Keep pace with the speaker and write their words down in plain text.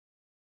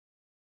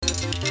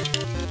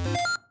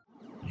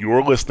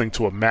You're listening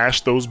to a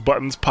Mash Those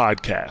Buttons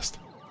podcast.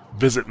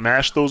 Visit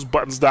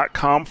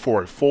mashthosebuttons.com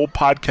for a full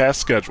podcast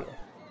schedule.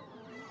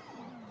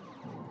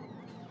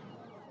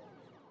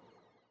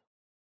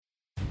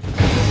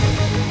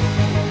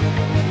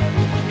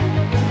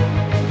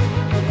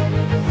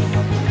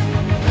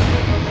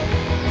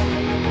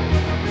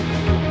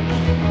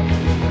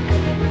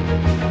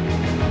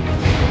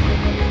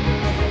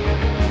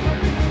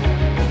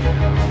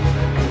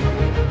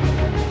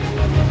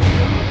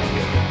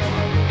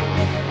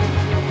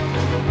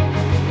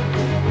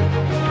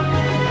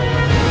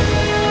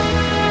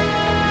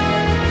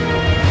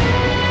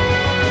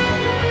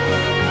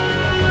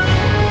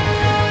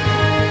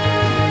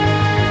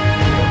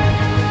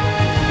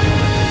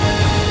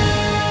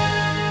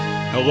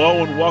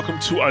 Hello and welcome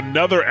to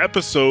another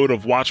episode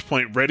of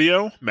Watchpoint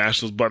Radio,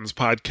 Mash Those Buttons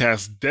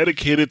podcast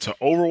dedicated to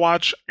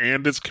Overwatch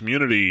and its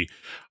community.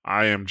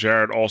 I am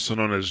Jared, also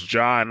known as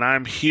Ja, and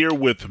I'm here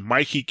with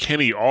Mikey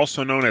Kenny,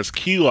 also known as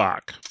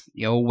Keylock.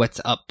 Yo,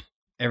 what's up,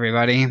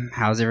 everybody?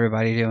 How's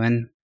everybody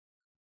doing?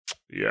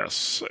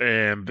 Yes,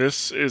 and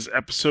this is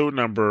episode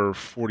number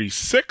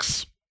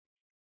 46.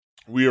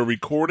 We are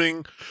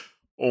recording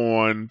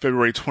on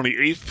February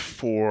 28th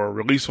for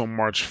release on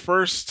March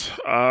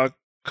 1st.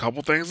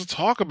 Couple things to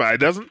talk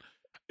about.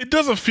 It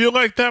doesn't feel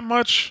like that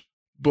much,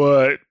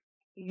 but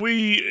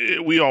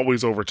we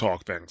always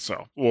overtalk things,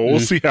 so we'll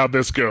see how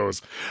this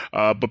goes.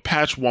 But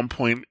patch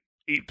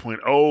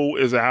 1.8.0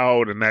 is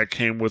out, and that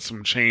came with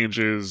some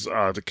changes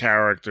to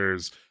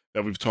characters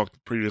that we've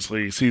talked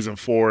previously. Season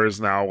 4 is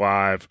now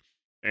live,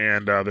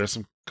 and there's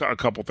a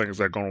couple things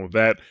that are going with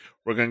that.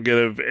 We're going to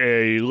give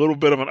a little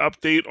bit of an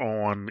update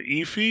on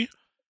Efi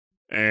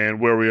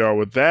and where we are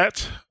with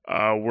that.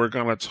 We're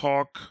going to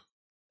talk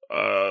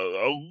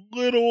a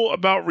little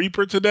about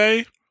Reaper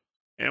today,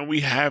 and we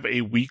have a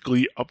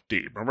weekly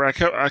update. Remember,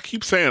 I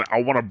keep saying I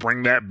want to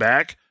bring that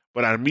back,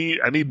 but I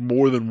need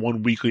more than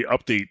one weekly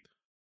update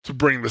to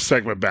bring the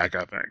segment back,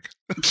 I think.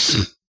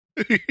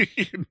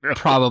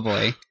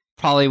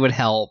 Probably would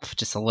help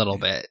just a little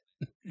bit.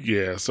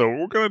 Yeah, so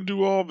we're gonna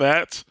do all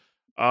that,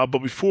 but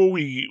before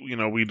we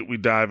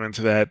dive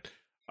into that,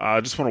 I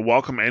just want to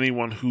welcome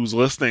anyone who's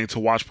listening to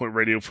Watchpoint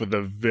Radio for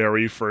the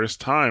very first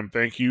time.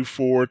 Thank you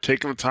for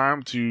taking the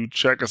time to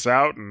check us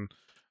out and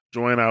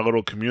join our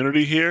little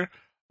community here.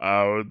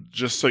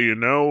 Just so you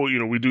know,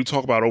 we do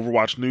talk about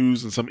Overwatch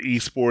news and some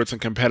esports and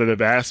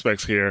competitive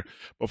aspects here,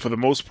 but for the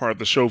most part,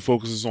 the show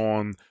focuses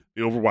on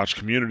the Overwatch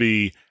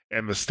community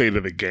and the state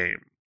of the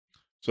game.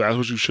 So that's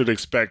what you should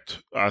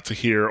expect to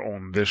hear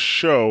on this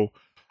show.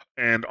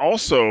 And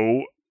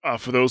also,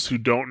 for those who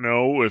don't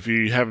know, if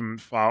you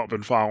haven't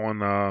been following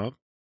the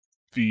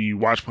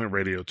Watchpoint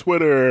Radio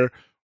Twitter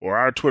or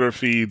our Twitter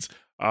feeds,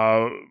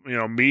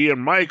 me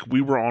and Mike, we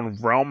were on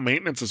Realm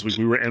Maintenance this week.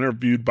 We were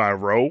interviewed by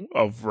Ro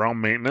of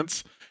Realm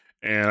Maintenance,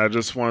 and I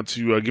just wanted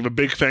to give a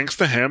big thanks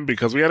to him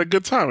because we had a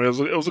good time. It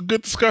was a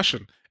good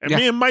discussion, and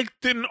me and Mike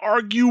didn't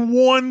argue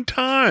one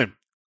time.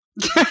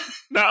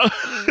 No,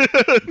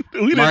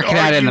 mark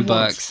that in the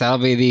books. That'll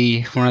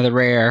be one of the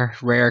rare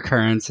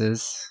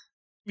occurrences.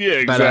 Yeah,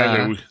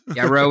 exactly.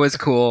 But, Ro was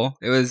cool.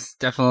 It was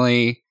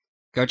definitely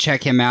go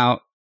check him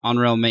out on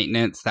Realm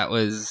Maintenance. That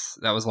was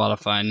a lot of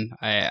fun.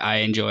 I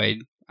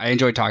enjoyed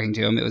talking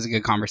to him. It was a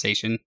good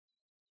conversation.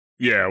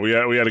 Yeah, we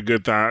had a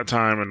good time,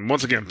 and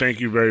once again,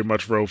 thank you very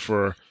much, Ro,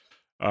 for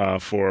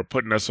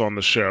putting us on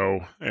the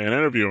show and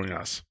interviewing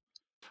us.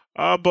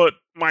 But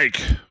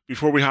Mike,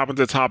 before we hop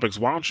into topics,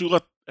 why don't you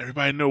let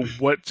everybody know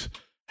what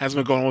has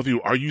been going on with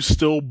you? Are you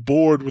still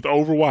bored with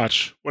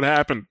Overwatch? What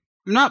happened?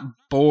 I'm not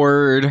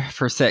bored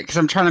per se, because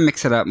I'm trying to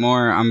mix it up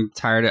more. I'm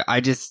tired. I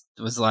just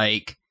was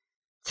like,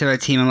 to my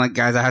team, I'm like,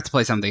 guys, I have to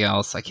play something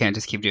else. I can't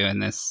just keep doing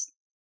this.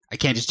 I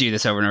can't just do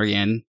this over and over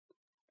again.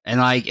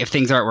 And like, if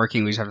things aren't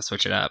working, we just have to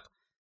switch it up.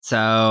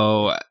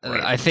 So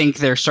right. I think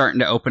they're starting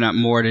to open up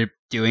more to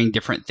doing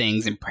different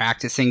things and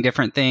practicing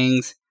different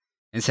things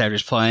instead of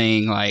just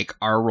playing like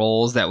our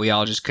roles that we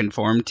all just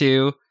conform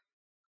to.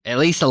 At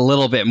least a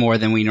little bit more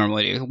than we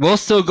normally do. We'll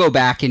still go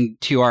back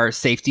into our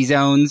safety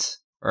zones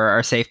or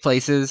our safe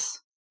places,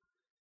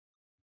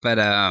 but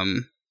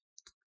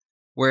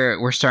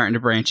we're starting to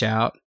branch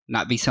out,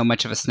 not be so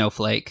much of a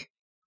snowflake.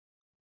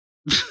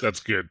 That's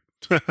good.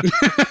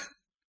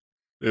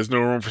 There's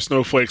no room for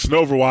snowflakes in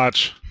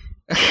Overwatch.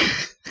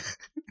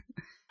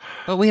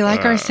 But we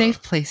like our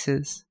safe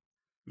places.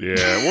 Yeah,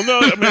 well, no,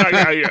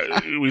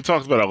 I mean, we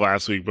talked about it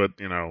last week, but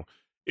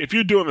if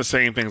you're doing the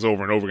same things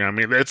over and over again, I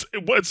mean,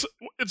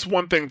 it's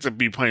one thing to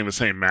be playing the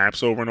same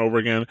maps over and over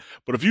again,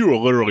 but if you were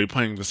literally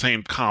playing the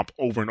same comp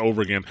over and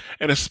over again,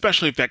 and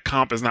especially if that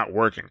comp is not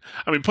working,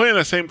 I mean, playing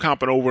the same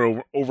comp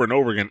over and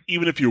over again,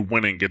 even if you're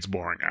winning, gets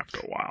boring after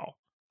a while.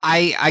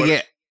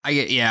 I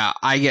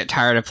get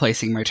tired of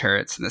placing my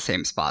turrets in the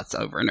same spots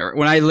over and over.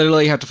 When I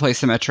literally have to place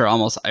Symmetra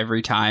almost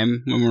every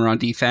time when we're on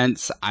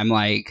defense, I'm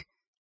like,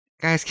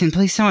 guys, can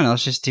please someone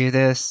else just do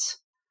this?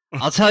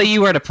 I'll tell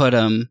you where to put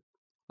them.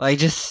 Like,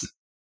 just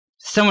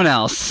someone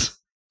else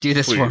do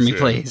this for me,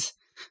 please.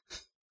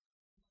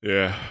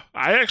 Yeah.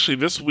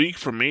 This week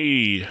for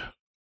me,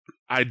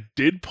 I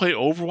did play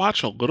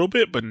Overwatch a little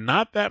bit, but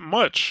not that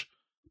much.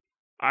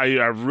 I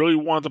really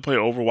wanted to play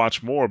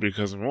Overwatch more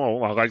because,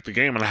 well, I like the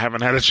game and I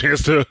haven't had a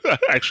chance to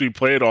actually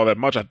play it all that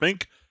much. I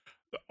think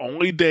the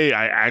only day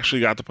I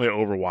actually got to play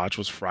Overwatch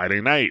was Friday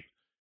night.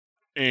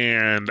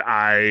 And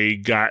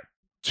I got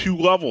 2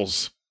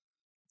 levels.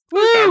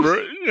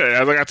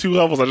 I got 2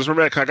 levels. I just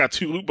remember that I got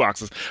 2 loot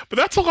boxes. But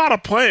that's a lot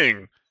of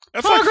playing.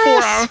 That's like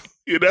 4 hours.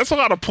 Yeah, that's a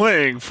lot of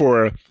playing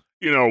for,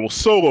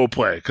 solo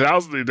play.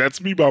 Because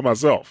that's me by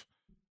myself.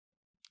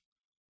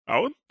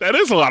 That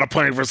is a lot of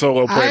playing for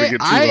solo play to get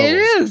 2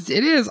 levels.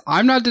 It is.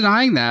 I'm not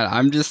denying that.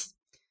 I'm just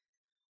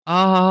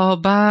all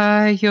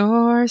by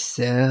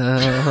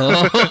yourself.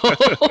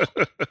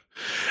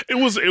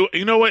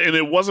 You know what? And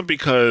it wasn't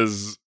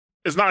because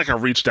it's not like I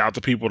reached out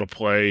to people to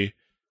play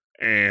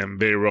and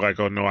they were like,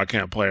 oh no, I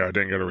can't play, or I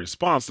didn't get a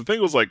response. The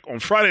thing was, like, on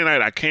Friday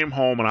night, I came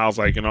home and I was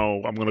like,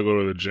 I'm going to go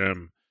to the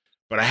gym.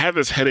 But I had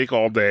this headache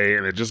all day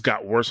and it just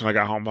got worse when I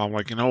got home. I'm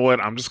like, you know what?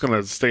 I'm just going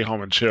to stay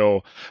home and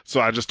chill.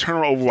 So I just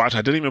turned on Overwatch.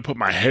 I didn't even put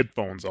my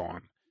headphones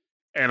on.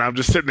 And I'm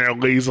just sitting there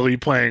lazily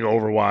playing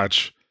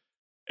Overwatch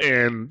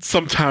and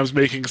sometimes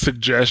making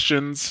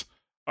suggestions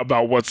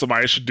about what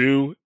somebody should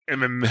do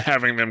and then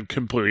having them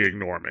completely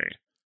ignore me.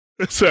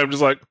 So I'm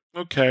just like,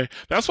 okay.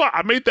 That's why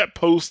I made that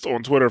post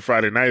on Twitter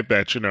Friday night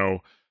that,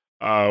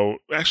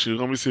 actually,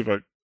 let me see if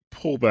I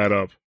pull that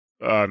up.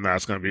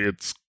 It's going to be,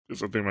 it's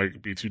something might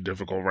be too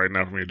difficult right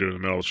now for me to do in the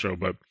middle of the show.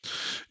 But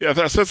yeah,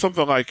 I said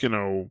something like,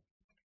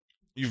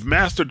 you've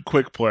mastered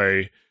quick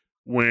play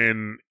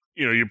when,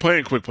 you're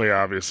playing quick play,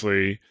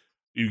 obviously.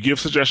 You give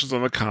suggestions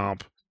on the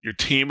comp. Your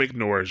team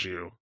ignores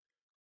you.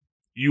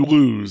 You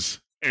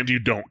lose, and you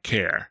don't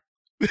care.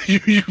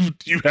 You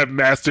have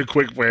mastered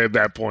quick play at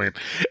that point.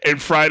 And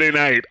Friday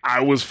night,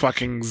 I was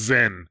fucking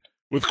zen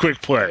with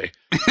quick play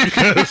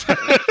because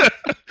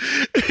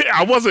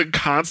I wasn't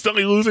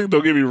constantly losing.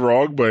 Don't get me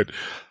wrong, but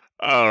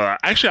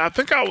actually, I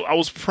think I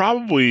was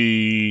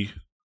probably,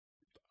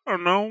 I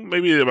don't know,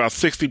 maybe about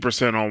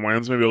 60% on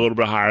wins, maybe a little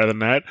bit higher than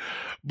that.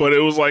 But it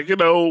was like,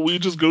 we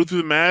just go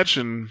through the match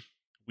and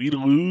we'd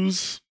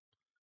lose,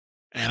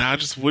 and I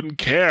just wouldn't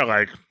care.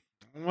 Like,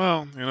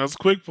 well, it's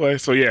quick play.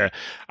 So yeah,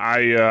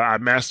 I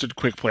mastered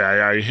quick play.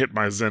 I hit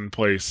my zen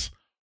place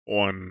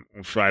on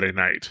Friday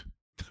night.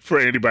 For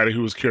anybody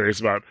who was curious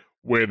about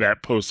where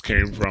that post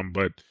came from,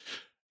 but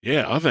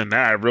yeah, other than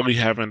that, I really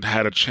haven't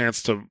had a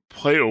chance to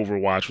play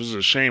Overwatch, which is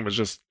a shame. It's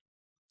just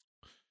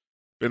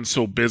been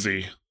so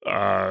busy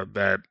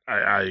that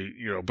I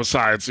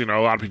besides, a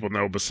lot of people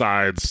know,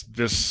 besides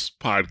this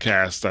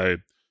podcast, I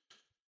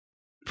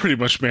pretty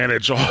much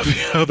manage all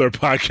the other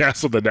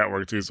podcasts on the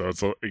network too, so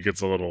it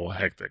gets a little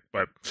hectic.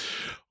 But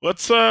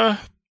let's dive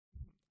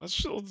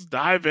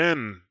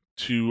in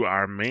to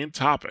our main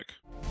topic.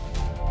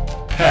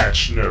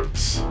 Patch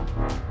notes.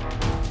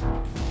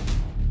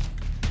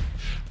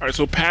 All right,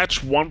 so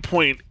patch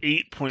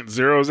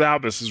 1.8.0 is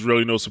out. This is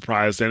really no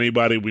surprise to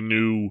anybody. We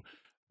knew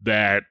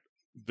that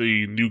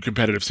the new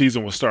competitive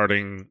season was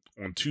starting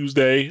on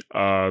Tuesday,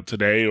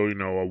 today, or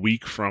a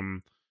week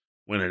from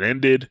when it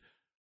ended.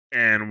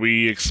 And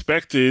we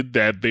expected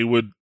that they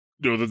would,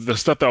 the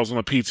stuff that was on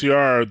the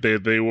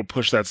PTR, they would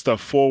push that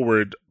stuff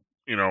forward,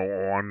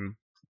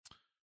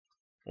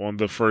 on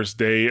the first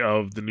day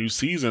of the new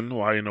season.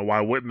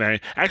 Why wouldn't they?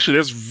 Actually,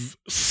 there's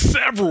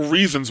several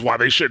reasons why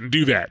they shouldn't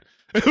do that.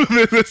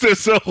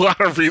 There's a lot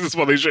of reasons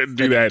why they shouldn't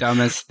do that.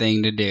 Dumbest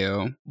thing to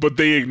do. But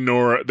they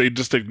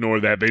just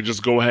ignore that. They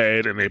just go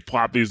ahead and they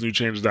plop these new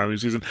changes down the new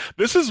season.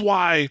 This is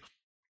why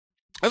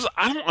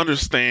I don't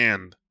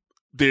understand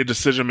their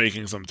decision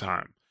making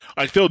sometimes.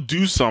 Like, they'll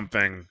do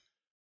something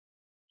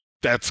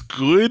that's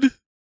good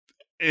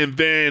and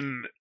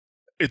then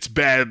it's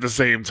bad at the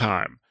same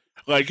time.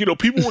 Like,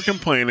 people were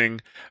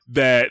complaining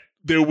that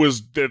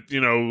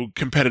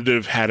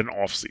competitive had an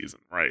off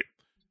season, right?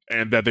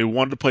 And that they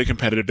wanted to play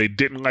competitive. They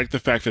didn't like the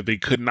fact that they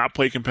could not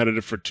play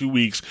competitive for 2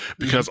 weeks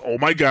because, oh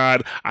my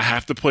God, I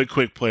have to play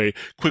quick play.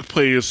 Quick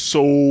play is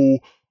so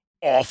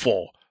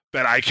awful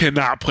that I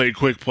cannot play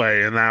quick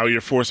play, and now you're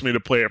forcing me to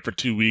play it for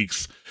 2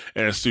 weeks,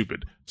 and it's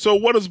stupid. So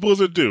what does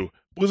Blizzard do?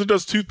 Blizzard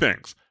does 2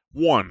 things.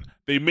 One,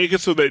 they make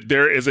it so that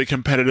there is a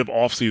competitive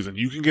off-season.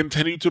 You can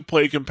continue to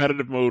play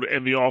competitive mode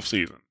in the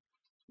off-season,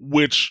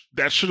 which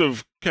that should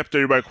have kept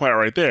everybody quiet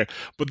right there.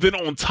 But then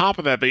on top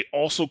of that, they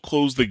also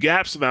close the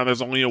gap, so now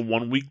there's only a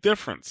 1 week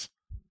difference.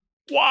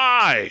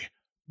 Why?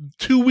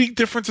 2 week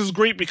difference is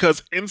great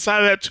because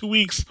inside of that 2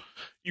 weeks,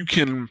 you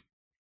can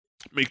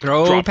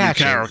drop new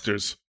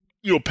characters,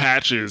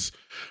 patches,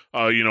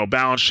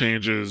 balance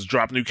changes,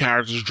 drop new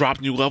characters,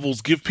 drop new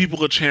levels, give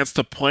people a chance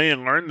to play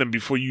and learn them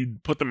before you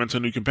put them into a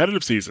new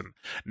competitive season.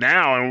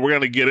 Now, and we're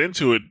going to get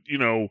into it,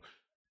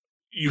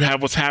 you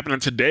have what's happening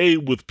today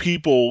with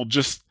people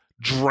just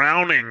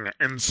drowning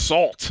in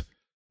salt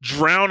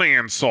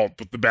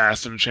with the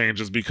Bastion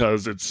changes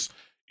because it's,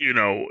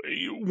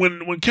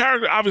 when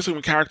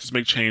characters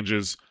make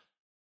changes,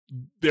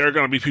 there are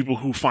going to be people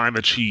who find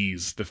the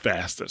cheese the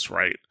fastest,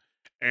 right?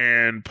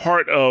 And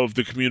part of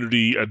the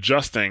community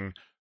adjusting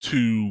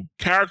to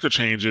character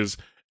changes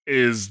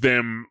is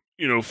them,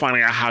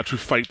 finding out how to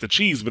fight the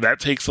cheese, but that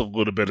takes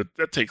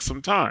that takes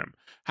some time.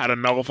 How to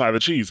nullify the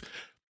cheese.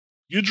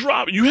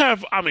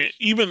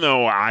 Even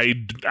though I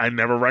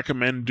never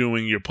recommend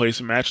doing your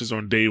placement matches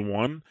on day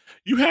one,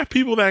 you have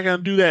people that are going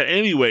to do that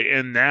anyway,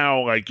 and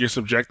now, like, you're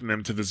subjecting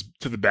them to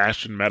the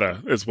Bastion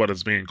meta, is what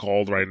it's being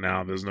called right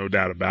now. There's no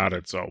doubt about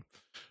it. So,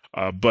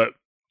 but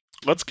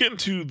let's get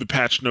into the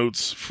patch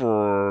notes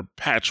for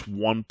patch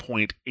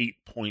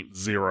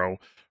 1.8.0.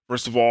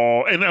 First of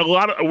all, and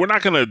we're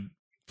not going to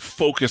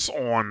focus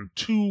on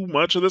too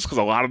much of this, because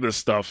a lot of this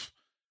stuff,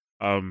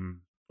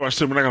 I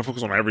said we're not going to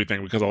focus on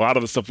everything, because a lot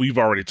of the stuff we've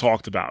already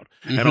talked about.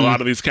 Mm-hmm. And a lot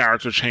of these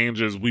character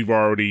changes we've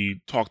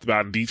already talked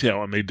about in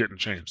detail, and they didn't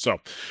change. So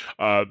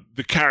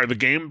the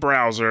game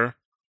browser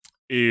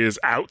is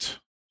out,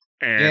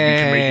 and you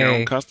can make your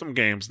own custom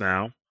games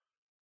now,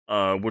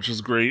 which is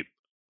great.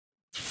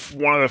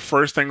 One of the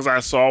first things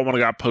I saw when it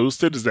got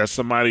posted is that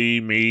somebody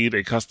made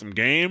a custom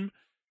game,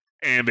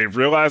 and they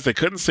realized they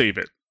couldn't save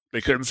it.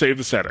 They couldn't save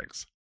the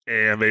settings.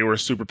 And they were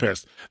super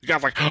pissed. The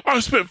guy's like, I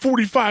spent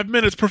 45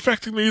 minutes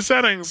perfecting these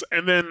settings,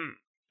 and then,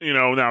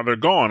 now they're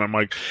gone. I'm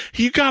like,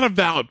 he got a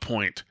valid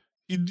point.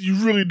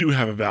 You really do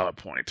have a valid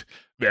point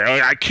there.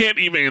 Like, I can't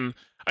even...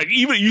 Like,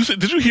 even you said,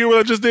 did you hear what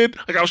I just did?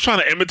 Like, I was trying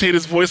to imitate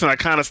his voice, and I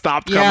kind of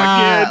stopped.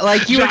 Yeah,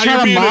 like you were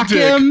trying to mock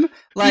him.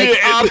 Like,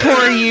 I'll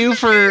pour you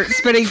for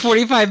spending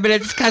 45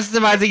 minutes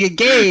customizing a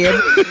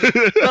game.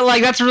 But,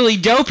 like, that's really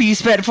dope. You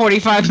spent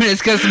 45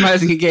 minutes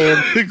customizing a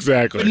game.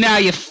 Exactly. But now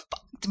you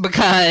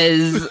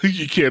because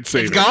you can't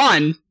save it's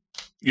gone.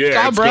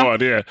 Yeah, it's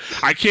gone. Yeah,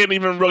 I can't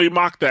even really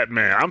mock that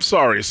man. I'm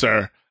sorry,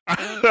 sir.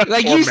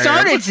 Like, you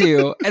started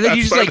to, and then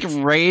you just like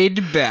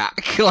raid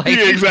back. Like,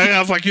 yeah, exactly.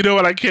 I was like, you know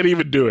what? I can't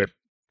even do it.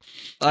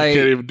 I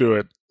can't even do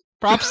it.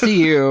 Props to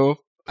you.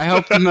 I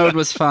hope the mode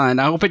was fun.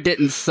 I hope it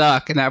didn't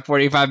suck, and that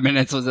 45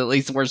 minutes was at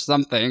least worth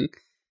something.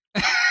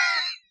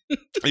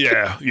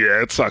 Yeah,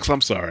 it sucks.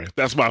 I'm sorry.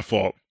 That's my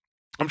fault.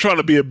 I'm trying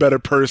to be a better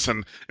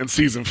person in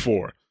season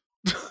 4.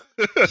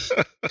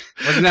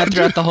 Wasn't that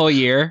throughout the whole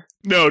year?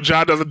 No,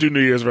 John doesn't do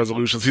New Year's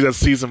resolutions. He does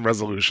season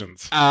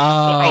resolutions. Oh,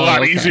 a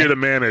lot easier to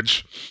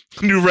manage.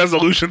 New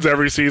resolutions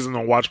every season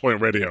on Watchpoint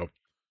Radio.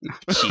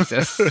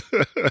 Jesus.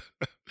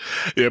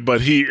 Yeah,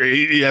 but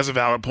he has a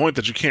valid point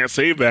that you can't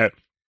save that.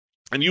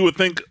 And you would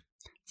think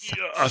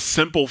a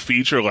simple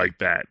feature like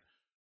that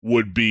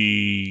would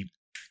be,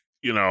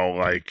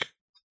 like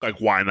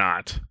why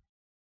not?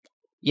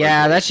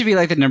 Yeah, that should be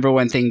like the number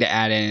one thing to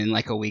add in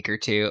like a week or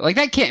two. Like,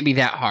 that can't be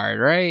that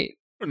hard, right?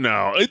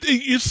 No,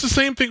 it's the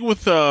same thing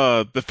with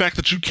the fact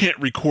that you can't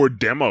record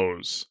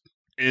demos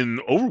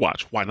in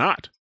Overwatch. Why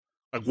not?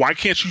 Like, why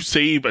can't you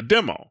save a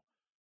demo?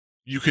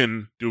 You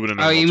can do it in.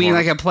 You mean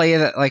like a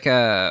replay,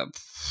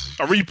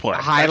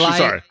 highlight? Actually,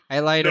 sorry,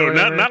 highlight. No, or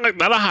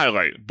not a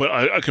highlight, but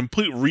a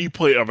complete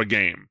replay of a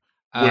game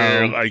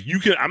where like you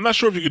can. I'm not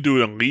sure if you could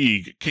do it in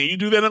League. Can you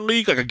do that in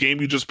League? Like a game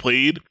you just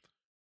played,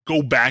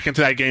 go back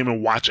into that game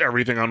and watch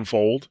everything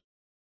unfold?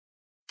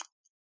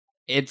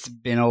 It's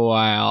been a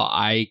while.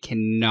 I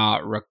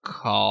cannot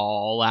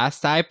recall.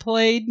 Last I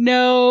played,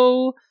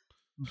 no.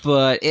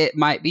 But it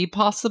might be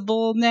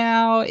possible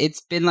now.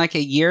 It's been like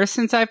a year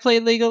since I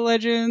played League of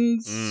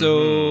Legends.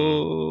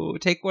 So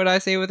take what I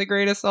say with a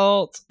grain of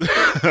salt.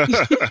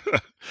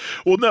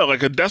 Well, no,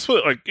 like a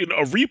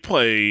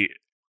replay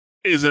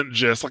isn't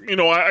just like,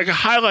 like a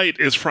highlight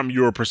is from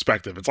your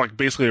perspective. It's like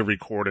basically a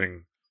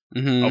recording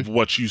of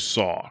what you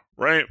saw,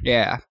 right?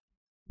 Yeah.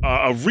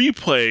 A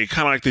replay,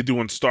 kind of like they do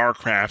in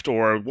StarCraft,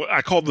 or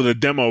I called it a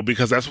demo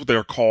because that's what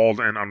they're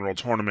called in Unreal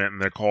Tournament,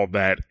 and they're called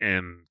that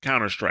in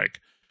Counter-Strike.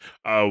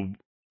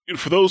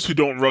 For those who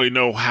don't really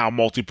know how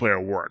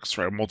multiplayer works,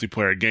 right?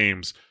 Multiplayer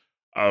games,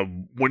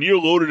 when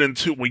you're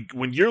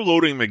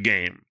loading the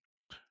game,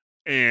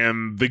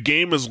 and the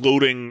game is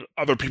loading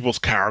other people's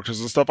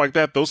characters and stuff like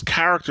that, those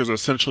characters are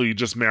essentially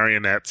just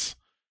marionettes.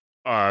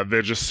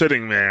 They're just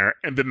sitting there,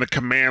 and then the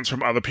commands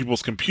from other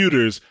people's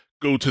computers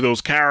go to those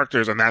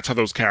characters, and that's how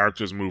those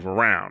characters move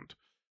around.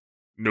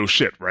 No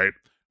shit, right?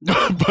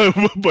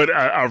 but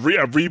a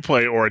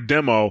replay or a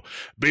demo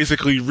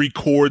basically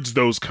records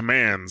those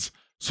commands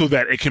so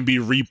that it can be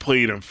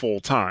replayed in full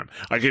time.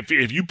 Like if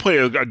you play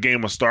a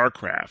game of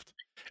StarCraft,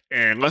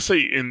 and let's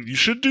say, and you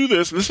should do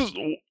this. And this is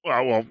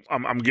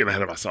I'm getting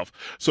ahead of myself.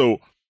 So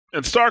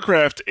in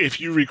StarCraft,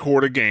 if you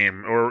record a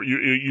game or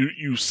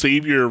you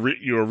save your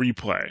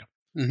replay,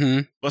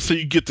 let's say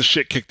you get the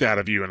shit kicked out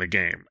of you in a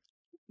game.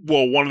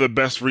 Well, one of the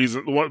best ways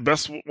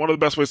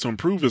to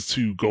improve is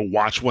to go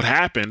watch what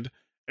happened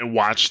and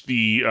watch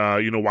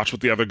watch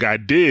what the other guy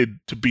did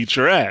to beat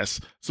your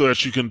ass, so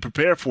that you can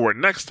prepare for it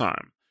next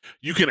time.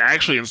 You can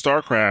actually in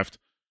StarCraft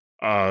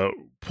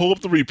pull up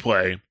the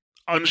replay,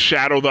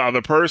 unshadow the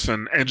other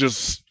person, and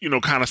just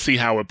kind of see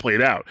how it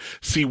played out,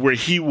 see where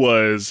he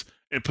was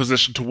in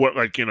position to what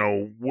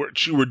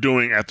what you were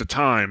doing at the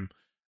time,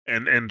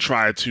 and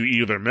try to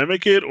either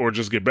mimic it or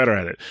just get better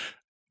at it.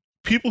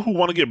 People who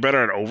want to get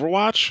better at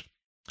Overwatch,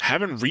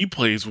 having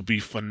replays would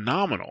be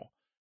phenomenal.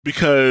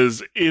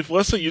 Because if,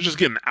 let's say, you're just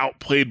getting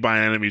outplayed by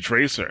an enemy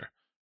tracer,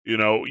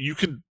 You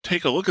can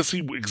take a look and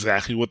see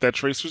exactly what that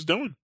tracer's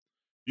doing.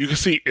 You can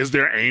see, is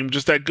their aim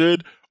just that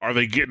good? Are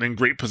they getting in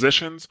great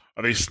positions?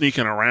 Are they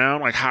sneaking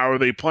around? Like, how are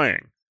they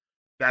playing?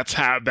 It's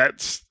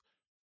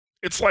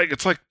like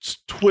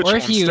Twitch on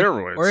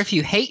steroids. Or if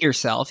you hate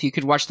yourself, you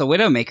could watch the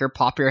Widowmaker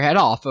pop your head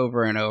off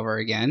over and over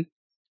again.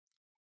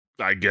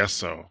 I guess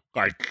so.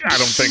 Like, I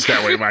don't think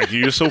that way, Mikey.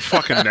 You're so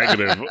fucking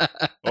negative.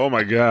 Oh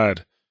my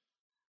god.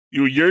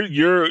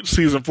 Your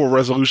season 4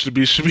 resolution should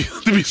be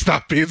to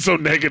stop being so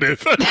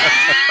negative.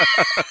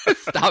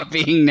 Stop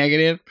being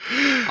negative.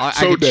 I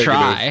could negative.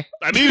 try.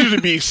 I need you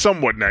to be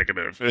somewhat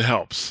negative. It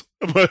helps.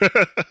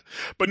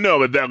 But no,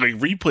 but that like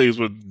replays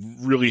would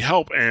really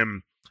help,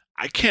 and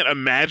I can't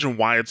imagine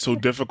why it's so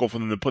difficult for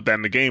them to put that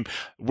in the game.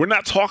 We're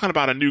not talking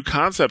about a new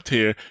concept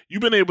here.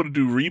 You've been able to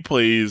do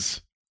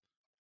replays.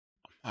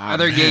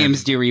 Other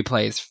games do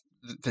replays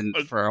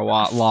for a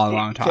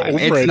long time.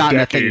 It's not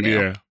nothing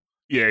new.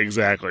 Yeah,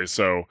 exactly.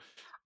 So,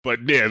 but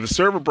yeah, the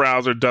server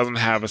browser doesn't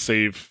have a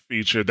save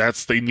feature.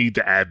 They need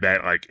to add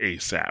that like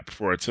ASAP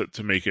for it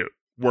to make it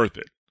worth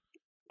it.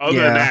 Other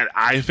than that,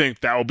 I think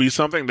that will be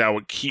something that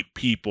would keep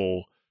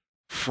people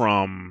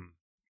from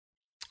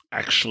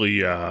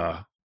actually,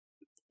 I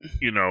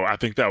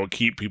think that would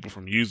keep people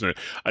from using it.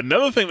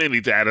 Another thing they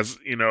need to add is,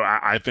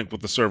 I think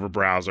with the server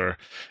browser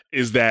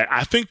is that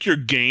I think your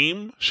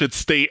game should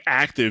stay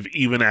active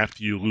even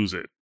after you leave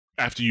it.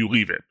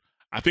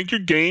 I think your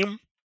game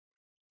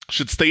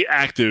should stay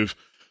active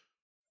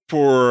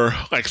for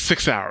like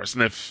 6 hours.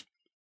 And if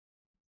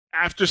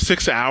after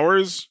 6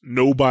 hours,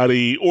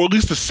 nobody, or at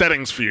least the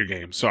settings for your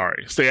game,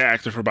 stay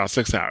active for about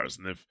 6 hours.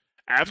 And if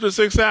after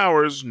 6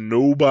 hours,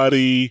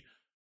 nobody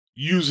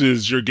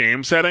uses your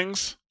game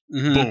settings,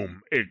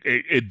 boom,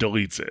 it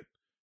deletes it.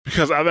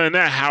 Because other than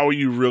that, how are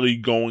you really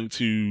going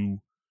to,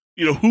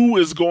 who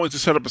is going to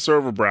set up a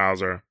server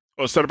browser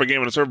or set up a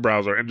game in a server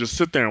browser and just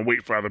sit there and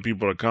wait for other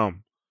people to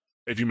come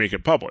if you make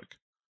it public?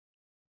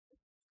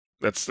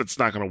 It's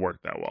not going to work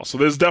that well. So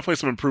there's definitely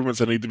some improvements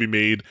that need to be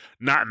made.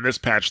 Not in this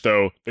patch,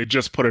 though. They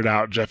just put it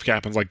out. Jeff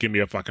Kaplan's like, give me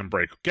a fucking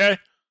break, okay?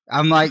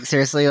 I'm like,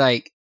 seriously,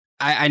 like,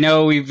 I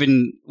know we've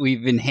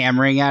been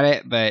hammering at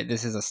it, but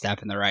this is a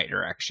step in the right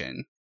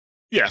direction.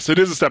 Yes, it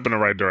is a step in the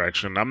right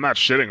direction. I'm not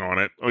shitting on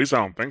it. At least I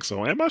don't think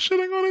so. Am I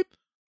shitting on it?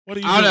 What are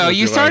you doing? I don't know.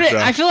 You started.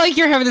 I feel like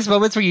you're having this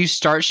moments where you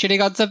start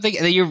shitting on something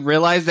and then you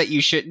realize that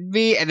you shouldn't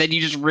be, and then you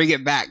just bring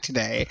it back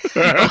today.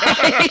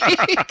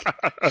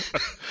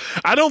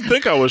 I don't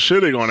think I was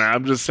shitting on it.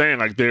 I'm just saying,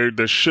 like,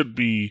 there should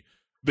be.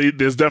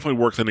 There's definitely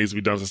work that needs to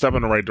be done. It's a step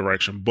in the right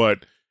direction,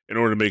 but in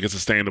order to make it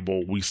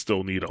sustainable, we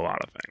still need a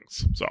lot of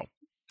things. So,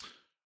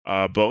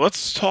 but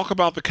let's talk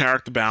about the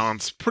character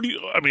balance.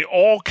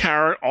 All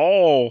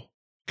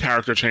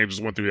character changes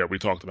went through that we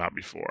talked about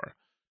before.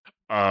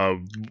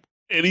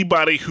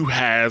 Anybody who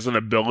has an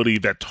ability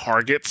that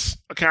targets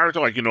a character,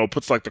 like,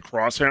 puts like the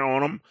crosshair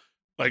on them,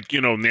 like,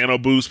 Nano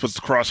Boost puts the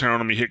crosshair on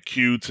them, you hit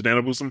Q to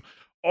Nano Boost them.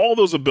 All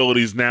those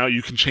abilities, now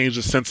you can change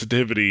the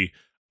sensitivity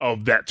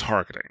of that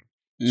targeting.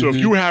 So if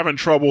you were having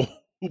trouble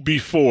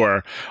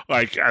before,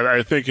 like,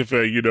 I think if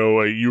you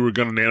were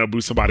going to Nano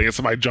Boost somebody and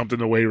somebody jumped in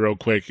the way real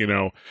quick,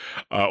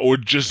 or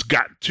just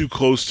got too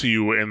close to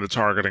you and the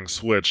targeting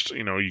switched,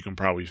 you can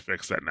probably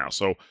fix that now.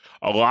 So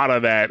a lot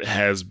of that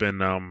has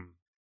been,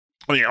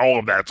 all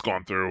of that's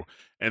gone through.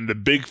 And the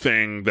big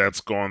thing that's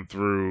gone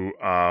through,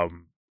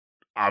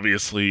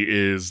 obviously,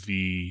 is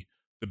the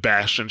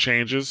Bastion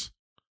changes,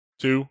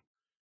 too.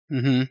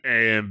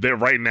 And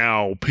right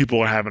now, people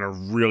are having a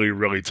really,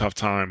 really tough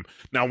time.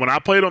 Now, when I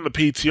played on the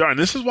PTR, and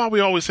this is why we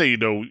always say,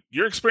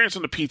 your experience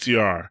on the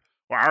PTR,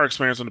 or our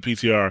experience on the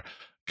PTR,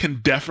 can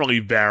definitely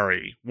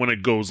vary when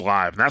it goes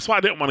live. And that's why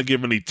I didn't want to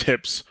give any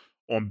tips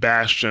on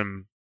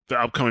Bastion, the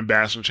upcoming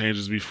Bastion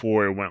changes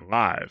before it went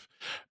live.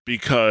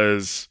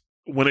 Because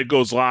when it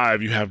goes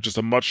live, you have just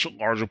a much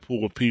larger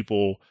pool of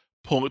people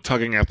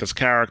tugging at this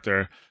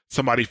character.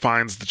 Somebody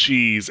finds the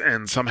cheese,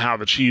 and somehow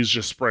the cheese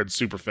just spreads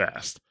super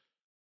fast.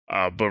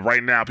 But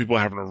right now, people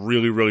are having a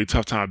really, really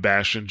tough time with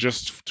Bastion.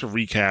 Just to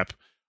recap,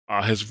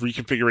 his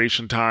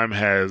reconfiguration time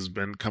has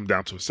come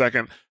down to a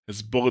second.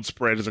 His bullet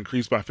spread has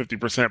increased by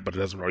 50%, but it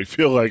doesn't really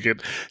feel like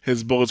it.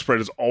 His bullet spread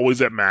is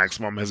always at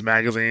maximum. His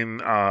magazine,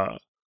 oh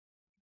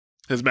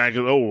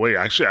wait,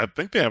 actually, I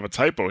think they have a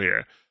typo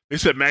here. They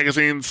said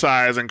magazine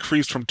size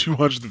increased from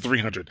 200 to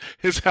 300.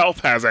 His health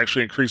has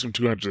actually increased from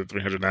 200 to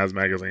 300, not his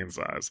magazine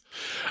size.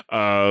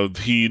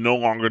 He no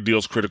longer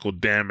deals critical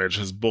damage.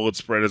 His bullet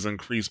spread is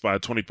increased by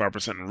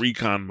 25% in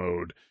recon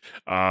mode,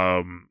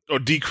 or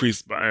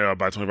decreased by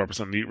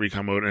 25% in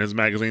recon mode, and his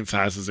magazine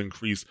size has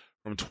increased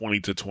from 20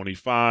 to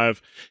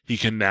 25. He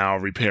can now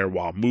repair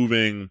while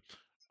moving.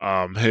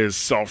 His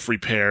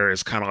self-repair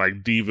is kind of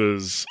like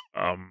D.Va's.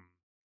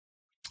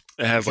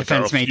 It has like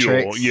defense a fuel.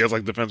 matrix. Yeah, it's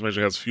like defense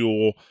matrix has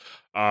fuel.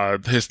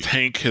 His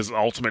tank, his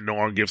ultimate no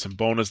longer gives him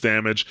bonus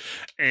damage.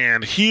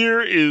 And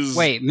here is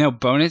no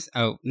bonus.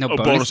 Oh, no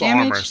bonus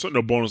damage? armor. So,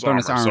 no bonus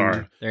armor.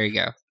 Sorry. There you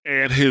go.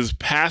 And his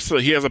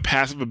passive, he has a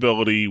passive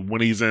ability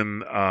when he's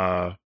in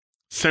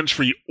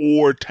sentry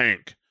or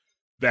tank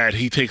that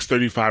he takes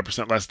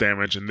 35% less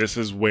damage, and this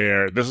is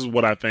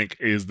what I think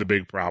is the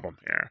big problem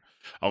here.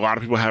 A lot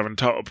of people are having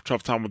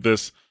tough time with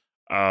this.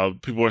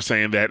 People are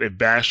saying that if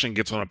Bastion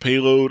gets on a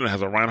payload and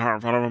has a Reinhardt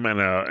in front of him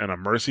and a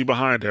Mercy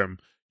behind him,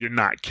 you're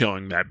not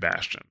killing that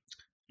Bastion.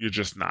 You're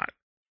just not.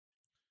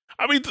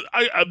 I mean,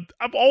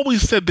 I've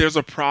always said there's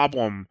a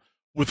problem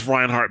with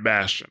Reinhardt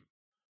Bastion.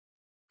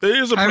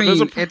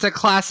 It's a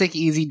classic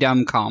easy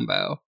dumb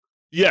combo.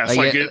 Yes,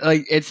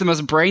 it's the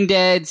most brain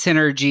dead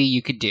synergy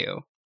you could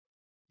do.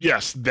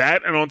 Yes,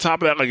 that, and on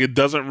top of that, like, it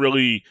doesn't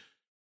really,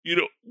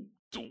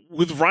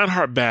 with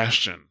Reinhardt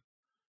Bastion,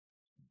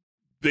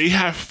 they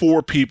have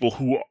 4 people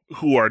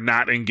who are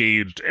not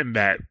engaged in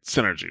that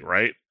synergy,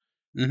 right?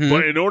 Mm-hmm.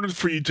 But in order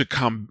for you to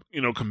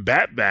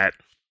combat that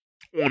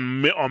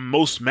on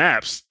most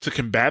maps, to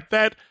combat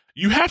that,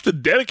 you have to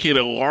dedicate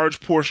a large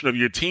portion of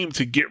your team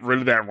to get rid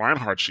of that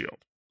Reinhardt shield.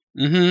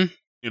 Mm-hmm.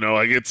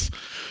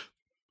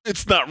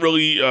 It's not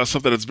really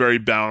something that's very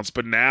balanced,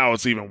 but now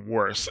it's even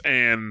worse.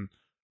 And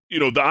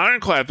the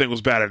Ironclad thing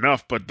was bad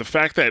enough, but the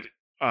fact that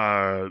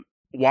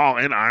while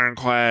in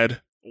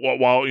Ironclad,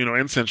 while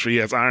in Sentry he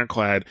has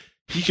Ironclad,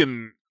 he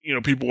can,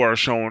 people are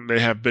showing, they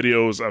have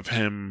videos of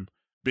him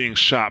being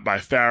shot by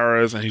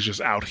Pharahs, and he's just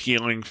out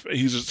healing.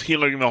 He's just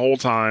healing the whole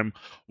time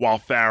while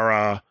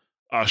Pharah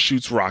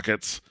shoots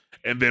rockets.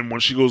 And then when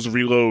she goes to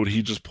reload,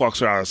 he just plucks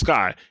her out of the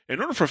sky.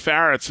 In order for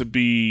Pharah to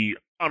be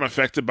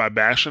unaffected by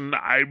Bastion,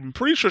 I'm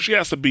pretty sure she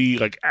has to be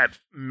like at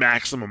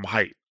maximum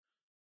height.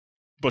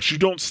 But you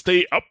don't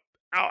stay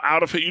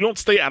out of it. You don't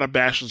stay out of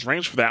Bastion's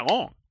range for that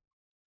long.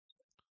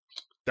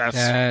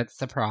 That's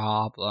the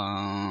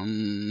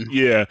problem.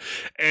 Yeah,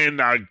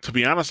 and to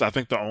be honest, I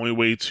think the only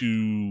way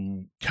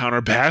to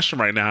counter Bastion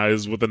right now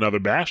is with another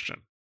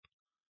Bastion.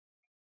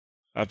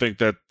 I think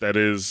that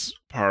is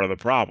part of the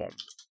problem.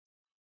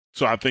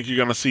 So I think you're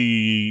going to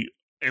see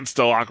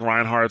insta-lock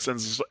Reinhardts and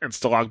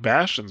insta-lock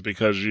Bastions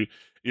because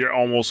you're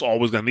almost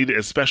always going to need it,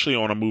 especially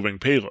on a moving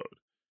payload.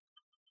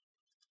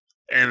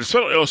 And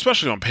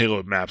especially on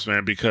payload maps,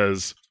 man,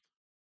 because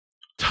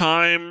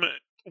time,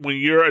 when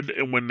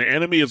the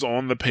enemy is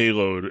on the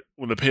payload,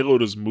 when the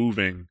payload is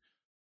moving,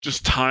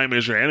 just time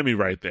is your enemy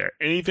right there.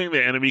 Anything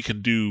the enemy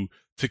can do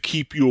to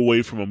keep you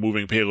away from a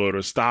moving payload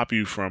or stop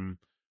you from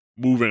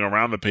moving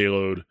around the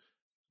payload,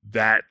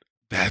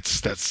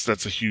 that's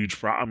a huge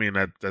problem. I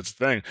mean, that's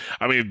the thing.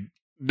 I mean,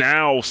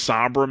 now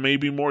Sombra may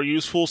be more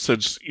useful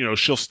since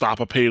she'll stop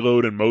a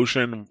payload in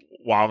motion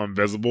while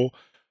invisible.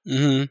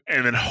 Mm-hmm.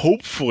 And then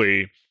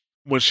hopefully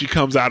when she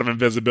comes out of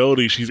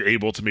invisibility, she's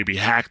able to maybe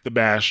hack the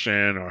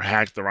Bastion or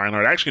hack the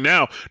Reinhardt. Actually,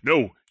 now,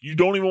 no, you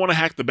don't even want to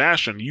hack the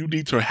Bastion. You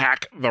need to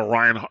hack the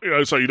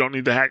Reinhardt. So you don't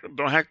need to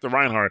don't hack the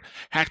Reinhardt.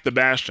 Hack the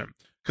Bastion.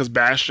 Because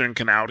Bastion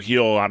can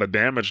out-heal a lot of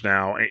damage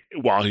now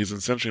while he's in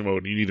Sentry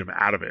mode, and you need him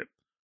out of it.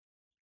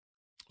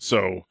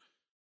 So,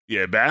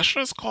 yeah,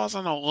 Bastion is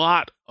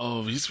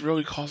he's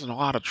really causing a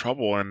lot of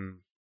trouble, and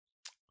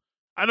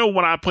I know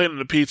when I played in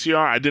the PTR,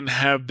 I didn't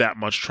have that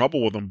much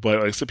trouble with him, but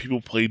like I said,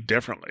 people played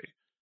differently.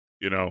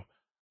 I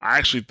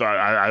actually thought,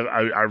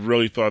 I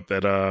really thought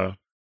that,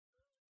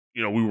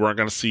 we weren't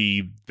going to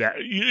see that.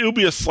 It'll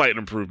be a slight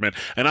improvement,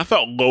 and I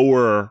thought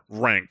lower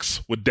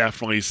ranks would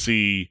definitely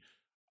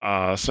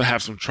have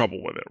some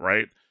trouble with it,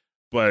 right?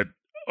 But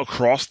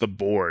across the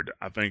board,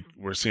 I think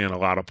we're seeing a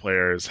lot of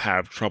players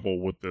have trouble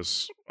with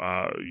this,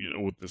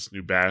 with this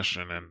new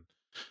Bastion, and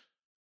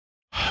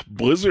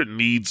Blizzard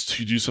needs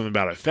to do something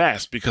about it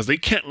fast because they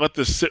can't let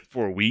this sit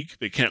for a week.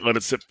 They can't let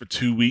it sit for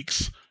 2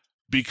 weeks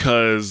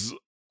because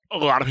a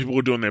lot of people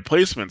are doing their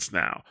placements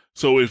now.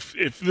 So if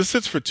this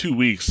sits for 2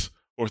 weeks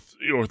or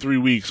 3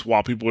 weeks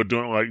while people are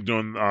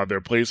doing their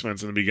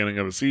placements in the beginning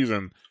of the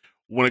season,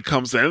 when it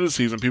comes to the end of the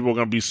season, people are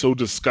going to be so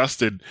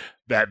disgusted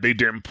that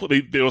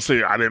they'll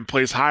say, I didn't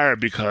place higher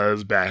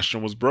because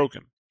Bastion was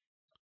broken.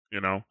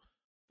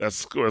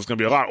 That's going to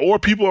be a lot. Or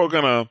people are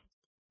going to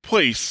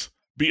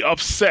be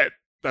upset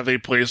that they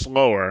placed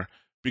lower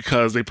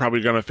because they're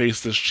probably going to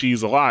face this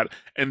cheese a lot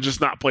and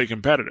just not play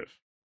competitive.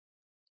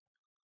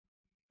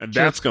 And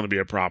that's going to be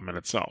a problem in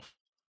itself.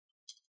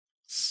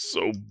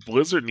 So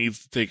Blizzard needs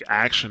to take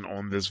action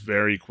on this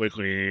very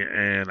quickly,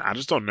 and I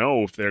just don't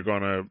know if they're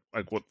going to,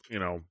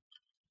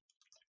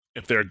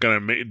 if they're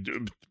going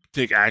to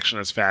take action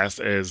as fast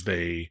as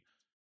they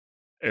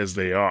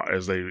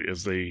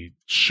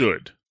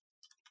should.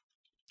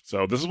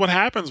 So this is what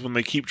happens when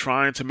they keep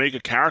trying to make a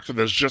character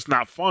that's just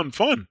not fun.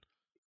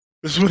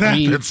 This is what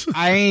happens.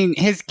 I mean,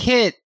 his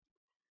kit,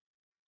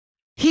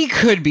 he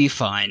could be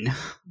fun.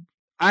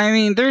 I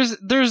mean,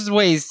 there's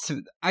ways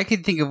I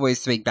could think of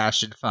ways to make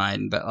Bastion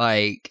fun, but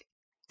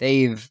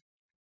they'd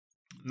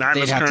have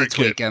to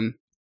tweak him.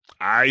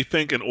 I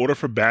think in order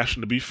for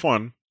Bastion to be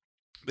fun,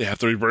 they have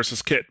to reverse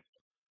his kit.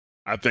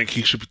 I think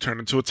he should be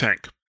turned into a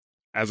tank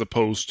as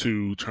opposed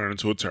to turn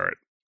into a turret.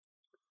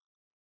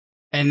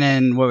 And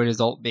then what would his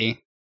ult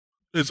be?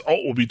 His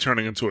ult will be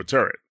turning into a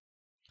turret.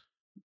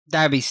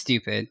 That'd be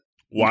stupid.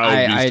 Why would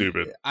it be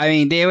stupid? I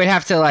mean, they would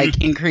have to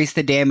increase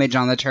the damage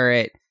on the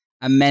turret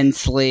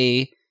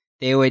immensely.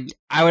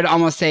 I would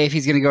almost say if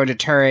he's going to go into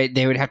turret,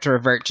 they would have to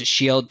revert to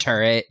shield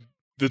turret.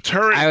 The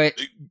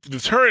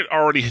turret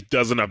already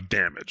does enough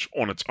damage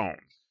on its own.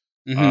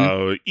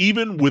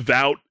 Even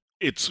without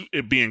it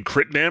being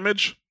crit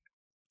damage,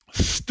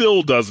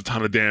 still does a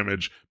ton of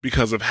damage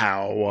because of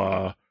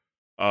how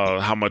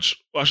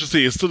much. I should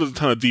say it still does a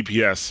ton of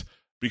DPS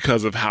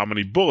because of how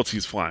many bullets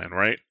he's flying.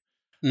 Right.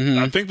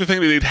 I think the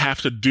thing that they'd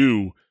have to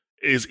do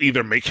is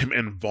either make him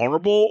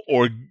invulnerable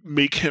or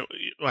make him.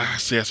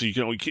 So you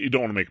don't want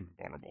to make him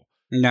invulnerable.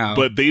 No,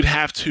 but they'd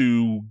have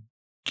to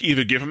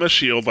either give him a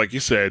shield, like you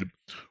said,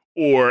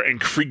 or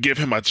give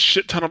him a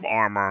shit ton of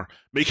armor,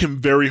 make him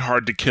very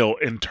hard to kill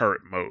in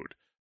turret mode.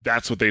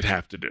 That's what they'd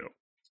have to do.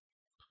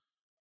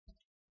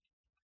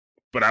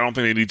 But I don't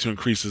think they need to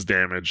increase his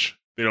damage.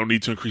 They don't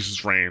need to increase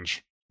his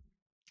range.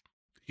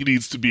 He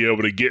needs to be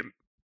able to get,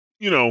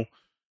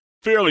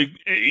 fairly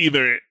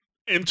either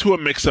into a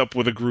mix-up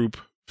with a group,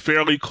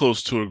 fairly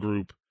close to a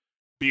group,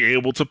 be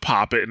able to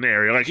pop it in the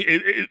area. Like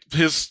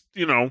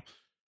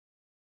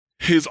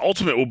his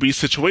ultimate will be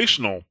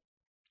situational,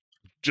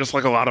 just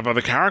like a lot of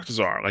other characters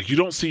are. Like you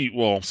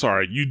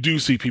do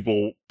see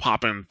people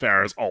popping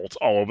Pharah's ult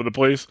all over the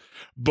place,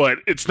 but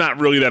it's not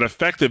really that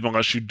effective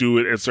unless you do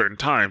it at certain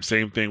times.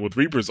 Same thing with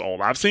Reaper's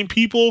ult. I've seen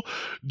people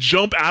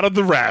jump out of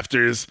the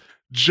rafters,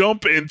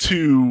 jump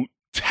into,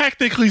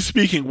 technically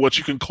speaking, what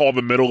you can call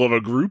the middle of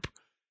a group,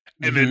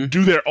 and then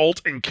do their ult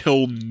and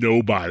kill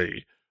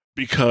nobody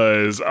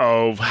because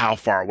of how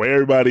far away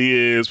everybody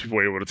is. People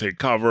are able to take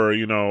cover,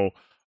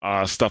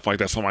 stuff like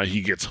that. Somebody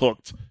he gets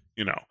hooked,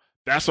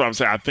 That's what I'm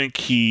saying. I think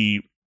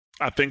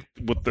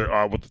with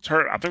the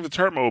turret, I think the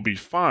turret mode will be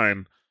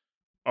fine.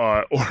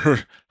 Or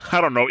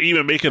I don't know,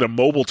 even make it a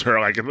mobile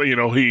turret, like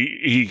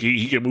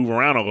he can move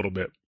around a little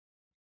bit,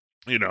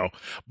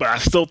 But I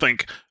still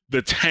think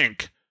the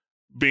tank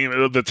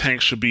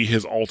should be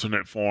his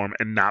alternate form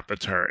and not the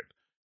turret.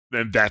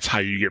 Then that's how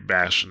you get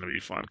Bastion to be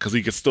fun because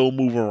he can still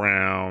move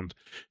around.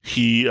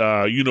 He,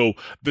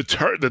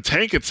 the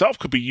tank itself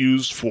could be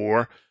used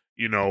for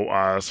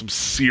some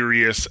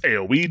serious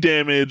AoE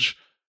damage.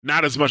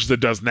 Not as much as it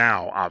does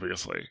now,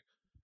 obviously.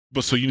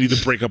 But so you need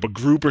to break up a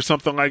group or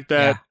something like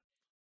that. Yeah.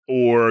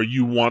 Or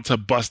you want to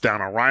bust down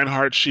a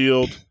Reinhardt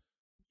shield.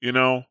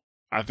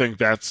 I think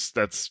that's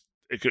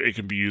it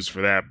can be used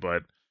for that.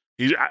 But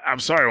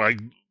I'm sorry, like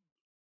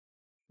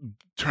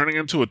turning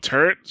into a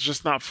turret is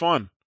just not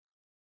fun.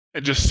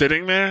 And just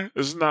sitting there,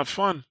 this is not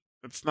fun.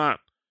 It's not.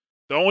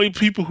 The only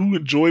people who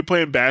enjoy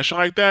playing Bastion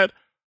like that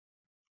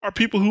are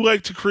people who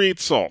like to create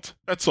salt.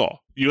 That's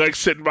all. You like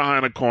sitting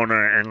behind a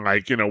corner and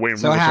waiting.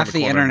 So half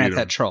the internet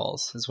that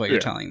trolls is what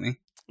you're telling me.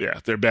 Yeah,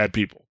 they're bad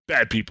people.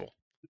 Bad people.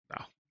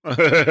 No.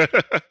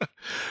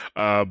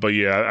 But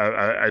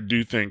yeah, I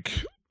do think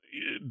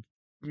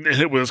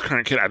with his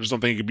current kit, I just don't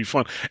think it could be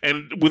fun.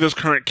 And with his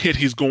current kit,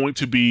 he's going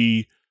to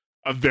be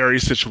a very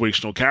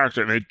situational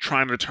character, and they're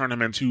trying to turn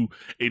him into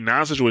a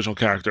non-situational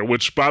character.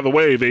 Which, by the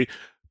way,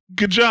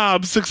 good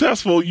job,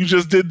 successful. You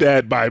just did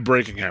that by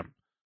breaking him.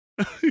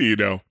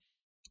 It's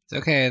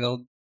okay.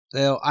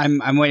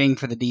 I'm waiting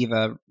for the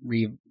D.Va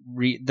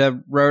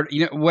the road.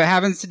 What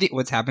happens to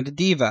what's happened to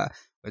D.Va?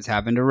 What's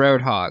happened to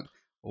Roadhog?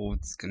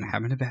 What's gonna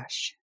happen to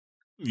Bastion?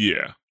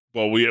 Yeah.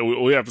 Well,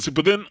 we have to see.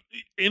 But then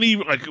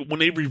when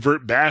they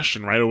revert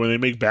Bastion, right, or when they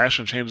make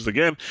Bastion changes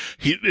again,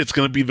 it's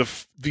gonna be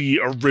the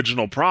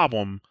original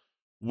problem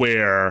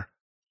where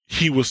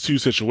he was too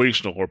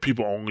situational, or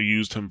people only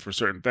used him for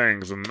certain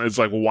things, and it's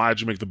like, well, why'd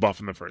you make the buff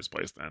in the first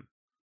place then?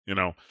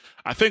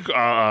 I think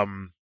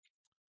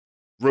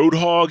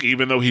Roadhog,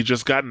 even though he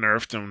just got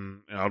nerfed,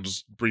 and I'll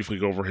just briefly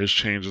go over his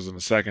changes in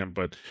a second,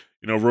 but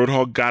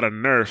Roadhog got a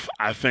nerf.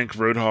 I think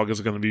Roadhog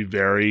is going to be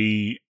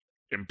very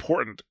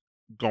important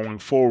going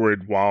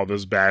forward while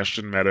this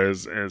Bastion meta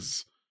is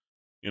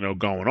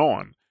going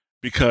on,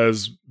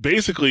 because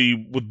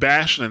basically with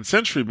Bastion and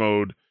Sentry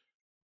mode,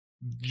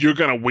 you're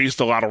going to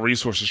waste a lot of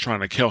resources trying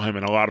to kill him,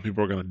 and a lot of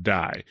people are going to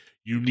die.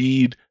 You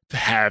need to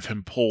have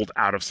him pulled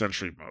out of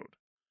Sentry mode.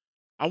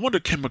 I wonder,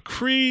 can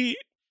McCree...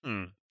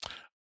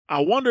 I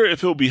wonder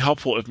if it would be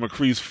helpful if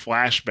McCree's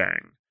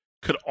flashbang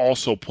could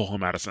also pull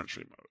him out of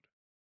Sentry mode.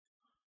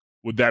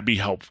 Would that be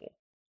helpful?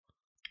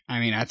 I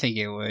mean, I think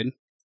it would.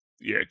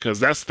 Yeah, because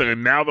that's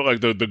now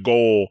that the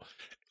goal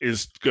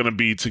is going to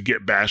be to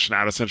get Bastion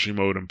out of Sentry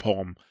mode and pull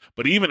him.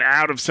 But even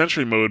out of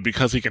Sentry mode,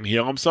 because he can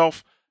heal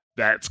himself,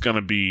 that's going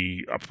to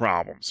be a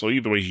problem. So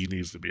either way, he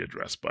needs to be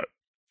addressed. But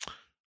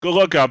good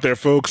luck out there,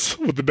 folks,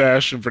 with the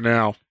Bastion for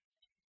now.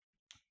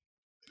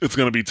 It's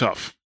going to be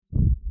tough.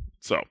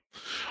 So,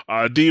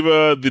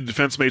 D.Va, the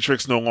defense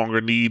matrix no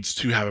longer needs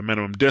to have a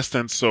minimum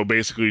distance. So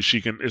basically,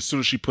 she can, as soon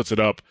as she puts it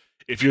up,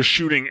 if you're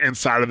shooting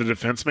inside of the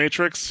defense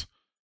matrix,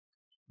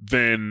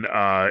 then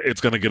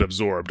it's going to get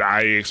absorbed.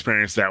 I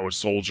experienced that with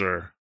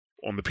Soldier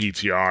on the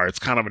PTR. It's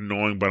kind of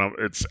annoying, but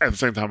it's at the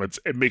same time,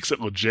 it makes it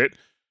legit.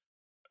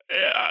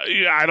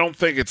 I don't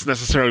think it's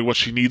necessarily what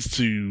she needs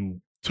to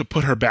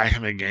put her back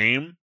in the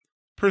game,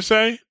 per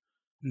se.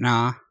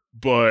 Nah.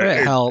 But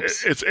it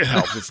helps. It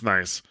helps. It's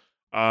nice.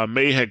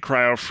 May had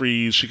cryo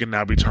freeze. She can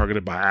now be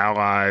targeted by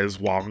allies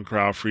while in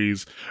cryo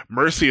freeze.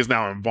 Mercy is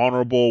now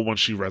invulnerable when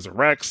she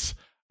resurrects.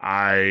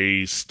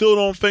 I still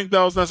don't think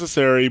that was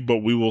necessary, but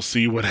we will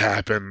see what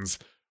happens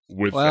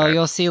with Well, that.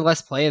 you'll see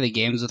less play of the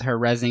games with her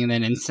rezzing and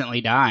then instantly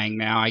dying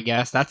now, I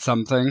guess. That's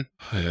something.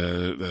 Yeah,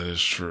 that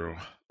is true.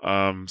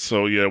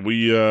 So yeah,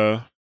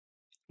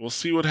 we'll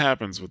see what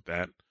happens with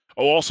that.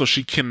 Oh, also,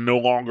 she can no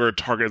longer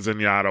target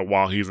Zenyatta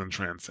while he's in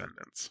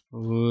Transcendence.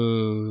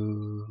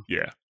 Ooh.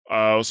 Yeah.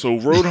 So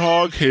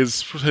Roadhog,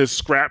 his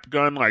scrap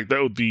gun, like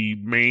the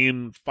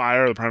main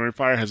fire, the primary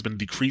fire, has been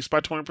decreased by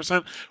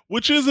 20%,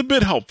 which is a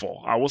bit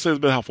helpful. I will say it's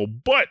a bit helpful.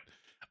 But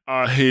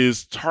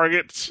his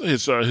targets,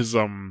 his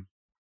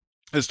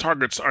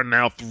targets are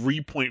now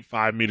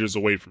 3.5 meters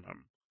away from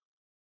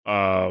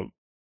him.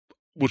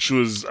 Which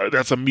was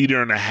that's a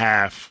meter and a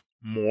half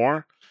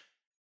more.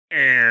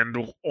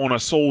 And on a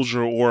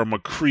soldier or a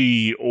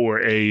McCree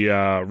or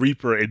a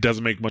Reaper, it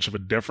doesn't make much of a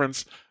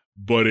difference,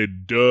 but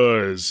it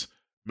does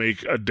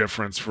make a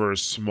difference for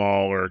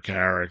smaller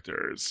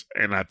characters.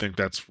 And I think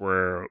that's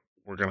where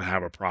we're gonna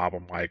have a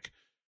problem. Like,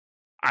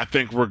 I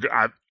think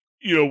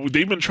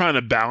they've been trying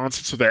to balance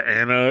it so that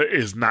Anna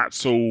is not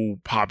so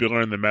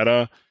popular in the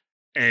meta,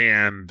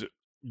 and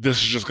this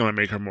is just gonna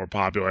make her more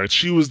popular.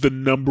 She was the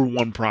number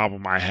one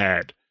problem I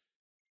had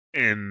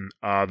in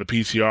the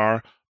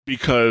PTR,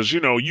 because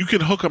you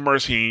can hook a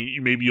Mercy,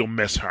 maybe you'll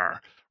miss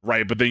her,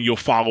 right? But then you'll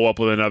follow up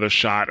with another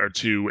shot or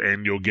two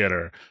and you'll get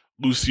her.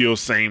 Lucio,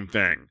 same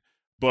thing.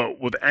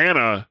 But with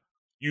Anna,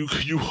 you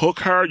hook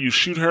her, you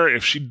shoot her.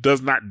 If she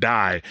does not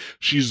die,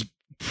 she's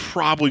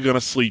probably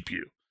gonna sleep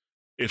you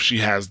if she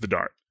has the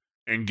dart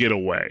and get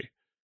away.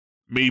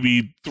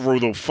 Maybe throw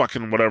the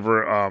fucking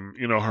whatever,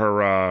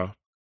 her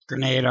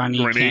Grenade on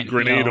you.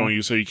 grenade on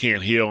you so you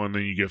can't heal, and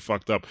then you get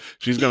fucked up.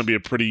 She's going to be a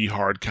pretty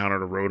hard counter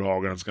to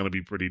Roadhog, and it's going to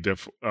be pretty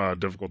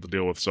difficult to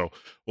deal with. So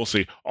we'll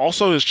see.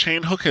 Also, his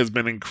chain hook has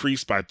been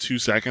increased by 2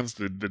 seconds,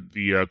 the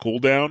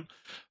cooldown.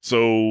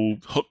 So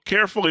hook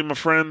carefully, my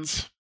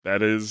friends.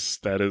 That is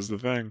the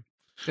thing.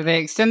 Did they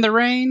extend the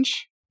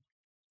range?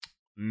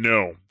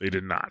 No, they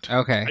did not.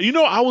 Okay.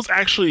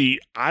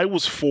 I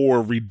was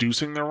for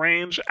reducing the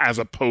range as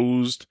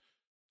opposed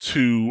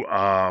to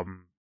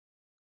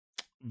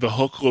the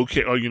hook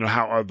locate, or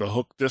how the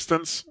hook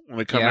distance when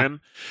they come in.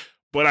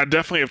 But I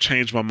definitely have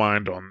changed my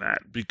mind on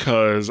that,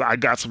 because I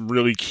got some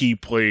really key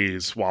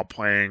plays while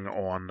playing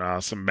on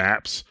some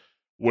maps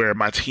where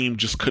my team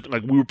just couldn't.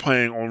 Like, we were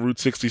playing on Route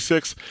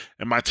 66,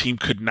 and my team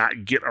could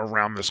not get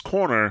around this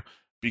corner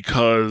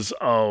because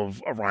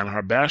of a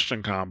Reinhardt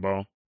Bastion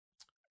combo.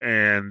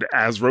 And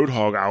as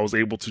Roadhog, I was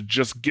able to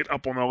just get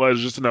up on the ledge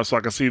just enough so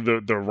I could see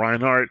the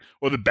Reinhardt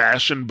or the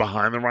Bastion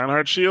behind the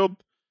Reinhardt shield.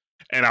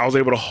 And I was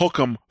able to hook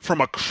him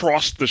from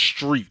across the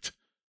street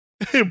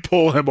and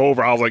pull him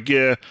over. I was like,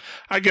 yeah,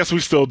 I guess we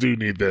still do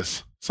need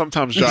this.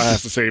 Sometimes John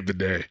has to save the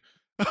day.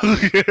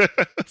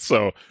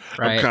 So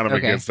right. I'm kind of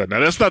against that.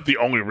 Now, that's not the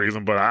only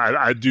reason, but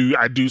I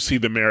do see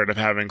the merit of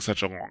having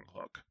such a long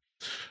hook.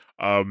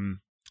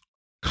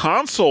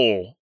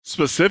 Console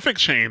specific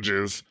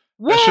changes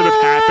that should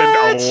have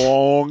happened a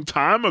long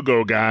time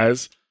ago,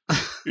 guys.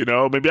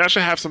 Maybe I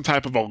should have some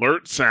type of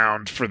alert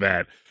sound for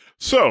that.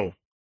 So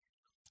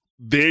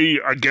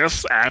I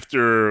guess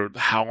after,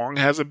 how long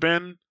has it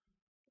been?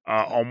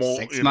 Almost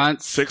 6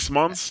 months. 6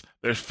 months.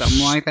 They're something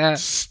like that.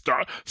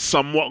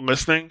 Somewhat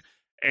listening,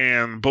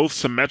 and both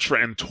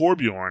Symmetra and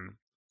Torbjorn's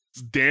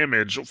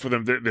damage for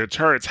them, their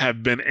turrets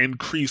have been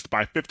increased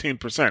by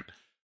 15%.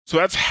 So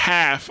that's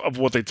half of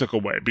what they took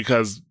away,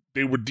 because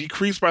they were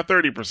decreased by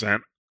 30%,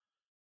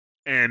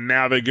 and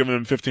now they're giving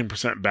them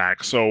 15%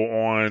 back. So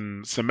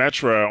on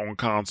Symmetra on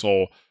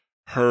console,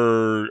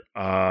 her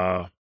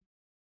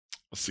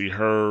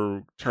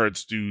her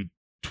turrets do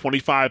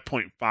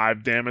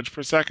 25.5 damage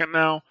per second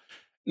now.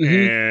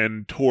 Mm-hmm.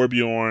 And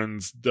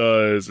Torbjorn's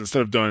does,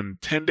 instead of doing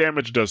 10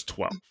 damage, does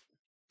 12.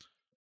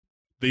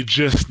 They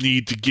just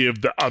need to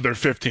give the other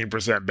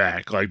 15%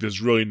 back. Like,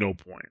 there's really no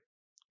point.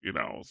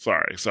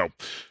 Sorry. So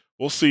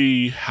we'll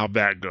see how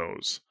that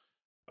goes.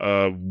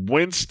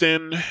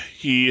 Winston,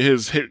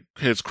 his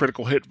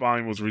critical hit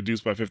volume was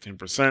reduced by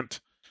 15%.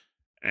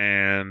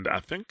 And I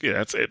think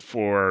that's it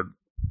for,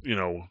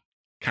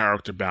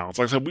 character balance.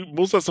 Like I said,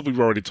 most of that stuff we've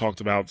already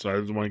talked about, so I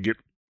didn't want to get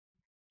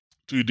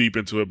too deep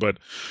into it. But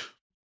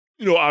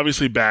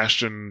obviously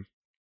Bastion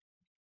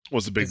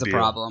was a big deal. It's a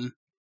problem.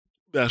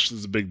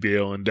 Bastion's a big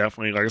deal, and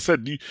definitely, like I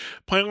said,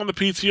 playing on the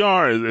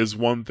PTR is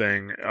one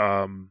thing.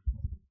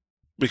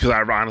 Because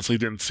I honestly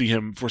didn't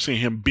foresee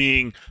him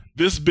being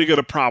this big of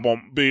a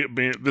problem,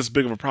 being this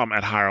big of a problem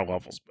at higher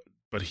levels,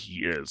 but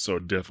he is, so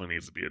it definitely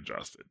needs to be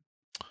adjusted.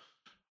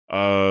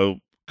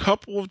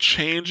 Couple of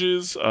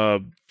changes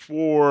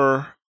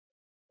for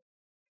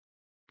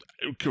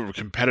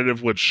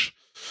competitive, which,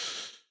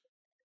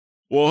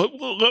 well,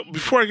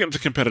 before I get into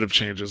competitive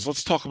changes,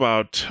 let's talk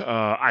about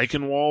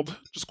Eichenwald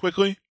just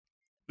quickly.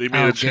 They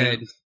made a change.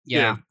 Good.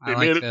 Yeah, I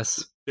like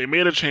this. They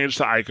made a change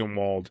to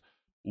Eichenwald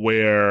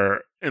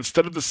where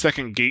instead of the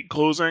second gate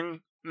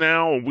closing,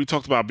 now. We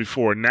talked about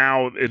before.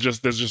 Now there's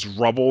just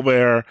rubble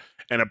there,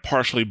 and it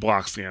partially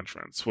blocks the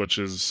entrance, which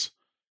is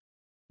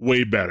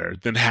way better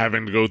than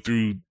having to go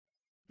through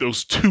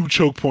those 2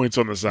 choke points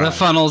on the side. The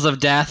funnels of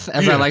death,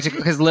 as I like to,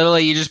 because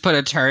literally you just put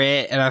a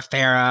turret and a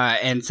Pharah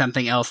and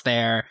something else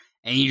there,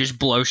 and you just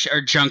blow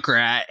or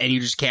Junkrat, and you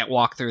just can't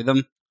walk through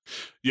them.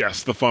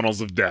 Yes, the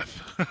funnels of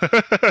death.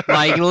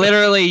 Like,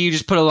 literally, you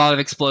just put a lot of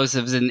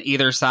explosives in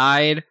either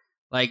side.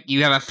 Like,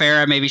 you have a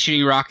Pharah maybe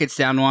shooting rockets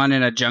down one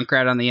and a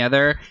Junkrat on the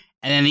other,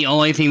 and then the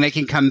only thing that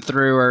can come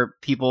through are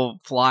people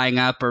flying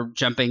up or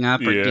jumping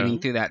up or getting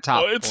through that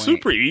top it's point.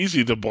 super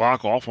easy to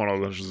block off one of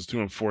those entrances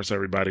too and force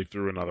everybody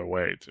through another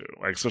way too.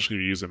 Like, especially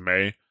if you're using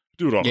Mei.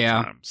 Do it all the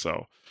time.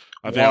 So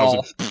I think that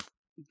was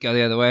go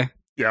the other way.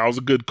 Yeah, it was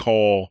a good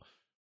call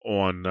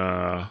on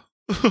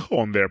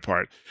on their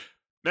part.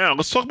 Now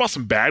let's talk about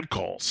some bad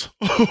calls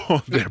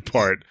on their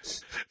part.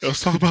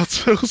 Let's talk about.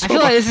 I feel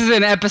like this is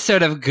an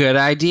episode of good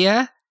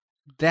idea,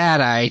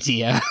 bad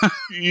idea.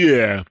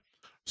 Yeah.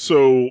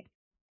 So,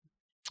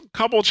 a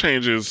couple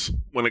changes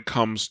when it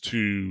comes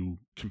to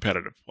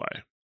competitive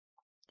play.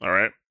 All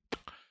right.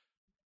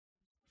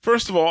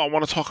 First of all, I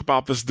want to talk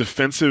about this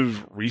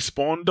defensive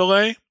respawn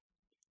delay.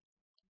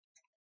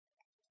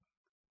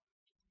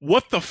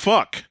 What the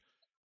fuck?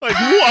 Like,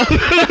 what?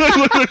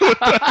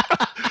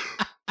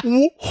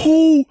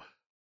 Who?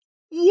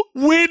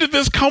 Where did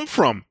this come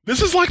from?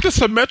 This is like the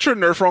Symmetra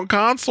nerf on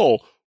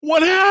console.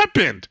 What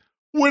happened?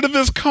 Where did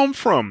this come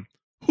from?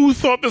 Who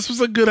thought this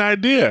was a good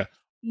idea?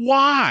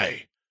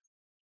 Why?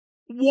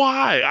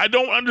 I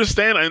don't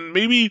understand. And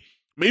maybe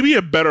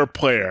a better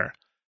player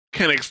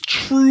can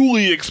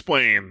truly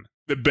explain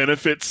the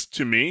benefits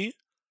to me,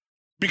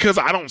 because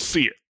I don't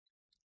see it.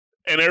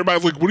 And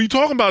everybody's like, what are you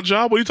talking about,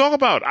 John? What are you talking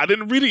about? I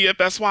didn't read it yet.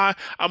 That's why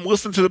I'm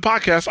listening to the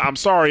podcast. I'm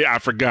sorry, I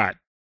forgot.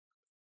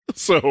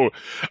 So,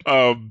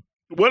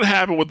 what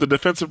happened with the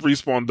defensive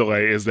respawn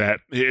delay is that,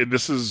 and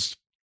this is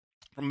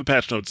from the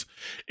patch notes,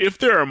 if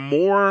there are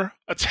more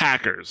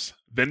attackers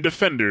than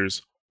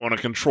defenders on a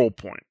control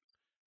point,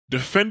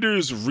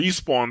 defenders'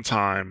 respawn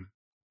time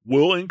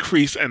will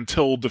increase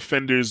until the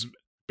defenders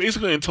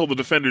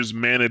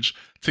manage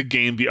to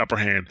gain the upper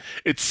hand.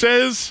 It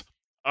says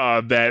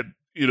that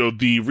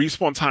the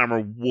respawn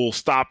timer will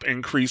stop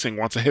increasing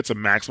once it hits a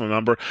maximum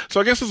number. So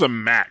I guess there's a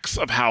max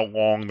of how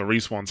long the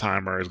respawn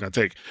timer is going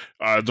to take.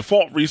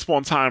 Default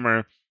respawn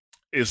timer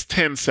is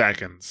 10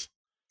 seconds.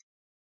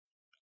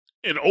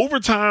 In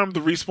overtime, the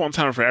respawn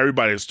timer for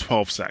everybody is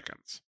 12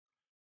 seconds.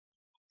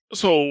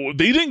 So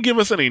they didn't give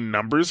us any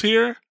numbers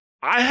here.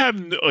 I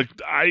haven't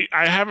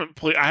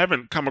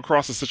come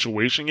across a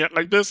situation yet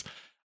like this.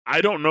 I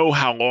don't know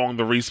how long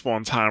the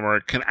respawn timer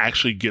can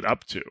actually get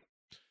up to.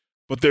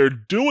 But they're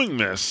doing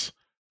this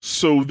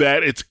so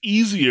that it's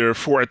easier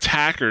for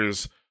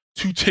attackers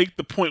to take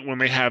the point when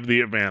they have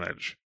the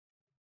advantage.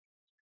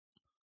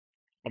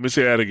 Let me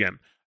say that again.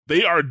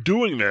 They are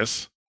doing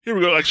this. Here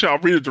we go. Actually, I'll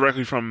read it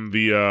directly from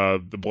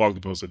the blog they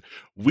posted.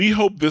 We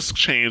hope this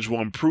change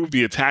will improve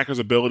the attacker's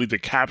ability to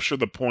capture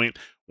the point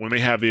when they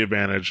have the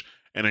advantage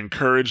and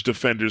encourage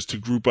defenders to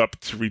group up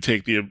to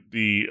retake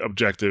the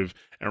objective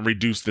and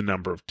reduce the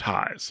number of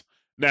ties.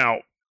 Now,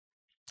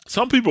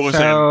 some people are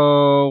saying...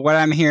 So, what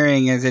I'm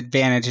hearing is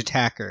advantage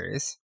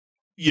attackers.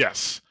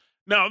 Yes.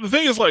 Now, the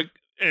thing is,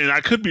 and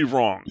I could be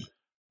wrong,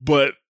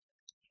 but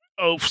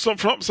some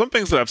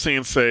things that I've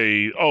seen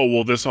say, oh,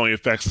 well, this only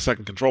affects the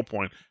second control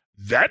point.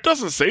 That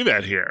doesn't say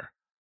that here.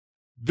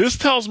 This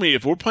tells me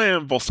if we're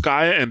playing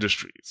Volskaya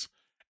Industries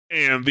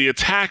and the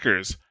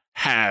attackers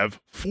have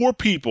 4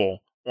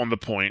 people on the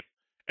point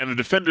and the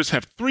defenders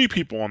have 3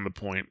 people on the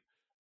point,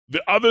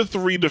 the other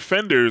 3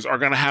 defenders are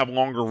going to have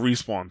longer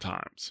respawn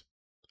times.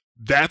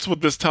 That's what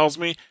this tells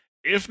me.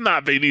 If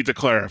not, they need to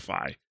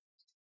clarify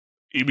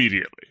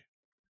immediately.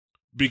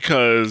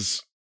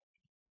 Because,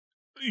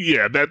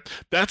 yeah,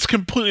 that's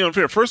completely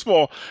unfair. First of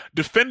all,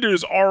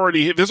 there's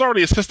already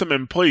a system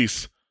in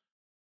place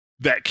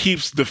that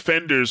keeps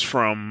defenders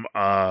from,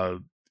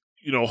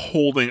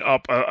 holding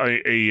up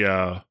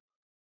an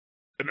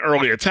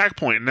early attack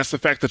point, and that's the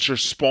fact that your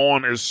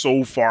spawn is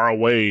so far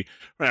away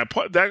on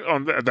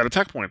that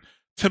attack point.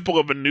 Temple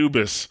of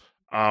Anubis,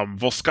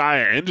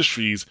 Volskaya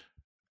Industries.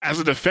 As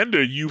a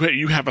defender,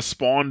 you have a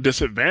spawn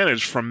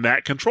disadvantage from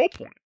that control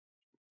point.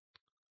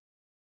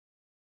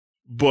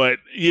 But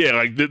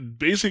yeah,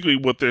 basically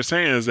what they're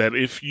saying is that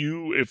if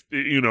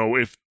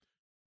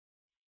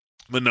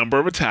the number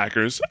of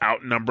attackers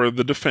outnumber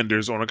the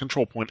defenders on a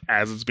control point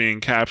as it's being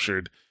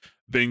captured,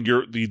 then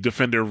the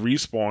defender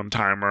respawn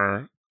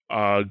timer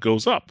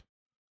goes up.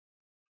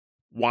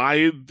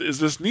 Why is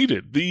this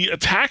needed? The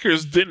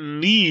attackers didn't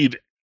need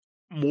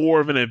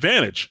more of an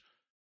advantage.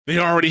 They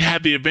already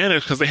had the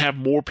advantage because they have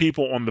more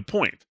people on the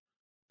point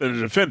than the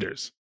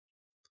defenders.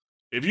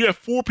 If you have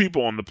 4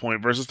 people on the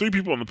point versus 3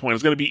 people on the point,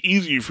 it's going to be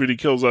easier for you to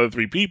kill those other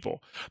 3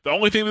 people. The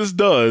only thing this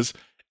does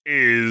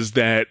is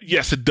that,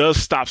 yes, it does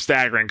stop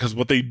staggering, because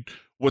they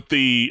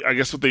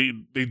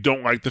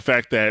don't like the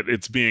fact that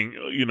it's being,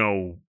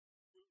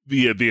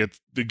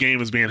 the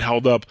game is being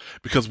held up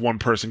because one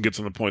person gets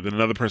on the point, then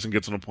another person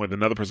gets on the point, then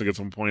another person gets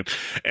on the point,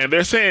 and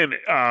they're saying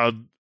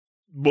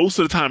most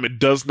of the time it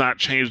does not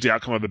change the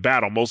outcome of the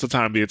battle. Most of the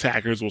time the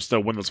attackers will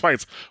still win those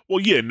fights. Well,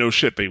 yeah, no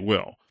shit, they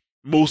will.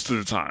 Most of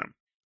the time,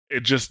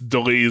 it just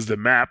delays the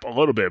map a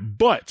little bit,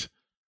 but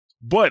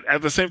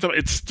at the same time,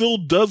 it still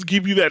does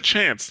give you that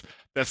chance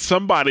that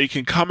somebody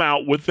can come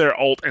out with their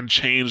ult and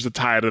change the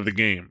tide of the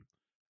game.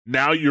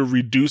 Now you're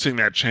reducing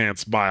that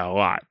chance by a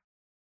lot.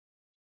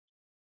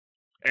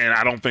 And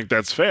I don't think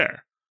that's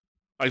fair.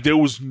 Like, there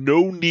was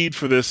no need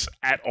for this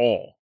at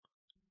all.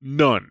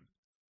 None.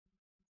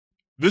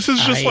 This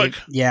is just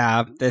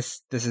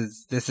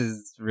this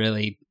is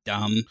really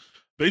dumb.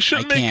 They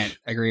shouldn't can't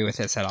agree with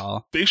this at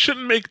all. They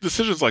shouldn't make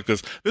decisions like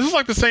this. This is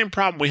like the same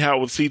problem we had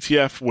with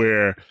CTF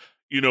where,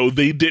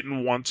 they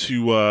didn't want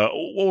to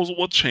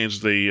what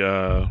changed they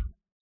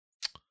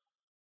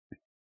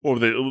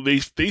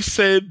they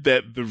said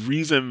that the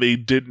reason they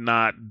did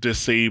not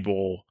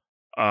disable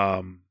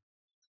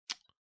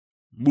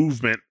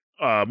movement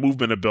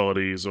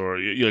abilities or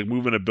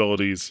movement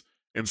abilities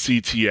in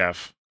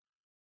CTF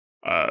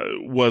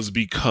was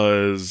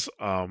because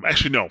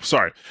actually no,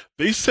 sorry.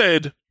 They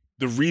said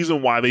the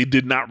reason why they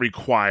did not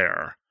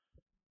require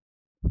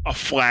a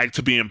flag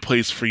to be in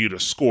place for you to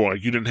score,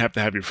 like you didn't have to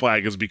have your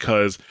flag, is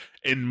because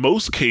in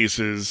most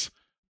cases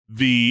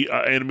the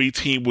enemy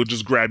team would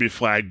just grab your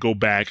flag, go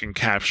back, and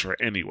capture it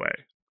anyway,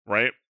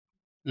 right?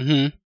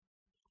 Mm-hmm.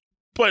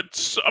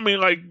 But I mean,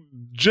 like,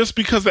 just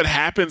because that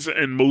happens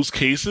in most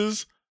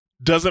cases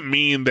doesn't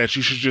mean that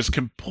you should just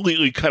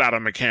completely cut out a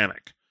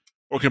mechanic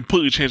or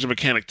completely change the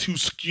mechanic to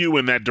skew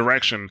in that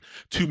direction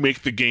to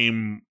make the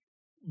game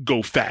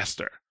go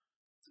faster.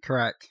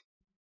 Correct.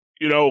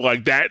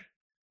 Like that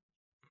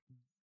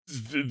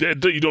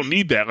you don't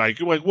need that. Like,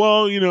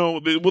 well,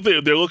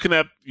 they're looking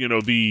at,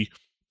 the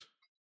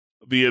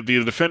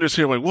defenders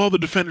here, like, well, the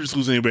defenders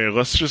lose anyway.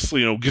 Let's just,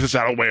 get this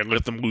out of the way and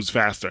let them lose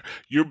faster.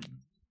 You're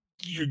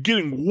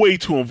getting way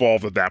too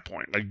involved at that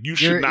point. Like, you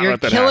should not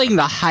let that happen. You're killing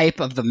the hype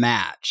of the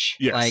match.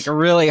 Yes. Like,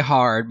 really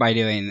hard by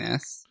doing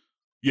this.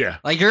 Yeah.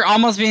 Like, you're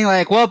almost being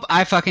like, well,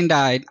 I fucking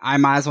died. I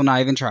might as well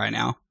not even try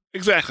now.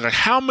 Exactly. Like,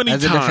 how many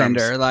times? As a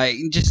defender, like,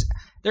 just,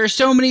 there's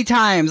so many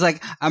times,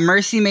 like, a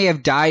Mercy may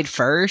have died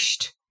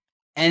first,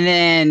 and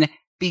then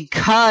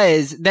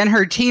then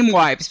her team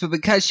wipes, but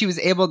because she was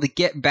able to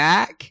get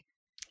back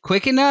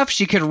quick enough,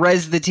 she could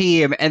res the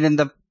team and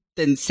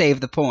then save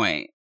the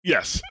point.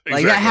 Yes, exactly.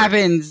 Like, that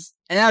happens,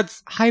 and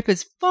that's hype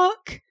as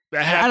fuck.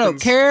 That happens. I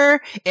don't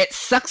care. It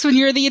sucks when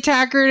you're the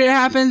attacker and it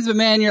happens, but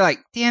man, you're like,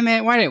 damn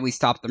it, why didn't we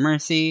stop the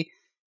Mercy?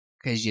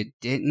 Because you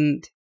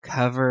didn't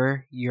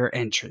cover your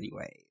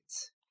entryways.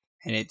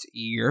 And it's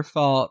your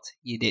fault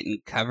you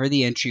didn't cover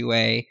the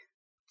entryway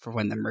for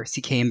when the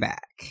Mercy came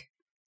back.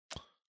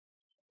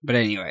 But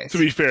anyways. To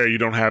be fair, you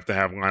don't have to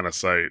have line of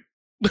sight.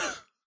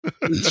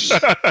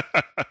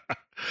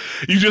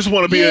 You just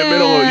want to be in the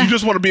middle. You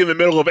just want to be in the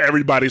middle of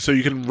everybody so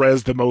you can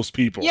res the most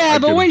people. Yeah,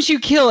 but once you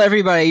kill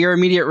everybody, your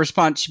immediate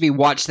response should be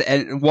watch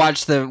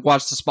the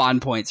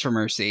spawn points for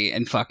Mercy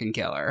and fucking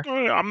kill her.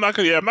 I'm not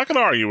gonna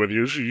argue with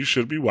you. You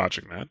should be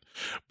watching that.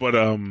 But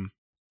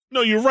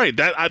no, you're right.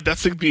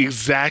 That's like the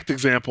exact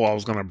example I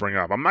was gonna bring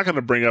up. I'm not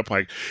gonna bring up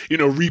like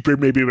Reaper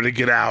may be able to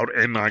get out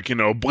and like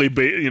Blade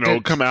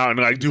come out and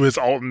like do his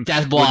ult and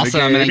Death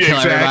Blossom and kill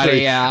everybody.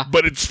 Yeah,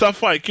 but it's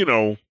stuff like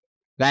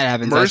that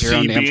happens as your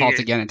own damn fault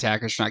again.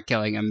 Attackers not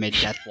killing him mid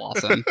Death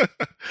Blossom.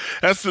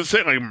 That's the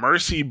same. Like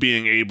Mercy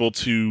being able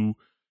to,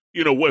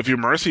 if your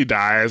Mercy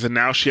dies and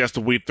now she has to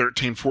wait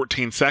 13,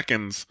 14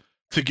 seconds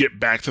to get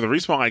back to the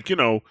respawn, like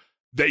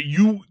that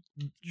you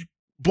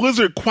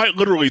Blizzard quite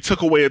literally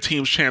took away a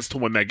team's chance to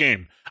win that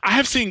game. I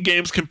have seen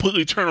games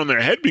completely turn on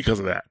their head because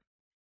of that.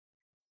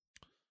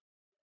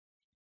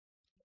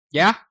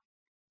 Yeah.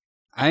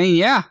 I mean,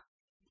 yeah.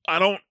 I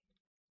don't...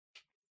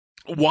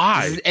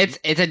 Why? It's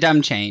a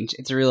dumb change.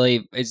 It's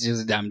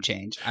just a dumb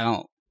change. I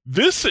don't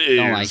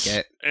like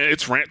it.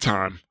 It's rant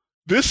time.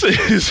 This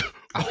is...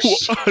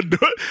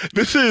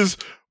 this is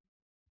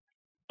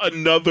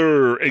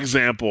another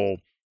example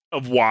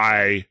of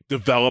why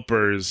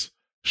developers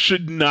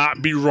should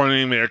not be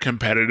running their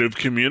competitive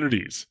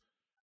communities,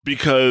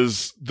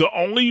 because the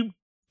only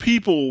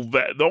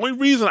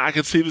reason I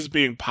could see this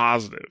being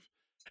positive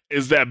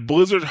is that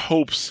Blizzard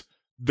hopes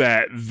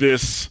that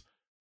this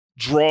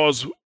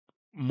draws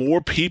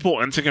more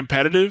people into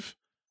competitive.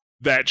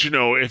 That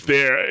if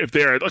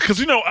they're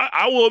because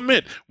I will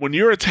admit, when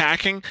you're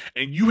attacking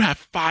and you have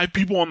 5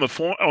 people on the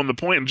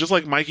point, and just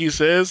like Mikey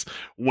says,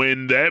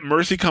 when that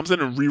Mercy comes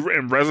in and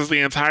reses the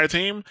entire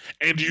team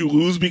and you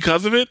lose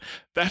because of it,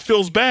 that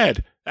feels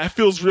bad. That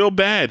feels real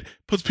bad.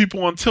 Puts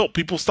people on tilt.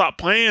 People stop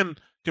playing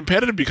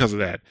competitive because of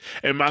that.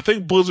 And I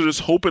think Blizzard is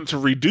hoping to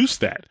reduce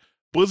that.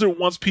 Blizzard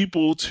wants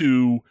people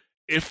to,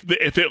 if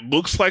it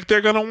looks like they're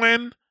gonna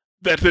win,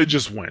 that they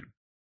just win.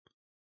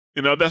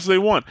 That's what they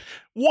want.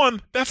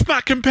 One, that's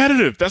not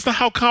competitive. That's not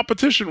how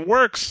competition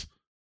works.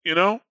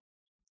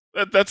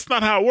 That's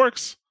not how it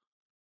works.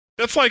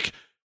 That's like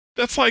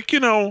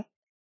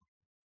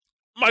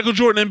Michael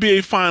Jordan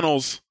NBA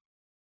Finals.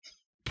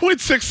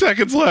 0.6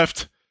 seconds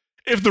left.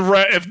 If the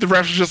refs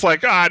are just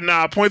like,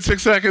 0.6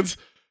 seconds,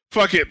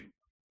 fuck it.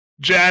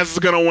 Jazz is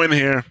gonna win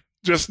here.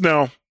 Just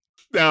no,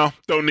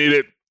 don't need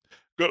it.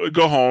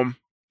 Go home.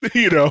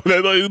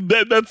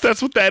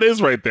 That's what that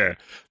is right there.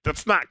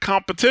 That's not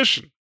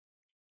competition.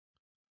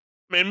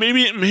 Man,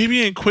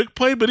 maybe in quick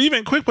play, but even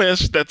in quick play,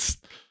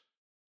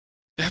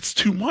 that's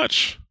too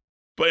much.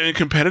 But in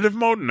competitive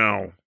mode,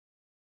 no,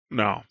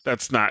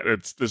 that's not.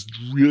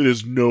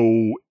 There's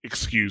no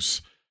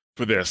excuse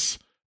for this.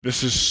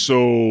 This is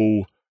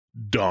so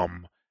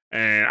dumb,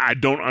 and I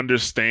don't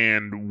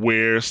understand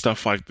where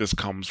stuff like this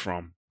comes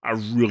from. I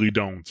really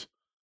don't.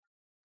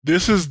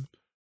 This is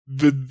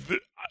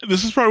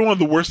this is probably one of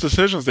the worst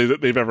decisions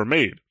they've ever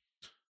made.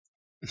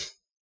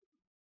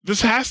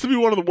 This has to be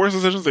one of the worst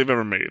decisions they've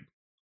ever made.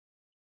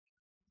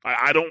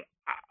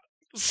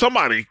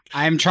 Somebody.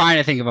 I'm trying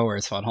to think of a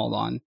worse one. Hold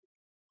on.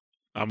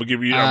 I'm gonna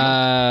give you.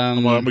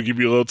 I'm gonna give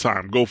you a little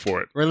time. Go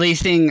for it.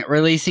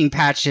 Releasing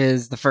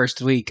patches the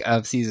first week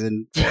of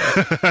season 4.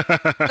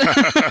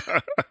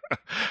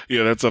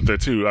 Yeah, that's up there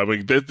too. I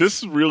mean,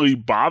 this really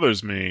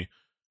bothers me,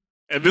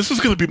 and this is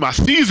gonna be my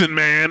season,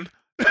 man.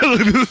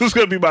 This is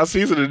gonna be my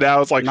season, and now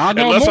it's like not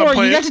no more.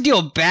 You got to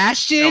deal with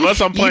Bastion. Unless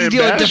I'm playing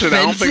Bastion,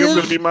 I don't think it's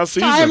gonna be my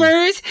season.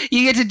 Timers.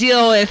 You get to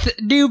deal with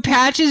new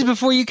patches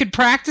before you could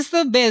practice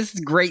them. This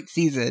is a great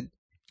season.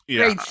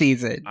 Yeah, great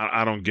season.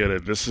 I don't get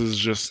it. This is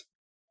just.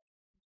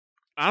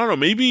 I don't know.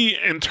 Maybe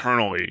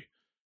internally,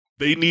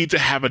 they need to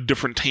have a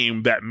different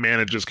team that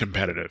manages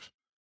competitive.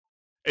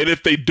 And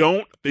if they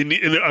don't,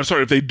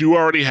 if they do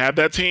already have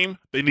that team,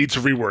 they need to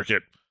rework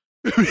it.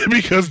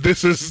 Because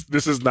this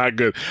is not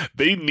good.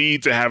 They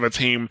need to have a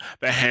team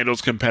that handles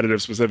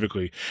competitive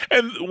specifically.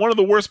 And one of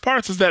the worst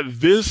parts is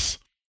that these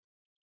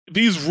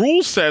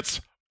rule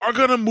sets are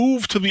going to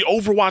move to the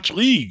Overwatch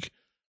League.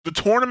 The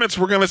tournaments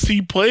we're going to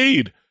see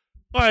played.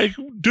 Like,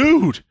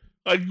 dude.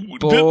 Like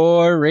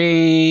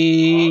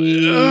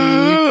boring.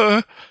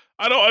 I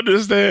don't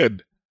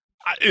understand.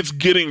 It's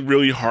getting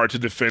really hard to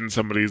defend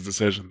some of these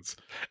decisions.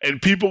 And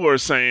people are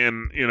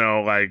saying,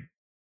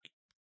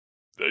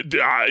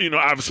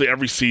 obviously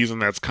every season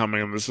that's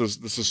coming, and this is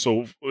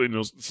so,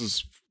 this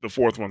is the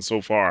fourth one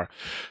so far.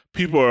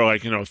 People are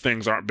like,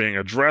 things aren't being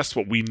addressed.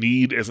 What we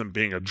need isn't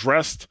being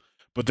addressed.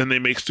 But then they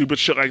make stupid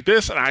shit like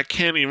this, and I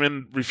can't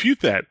even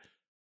refute that.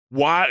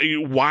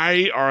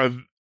 Why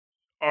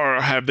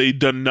have they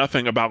done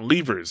nothing about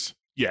levers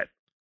yet?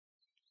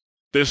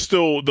 There's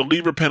still, the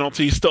lever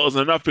penalty still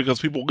isn't enough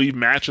because people leave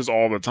matches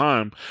all the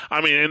time.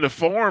 I mean, in the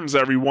forums,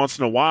 every once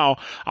in a while,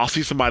 I'll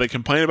see somebody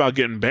complain about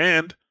getting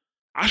banned.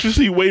 I should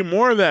see way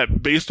more of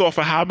that based off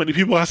of how many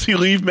people I see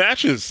leave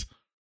matches.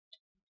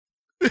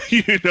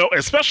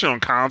 Especially on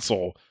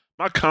console.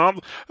 My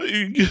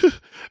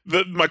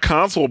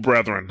console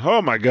brethren.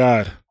 Oh my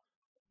God.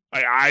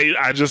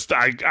 I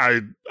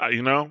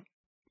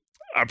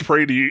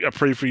pray to you. I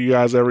pray for you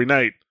guys every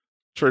night.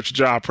 Church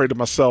Jaw, I pray to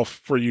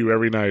myself for you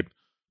every night.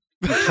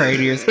 You pray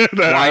to yourself.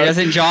 Why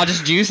doesn't Jaw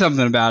just do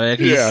something about it if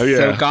he's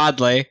so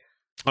godly?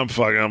 I'm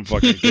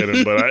fucking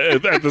kidding, but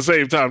at the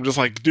same time, just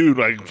like, dude,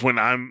 like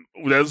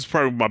that's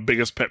probably my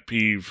biggest pet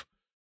peeve.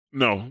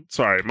 No,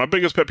 sorry, my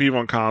biggest pet peeve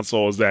on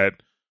console is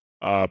that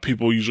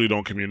people usually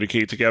don't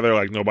communicate together.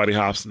 Like nobody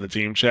hops in the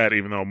team chat,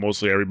 even though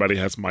mostly everybody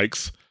has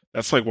mics.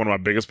 That's like one of my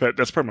biggest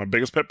that's probably my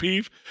biggest pet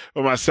peeve.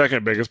 But my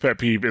second biggest pet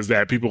peeve is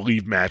that people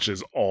leave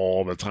matches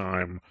all the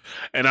time.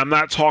 And I'm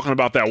not talking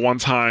about that one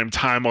time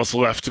Timeless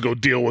left to go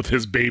deal with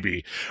his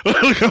baby.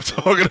 Like I'm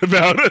talking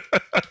about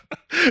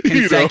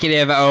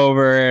consecutive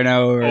over and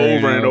over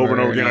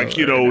again. Like,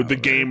 the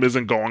game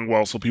isn't going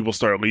well, so people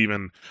start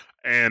leaving.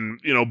 And,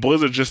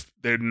 Blizzard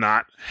they're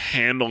not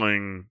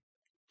handling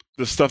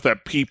the stuff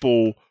that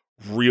people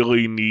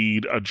really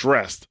need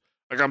addressed.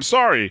 Like, I'm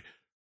sorry.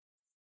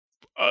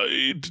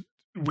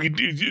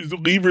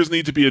 Levers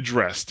need to be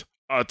addressed.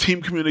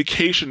 Team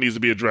communication needs to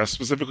be addressed,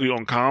 specifically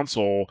on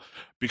console,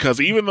 because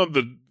even though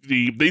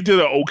they did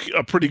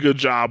a pretty good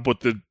job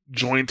with the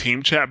join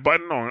team chat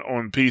button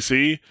on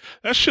PC,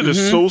 that shit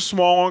is so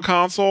small on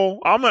console.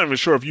 I'm not even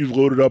sure if you've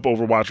loaded up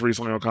Overwatch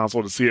recently on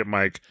console to see it,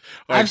 Mike.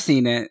 Like, I've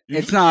seen it.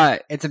 It's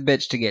a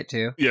bitch to get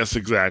to. Yes,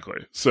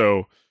 exactly.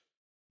 So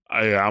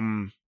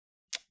I'm.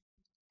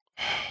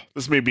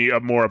 This made me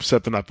more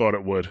upset than I thought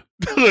it would.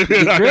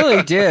 It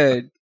really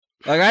did.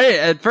 Like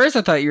at first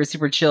I thought you were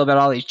super chill about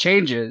all these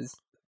changes.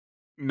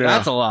 No.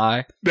 That's a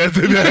lie.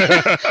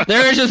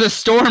 There is just a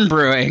storm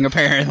brewing,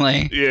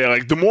 apparently. Yeah,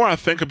 like the more I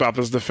think about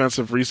this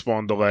defensive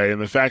respawn delay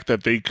and the fact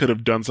that they could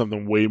have done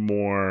something way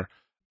more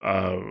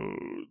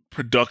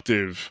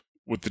productive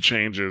with the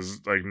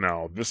changes, like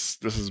no, this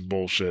is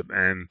bullshit,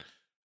 and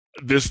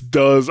this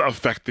does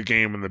affect the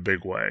game in the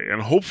big way,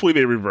 and hopefully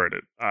they revert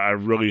it. I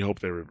really hope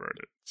they revert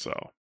it. So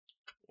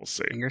we'll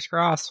see. Fingers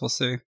crossed. We'll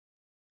see.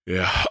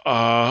 Yeah.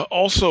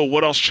 Also,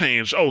 what else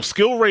changed? Oh,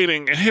 skill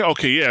rating. Hey,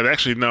 okay, yeah.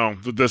 Actually, no.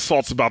 The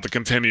assault's about to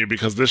continue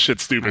because this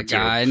shit's stupid too.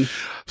 God.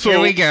 So, here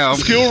we go.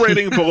 Skill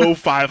rating below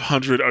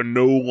 500 are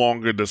no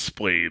longer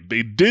displayed.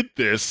 They did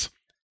this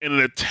in an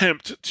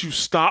attempt to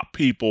stop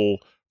people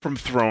from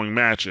throwing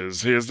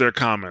matches. Here's their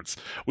comments.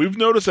 We've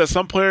noticed that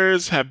some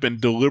players have been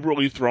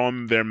deliberately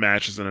throwing their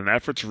matches in an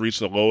effort to reach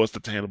the lowest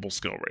attainable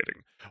skill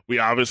rating. We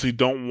obviously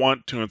don't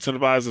want to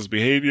incentivize this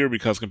behavior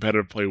because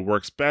competitive play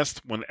works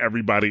best when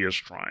everybody is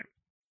trying.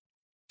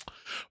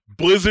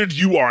 Blizzard,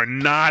 you are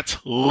not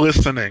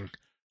listening.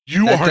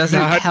 That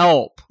doesn't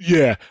help.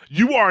 Yeah,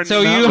 you are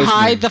so not you listening.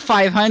 hide the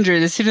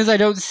 500 as soon as I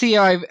don't see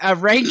a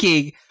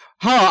ranking.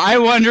 I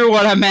wonder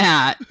what I'm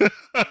at.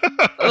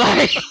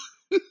 Like,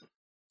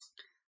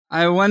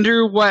 I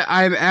wonder what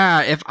I'm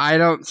at if I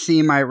don't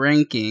see my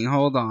ranking.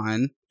 Hold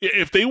on.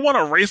 If they want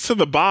to race to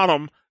the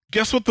bottom,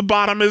 guess what the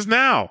bottom is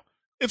now?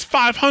 It's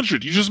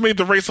 500. You just made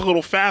the race a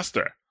little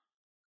faster.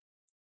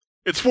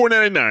 It's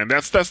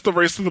 $4.99. That's the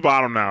race to the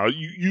bottom now.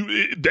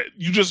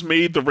 You just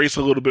made the race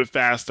a little bit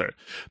faster.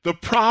 The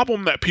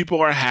problem that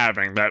people are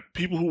having, that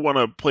people who want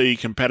to play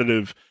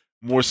competitive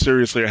more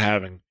seriously are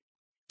having,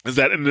 is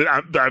that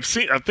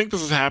I think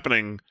this is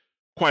happening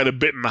quite a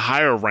bit in the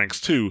higher ranks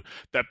too.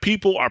 That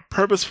people are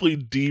purposefully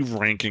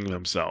de-ranking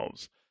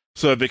themselves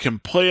so that they can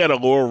play at a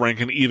lower rank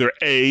and either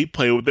A,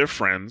 play with their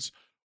friends,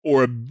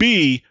 or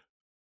B,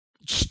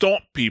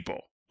 stomp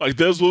people. Like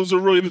those are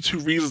really the two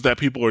reasons that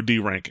people are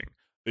de-ranking.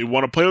 They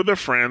want to play with their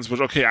friends, which,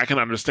 okay, I can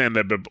understand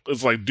that, but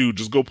it's like, dude,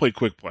 just go play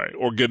quick play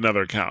or get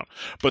another account.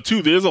 But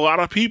two, there's a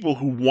lot of people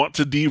who want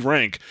to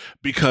de-rank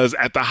because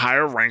at the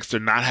higher ranks, they're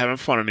not having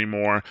fun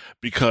anymore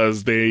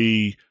because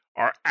they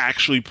are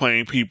actually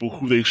playing people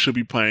who they should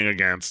be playing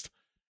against.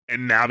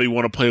 And now they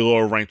want to play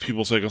lower ranked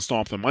people so they can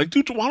stomp them. Like,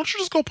 dude, why don't you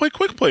just go play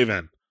quick play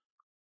then?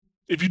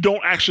 If you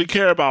don't actually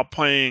care about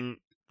playing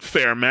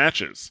fair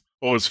matches,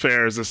 or as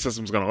fair as the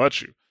system's going to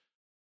let you.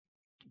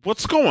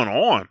 What's going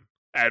on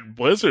at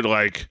Blizzard?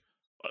 Like,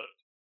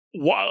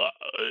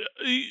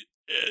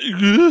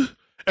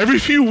 every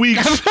few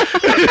weeks.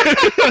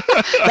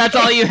 That's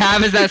all you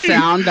have is that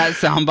sound, that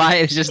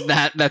soundbite. It's just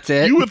that. That's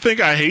it. You would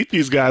think I hate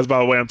these guys, by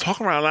the way. I'm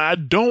talking around. I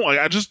don't. Like,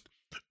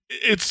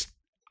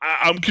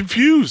 I'm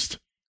confused.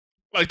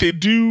 Like, they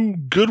do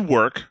good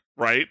work,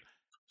 right?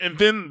 And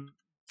then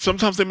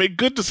sometimes they make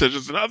good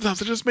decisions, and other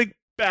times they just make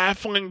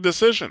baffling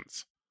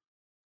decisions.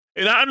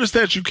 And I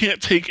understand you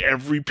can't take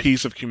every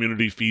piece of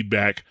community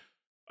feedback,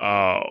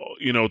 to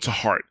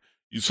heart.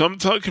 Some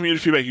community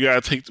feedback you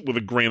gotta take with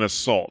a grain of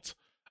salt.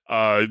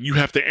 You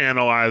have to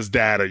analyze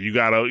data. You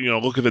gotta,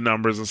 look at the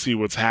numbers and see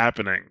what's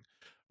happening.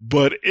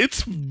 But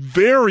it's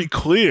very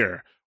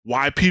clear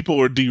why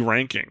people are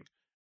de-ranking.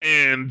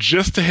 And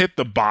just to hit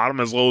the bottom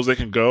as low as they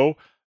can go,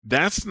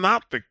 that's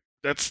not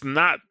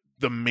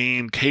the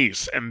main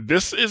case. And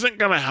this isn't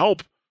gonna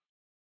help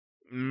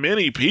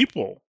many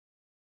people.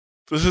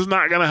 This is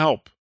not going to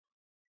help.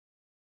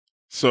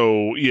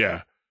 So,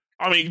 yeah.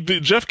 I mean,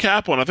 Jeff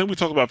Kaplan, I think we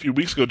talked about a few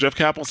weeks ago, Jeff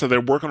Kaplan said they're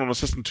working on a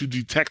system to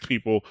detect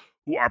people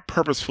who are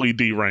purposefully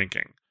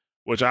de-ranking,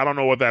 which I don't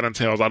know what that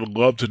entails. I'd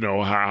love to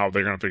know how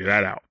they're going to figure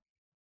that out.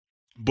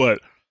 But,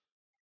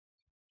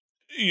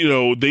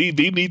 they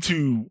need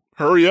to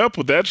hurry up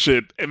with that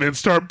shit and then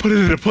start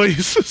putting it in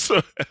place.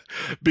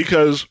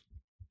 Because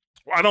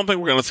I don't think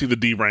we're going to see the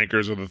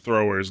de-rankers or the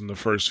throwers in the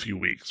first few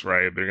weeks,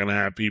 right? They're going to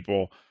have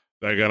people...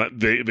 They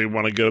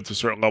want to get up to a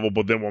certain level,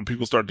 but then when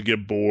people start to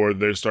get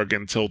bored, they start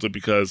getting tilted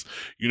because,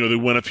 they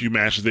win a few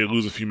matches, they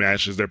lose a few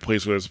matches, they're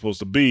placed where they're supposed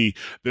to be.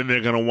 Then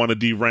they're going to want to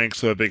de-rank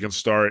so that they can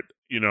start,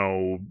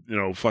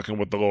 fucking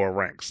with the lower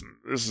ranks. And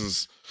this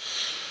is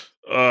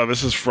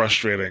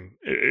frustrating.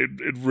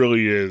 It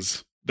really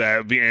is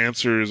that the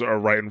answers are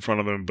right in front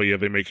of them, but yeah,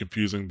 they make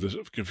confusing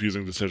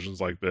decisions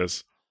like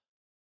this.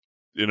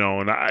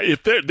 And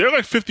if they're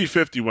like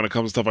 50-50 when it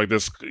comes to stuff like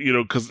this,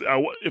 because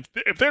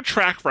if their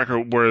track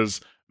record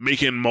was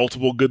making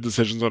multiple good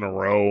decisions in a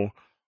row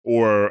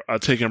or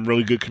taking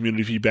really good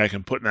community feedback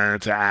and putting that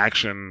into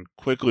action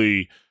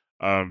quickly,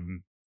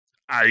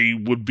 I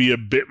would be a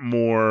bit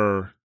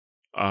more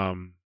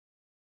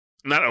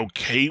not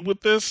okay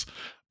with this,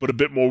 but a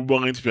bit more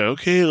willing to be like,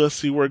 okay, let's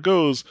see where it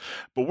goes.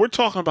 But we're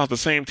talking about the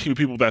same team of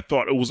people that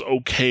thought it was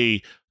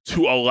okay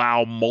to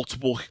allow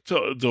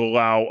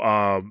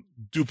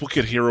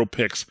duplicate hero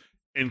picks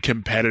in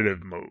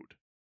competitive mode.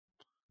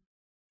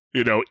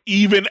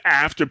 Even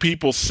after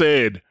people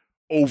said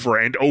over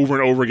and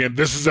over and over again,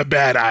 this is a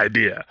bad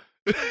idea.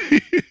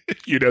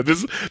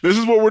 This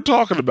is what we're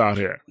talking about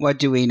here. What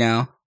do we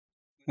know?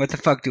 What the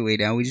fuck do we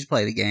know? We just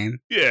play the game.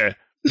 Yeah.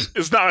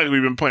 It's not like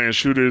we've been playing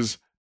shooters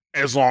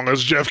as long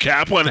as Jeff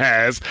Kaplan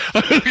has.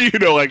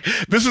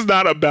 This is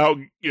not about,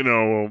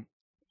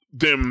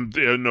 them,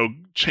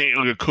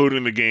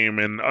 coding the game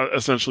and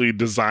essentially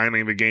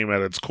designing the game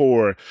at its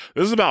core.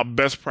 This is about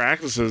best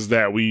practices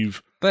that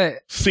we've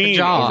seen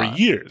over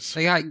years.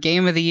 They got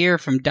Game of the Year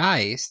from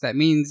DICE. That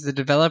means the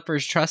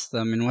developers trust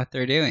them in what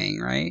they're doing,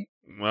 right?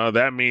 Well,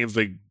 that means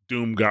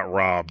Doom got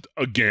robbed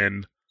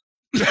again.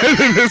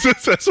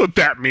 That's what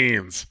that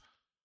means.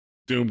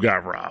 Doom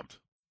got robbed.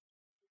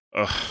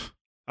 Ugh.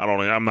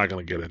 I'm not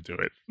going to get into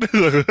it.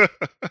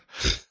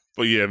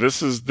 But yeah, this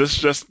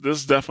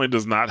definitely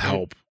does not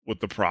help with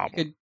the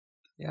problem.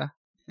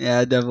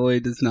 Yeah, it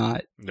definitely does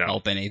not No.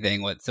 help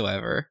anything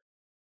whatsoever.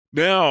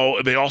 Now,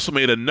 they also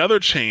made another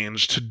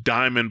change to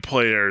Diamond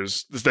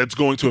players that's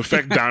going to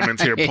affect Diamond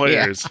tier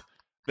players.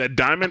 That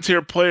Diamond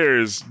tier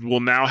players will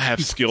now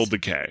have skill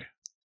decay.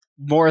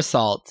 More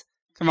assault.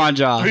 Come on,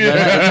 Jaw. Let's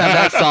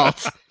have that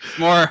salt.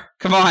 More.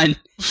 Come on.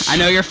 I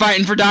know you're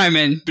fighting for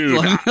Diamond. Dude,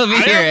 let me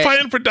I hear am it.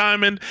 fighting for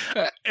Diamond.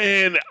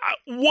 And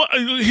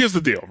here's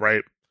the deal,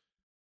 right?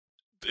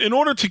 In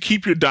order to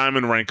keep your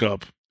Diamond rank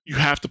up, you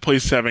have to play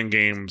 7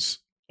 games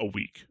a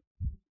week.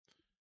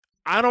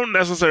 I don't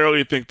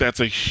necessarily think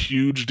that's a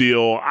huge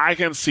deal. I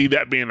can see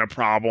that being a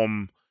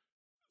problem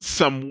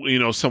some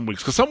weeks.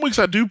 Because some weeks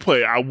I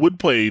would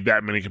play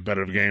that many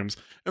competitive games.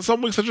 And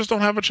some weeks I just don't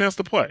have a chance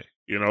to play.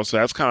 So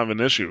that's kind of an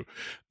issue.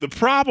 The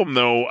problem,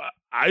 though,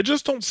 I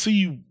just don't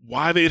see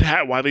why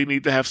they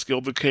need to have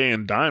skill decay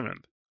in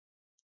Diamond.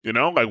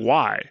 Like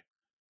why?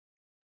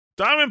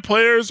 Diamond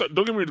players,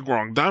 don't get me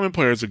wrong, Diamond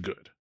players are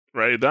good,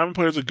 right? Diamond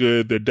players are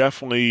good. They're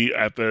definitely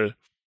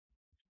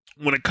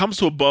when it comes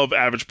to above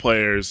average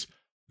players,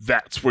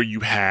 that's where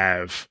you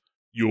have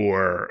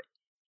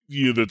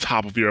the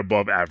top of your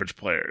above average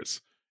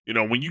players.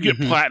 When you get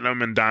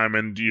platinum and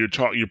diamond, you're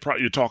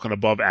talking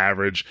above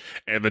average,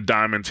 and the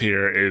diamond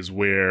tier is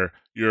where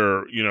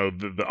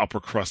the upper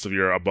crust of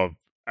your above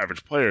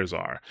average players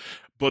are.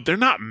 But they're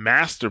not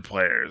master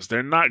players.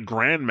 They're not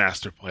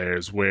grandmaster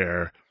players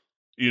where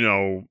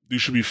you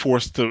should be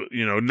forced to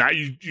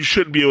you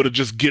shouldn't be able to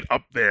just get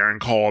up there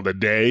and call it a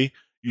day.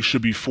 You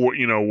should be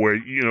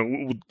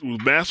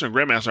with master and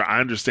grandmaster. I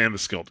understand the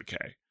skill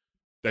decay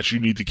that you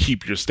need to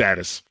keep your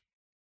status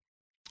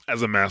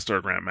as a master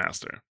or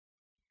grandmaster.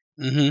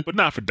 But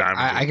not for diamond.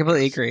 I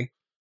completely agree.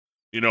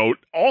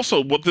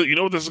 Also, what this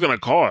is going to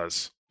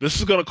cause? This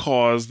is going to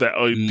cause that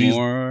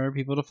more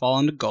people to fall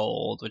into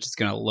gold, which is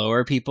going to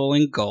lower people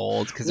in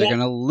gold because they're going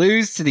to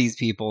lose to these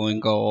people in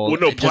gold. Well,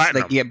 no,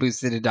 platinum. Just like get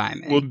boosted to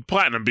diamond. Well,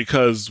 platinum,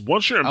 because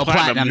once you're in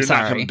platinum, you're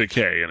not going to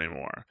decay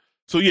anymore.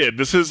 So yeah,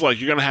 this is like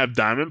you're going to have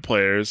diamond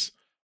players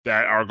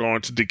that are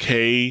going to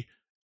decay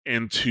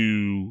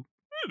into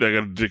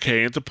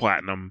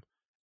platinum,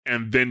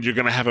 and then you're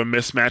going to have a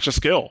mismatch of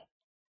skill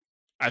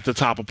at the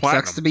top of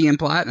platinum. Sucks to be in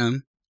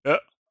platinum.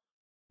 Yep.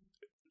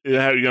 You're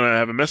going to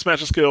have a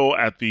mismatch of skill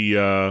at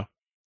the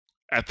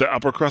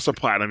upper crust of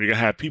platinum. You're going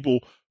to have people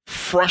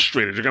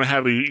frustrated. You're going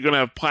to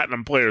have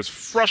platinum players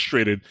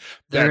frustrated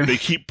that they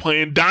keep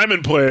playing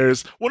diamond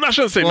players. Well, I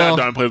shouldn't say not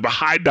diamond players, but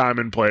high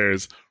diamond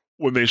players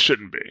when they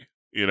shouldn't be.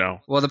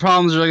 Well, the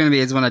problem is really going to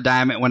be is when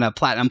a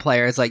platinum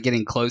player is like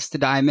getting close to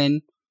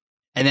diamond,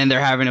 and then they're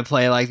having to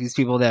play like these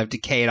people that have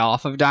decayed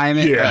off of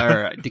diamond,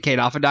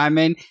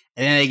 and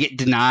then they get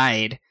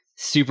denied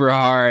super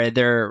hard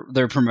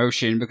their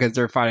promotion because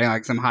they're fighting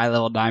like some high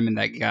level diamond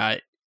that got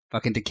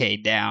fucking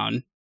decayed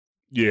down.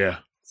 Yeah.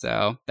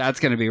 So that's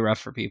going to be rough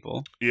for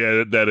people.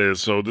 Yeah, that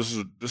is. So this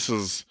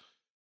is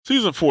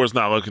season 4 is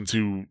not looking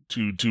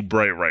too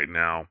bright right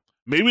now.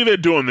 Maybe they're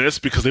doing this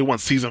because they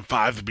want season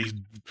 5 to be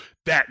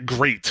that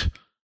great.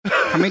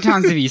 How many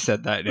times have you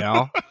said that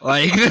now?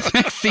 Like this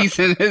next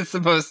season is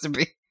supposed to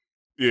be.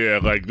 Yeah,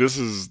 like this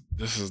is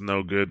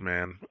no good,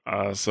 man.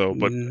 I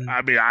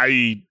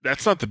mean,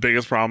 that's not the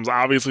biggest problems.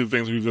 Obviously, the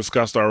things we've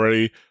discussed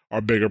already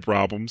are bigger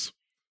problems.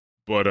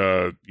 But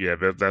yeah,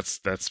 that's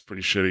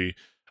pretty shitty.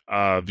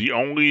 The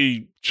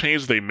only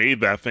change they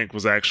made that I think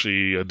was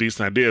actually a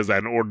decent idea is that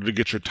in order to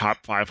get your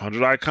top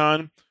 500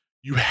 icon,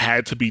 you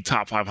had to be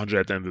top 500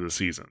 at the end of the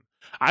season.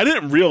 I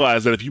didn't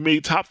realize that if you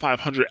made top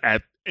 500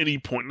 at any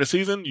point in the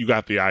season, you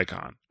got the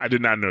icon. I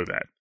did not know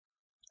that.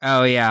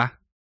 Oh yeah.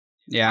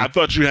 Yeah. I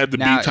thought you had to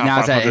be top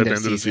 500 at the end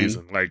of the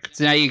season. Like,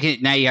 so now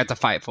you have to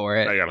fight for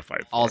it. I got to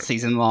fight for all it.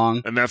 Season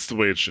long. And that's the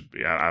way it should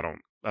be. I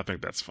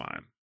think that's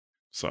fine.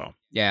 So.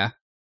 Yeah.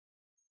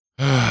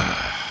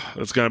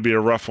 It's going to be a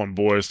rough one,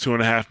 boys.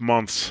 2.5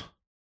 months.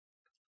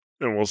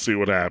 And we'll see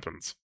what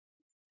happens.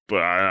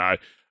 But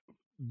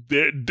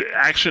the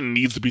action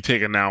needs to be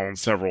taken now on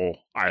several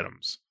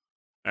items.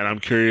 And I'm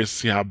curious to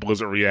see how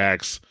Blizzard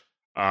reacts.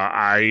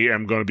 I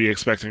am going to be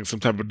expecting some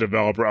type of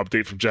developer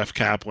update from Jeff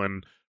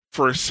Kaplan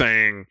first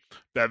saying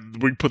that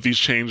we put these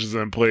changes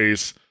in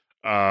place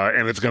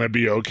and it's going to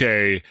be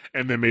okay.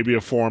 And then maybe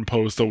a forum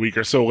post a week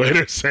or so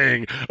later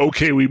saying,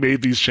 okay, we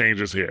made these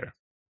changes here.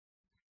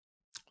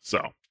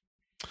 So.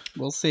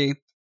 We'll see.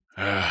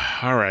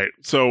 All right.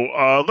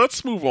 So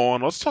let's move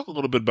on. Let's talk a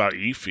little bit about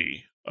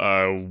Efi.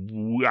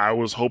 I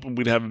was hoping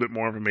we'd have a bit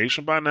more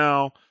information by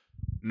now.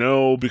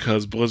 No,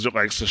 because Blizzard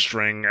likes to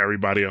string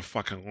everybody a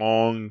fucking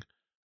long.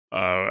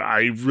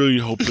 I really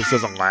hope this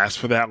doesn't last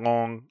for that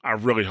long. I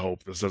really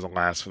hope this doesn't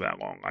last for that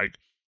long. Like,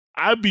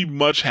 I'd be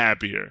much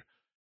happier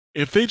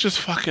if they just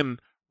fucking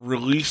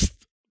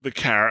released the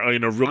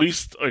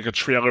released like a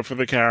trailer for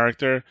the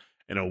character,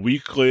 and a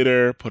week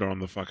later put her on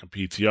the fucking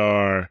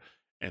PTR,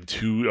 and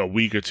a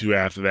week or two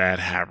after that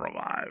have her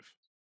live.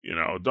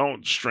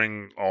 Don't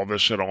string all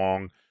this shit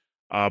along.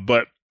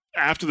 But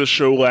after the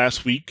show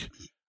last week,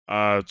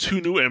 2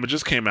 new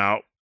images came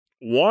out.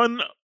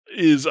 One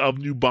is of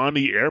New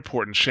Bondi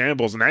Airport in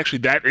shambles, and actually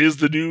that is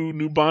the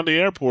new Bondi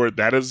Airport.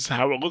 That is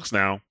how it looks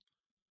now.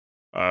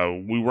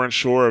 We weren't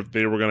sure if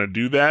they were going to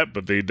do that,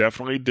 but they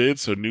definitely did.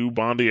 So New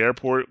Bondi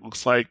Airport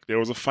looks like there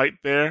was a fight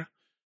there.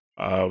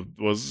 What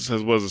does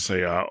it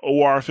say?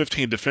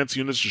 OR-15 defense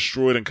units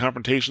destroyed in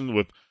confrontation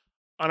with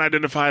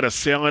unidentified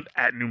assailant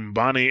at New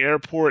Bondi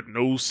Airport.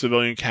 No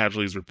civilian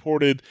casualties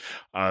reported.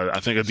 I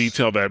think a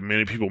detail that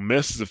many people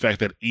miss is the fact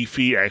that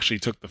Efi actually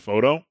took the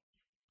photo.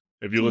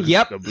 If you look,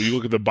 you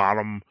look at the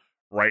bottom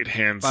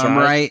right-hand Bottom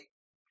side, right.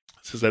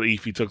 it says that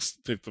Efi took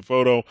the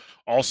photo.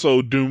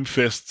 Also,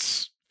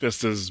 Doomfist's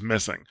fist is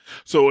missing.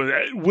 So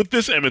with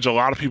this image, a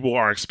lot of people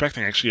are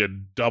expecting actually a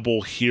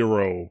double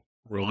hero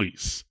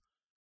release.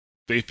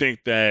 They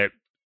think that,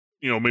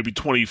 maybe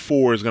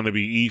 24 is going to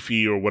be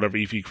Efi or whatever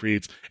Efi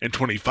creates, and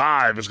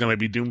 25 is going to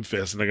be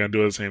Doomfist, and they're going to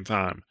do it at the same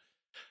time.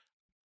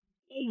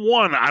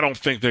 One, I don't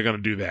think they're going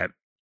to do that.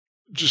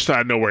 Just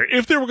out of nowhere.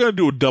 If they were going to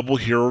do a double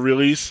hero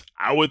release,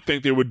 I would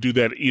think they would do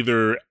that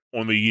either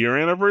on the year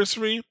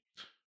anniversary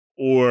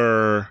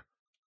or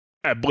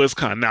at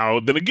BlizzCon. Now,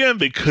 then again,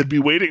 they could be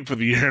waiting for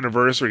the year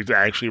anniversary to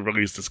actually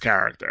release this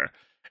character.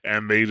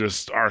 And they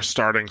just are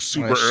starting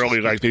super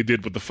early like they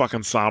did with the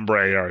fucking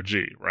Sombra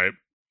ARG, right?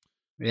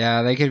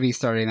 Yeah, they could be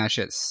starting that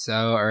shit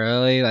so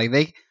early.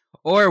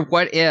 Or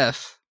what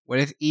if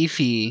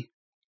Efi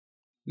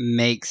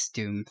makes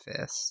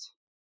Doomfist?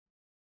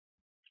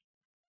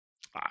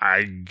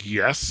 I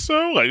guess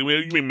so. Like, you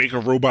mean make a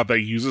robot that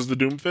uses the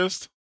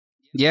Doomfist?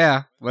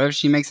 Yeah. What if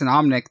she makes an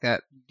Omnic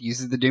that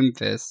uses the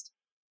Doomfist?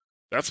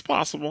 That's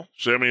possible.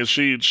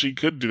 She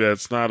could do that.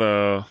 It's not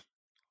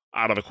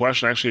out of the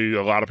question. Actually,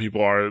 a lot of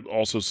people are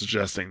also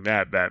suggesting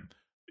that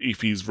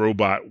Efi's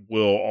robot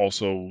will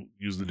also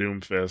use the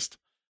Doomfist.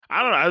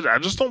 I don't know. I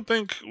just don't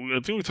think. I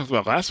think we talked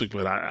about last week,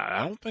 but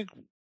I don't think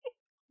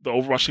the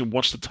Overwatch team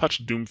wants to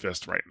touch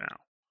Doomfist right now.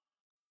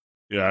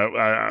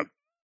 Yeah,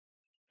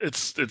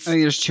 It's. I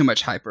think there's too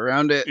much hype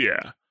around it.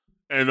 Yeah,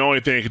 and the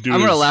only thing I could do. I'm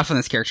gonna laugh when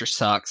this character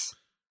sucks.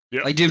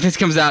 Yep. Like Doomfist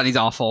comes out and he's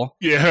awful.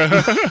 Yeah,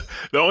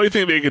 the only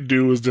thing they could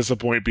do is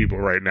disappoint people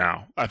right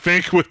now. I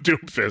think with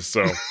Doomfist,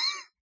 so.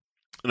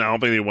 And I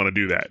don't think they want to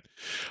do that.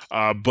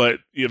 But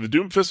yeah, the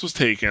Doomfist was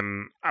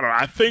taken. I don't know.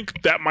 I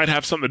think that might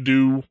have something to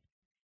do,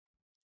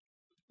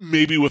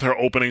 maybe with her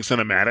opening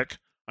cinematic.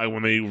 Like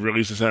when they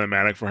release a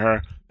cinematic for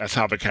her, that's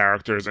how the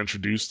character is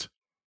introduced.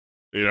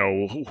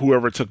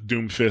 Whoever took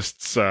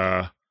Doomfist's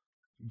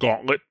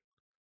gauntlet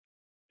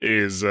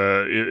is,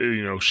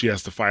 she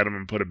has to fight him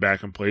and put it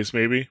back in place,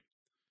 maybe.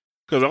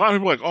 Because a lot of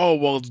people are like, oh,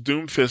 well, it's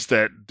Doomfist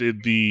that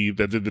did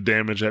the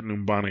damage at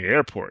New Bondi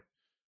Airport.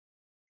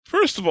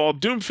 First of all,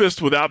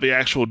 Doomfist without the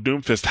actual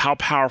Doomfist, how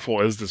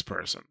powerful is this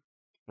person?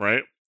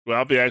 Right?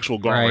 Without the actual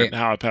gauntlet,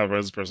 how powerful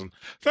is this person?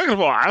 Second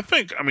of all,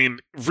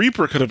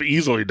 Reaper could have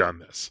easily done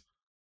this.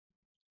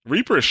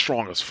 Reaper is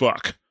strong as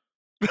fuck.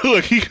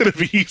 Like, he could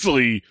have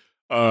easily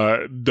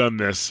done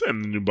this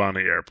in the New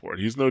Bondi Airport.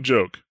 He's no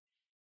joke.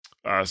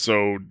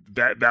 So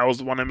that was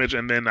the one image,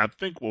 and then I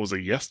think, what was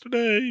it,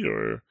 yesterday?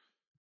 Or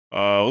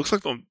looks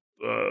like the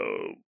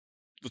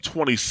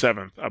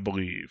 27th, I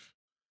believe.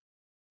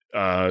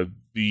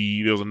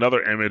 There was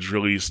another image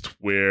released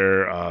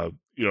where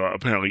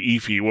apparently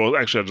Efi, well,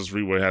 actually I'll just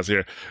read what it has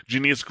here.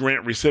 Genius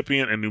Grant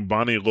recipient and New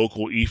Bondi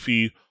local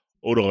Efi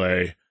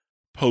Odele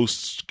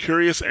posts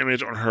curious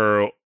image on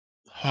her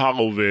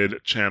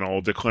Holovid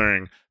channel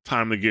declaring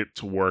time to get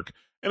to work,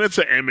 and it's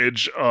an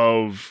image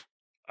of,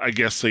 I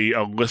guess,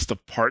 a list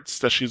of parts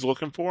that she's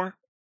looking for,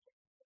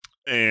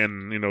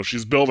 and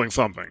she's building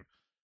something.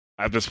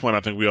 At this point, I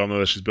think we all know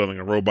that she's building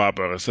a robot,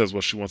 but it says,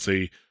 well, she wants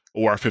a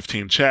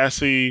OR-15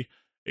 chassis,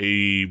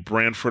 a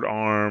Branford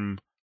arm,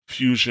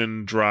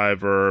 fusion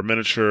driver,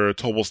 miniature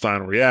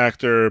Tobelstein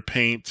reactor,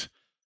 paint,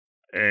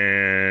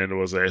 and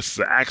it's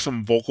the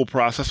Axum vocal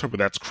processor, but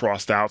that's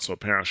crossed out, so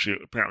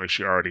apparently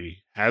she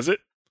already has it.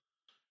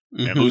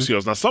 Mm-hmm. And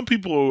Lucio's. Now, some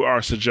people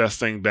are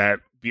suggesting that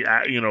the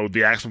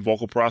Axum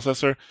vocal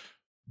processor,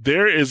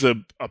 there is a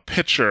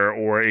picture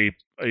or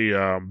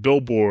a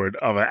billboard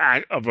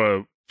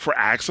for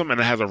Axum, and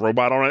it has a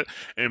robot on it,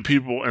 and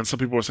some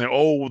people are saying,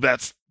 oh,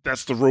 that's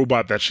the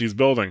robot that she's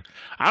building.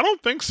 I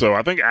don't think so.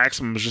 I think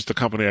Axum is just a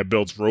company that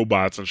builds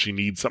robots, and she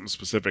needs something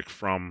specific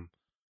from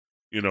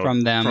them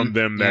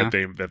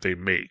that they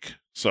make.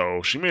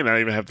 So she may not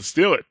even have to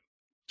steal it.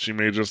 She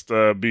may just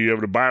be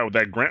able to buy it with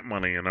that grant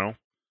money,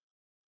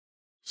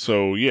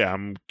 So yeah,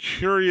 I'm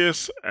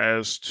curious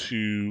as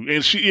to,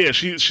 and she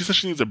says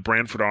she needs a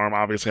Branford arm.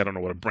 Obviously, I don't know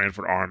what a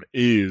Branford arm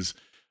is,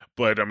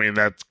 but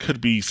that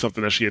could be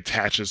something that she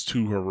attaches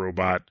to her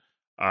robot.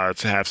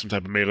 To have some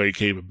type of melee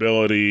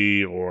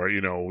capability, or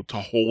to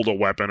hold a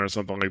weapon or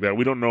something like that.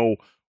 We don't know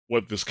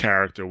what this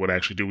character would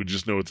actually do. We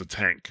just know it's a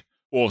tank.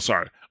 Well,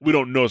 sorry, we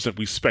don't know.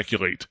 We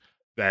speculate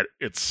that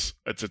it's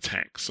a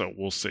tank. So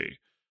we'll see.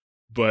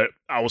 But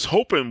I was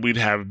hoping we'd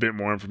have a bit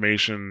more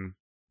information.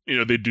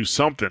 They'd do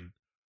something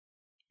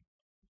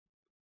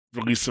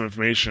released some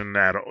information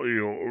that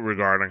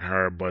regarding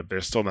her, but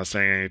they're still not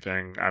saying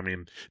anything. I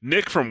mean,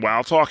 Nick from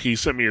WoW Talk, he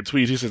sent me a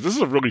tweet. He says, "This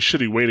is a really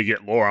shitty way to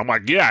get lore." I'm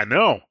like, "Yeah, I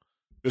know.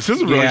 This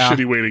is a really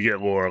shitty way to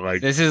get lore."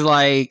 Like, this is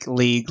like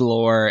League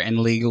lore, and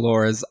League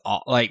lore is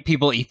all, like,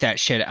 people eat that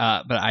shit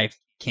up, but I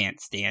can't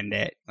stand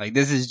it. Like,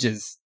 this is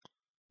just,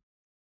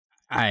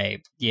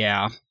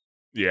 yeah.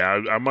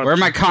 Where are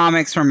my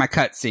comics? Where are my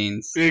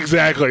cutscenes?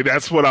 Exactly.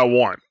 That's what I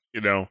want.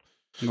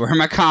 Where are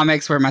my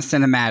comics? Where are my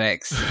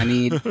cinematics? I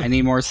need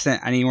more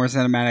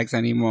cinematics.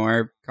 I need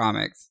more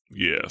comics.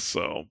 Yeah.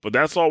 So, but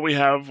that's all we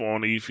have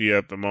on Efi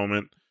at the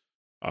moment.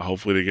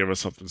 Hopefully, they give us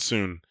something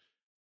soon.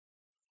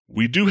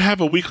 We do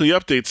have a weekly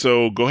update,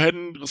 so go ahead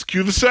and let's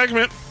cue the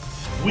segment.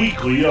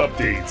 Weekly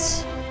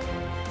updates.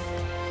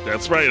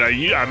 That's right.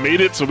 I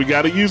made it, so we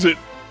got to use it.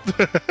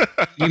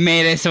 You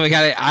made it, so we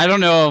got it. I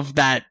don't know if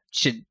that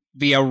should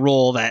be a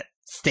rule that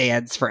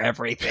stands for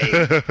everything.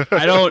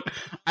 I don't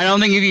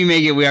think if you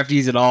make it, we have to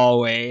use it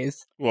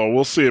always. Well,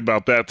 we'll see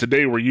about that.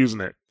 Today we're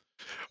using it.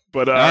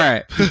 But all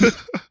right.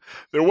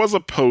 There was a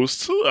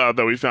post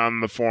that we found in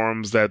the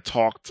forums that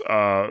talked.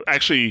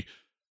 Actually,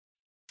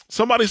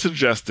 somebody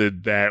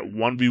suggested that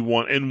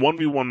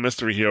 1v1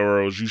 Mystery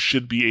Heroes, you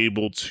should be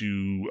able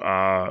to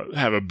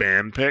have a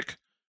ban pick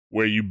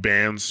where you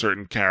ban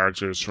certain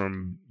characters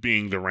from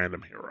being the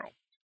random hero,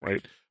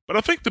 right? But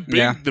I think the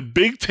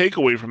big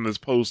takeaway from this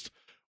post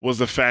was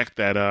the fact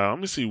that let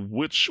me see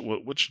which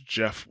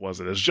Jeff was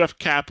it? As Jeff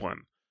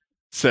Kaplan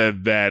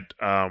said that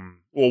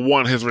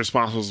his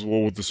response was,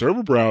 well, with the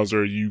server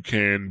browser you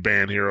can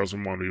ban heroes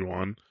in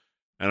 1v1,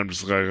 and I'm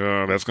just like,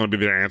 that's going to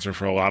be their answer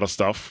for a lot of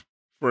stuff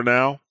for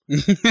now.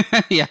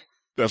 Yeah.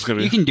 That's gonna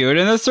be... You can do it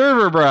in the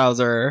server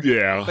browser.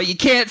 Yeah. But you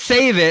can't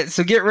save it,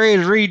 so get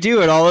ready to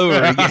redo it all over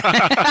again.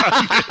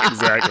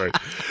 Exactly.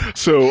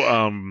 So,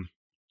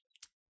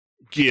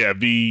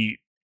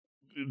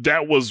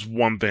 that was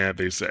one thing that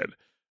they said.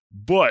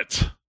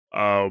 But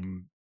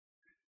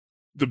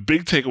the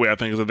big takeaway, I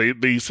think, is that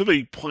they said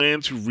they plan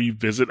to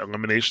revisit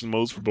elimination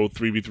modes for both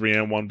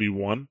 3v3 and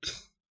 1v1.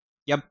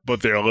 Yep.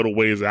 But they're a little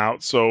ways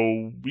out,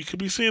 so we could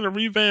be seeing a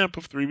revamp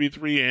of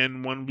 3v3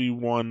 and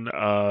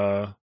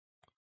 1v1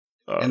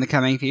 in the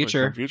coming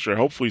future.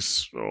 Hopefully.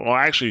 Well,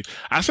 actually,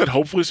 I said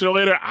hopefully sooner or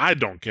later. I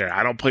don't care.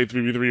 I don't play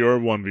 3v3 or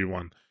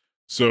 1v1.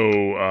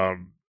 So,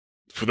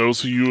 for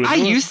those of you, I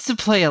used to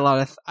play a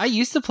lot of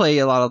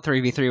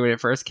 3v3 when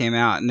it first came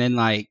out, and then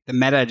like the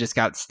meta just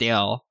got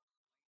stale.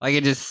 Like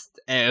it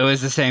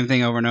was the same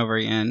thing over and over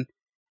again.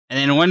 And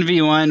then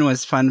 1v1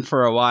 was fun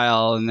for a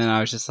while, and then I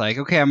was just like,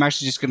 okay, I'm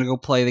actually just gonna go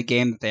play the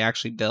game that they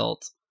actually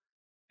built,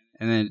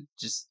 and then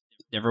just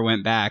never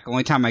went back.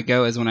 Only time I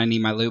go is when I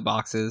need my loot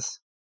boxes.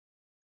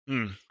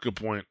 Good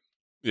point.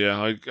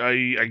 Yeah, I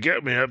get.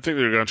 I think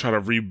they're gonna try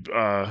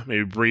to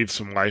maybe breathe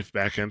some life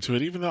back into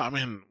it. Even though, I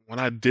mean, when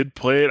I did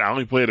play it, I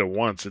only played it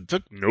once. It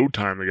took no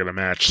time to get a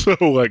match. So,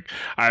 like,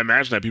 I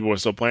imagine that people are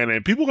still playing it,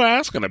 and people are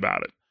asking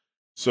about it.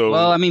 So,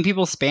 well, I mean,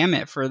 people spam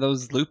it for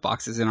those loot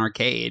boxes in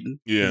arcade.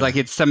 Yeah,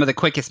 it's some of the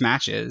quickest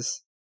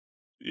matches.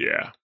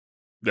 Yeah,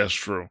 that's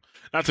true.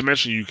 Not to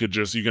mention, you can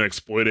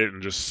exploit it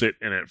and just sit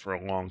in it for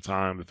a long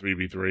time. The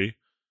 3v3.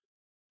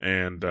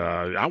 And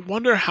I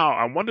wonder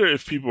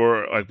if people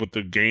are like with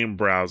the game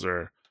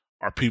browser,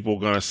 are people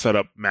going to set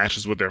up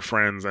matches with their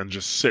friends and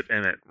just sit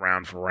in it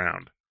round for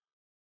round?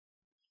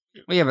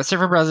 Well, yeah, but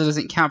server browser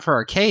doesn't count for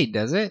arcade,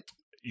 does it?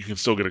 You can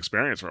still get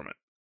experience from it.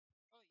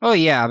 Oh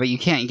yeah, but you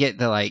can't get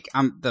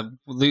the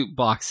loot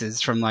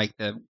boxes from like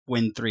the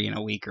Win 3 in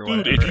a week or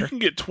whatever. Dude, if you can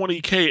get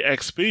 20k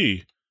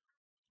XP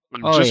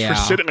for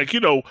sitting, like,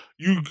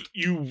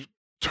 you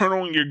turn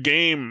on your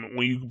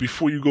game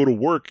before you go to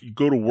work.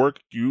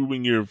 You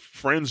and your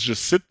friends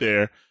just sit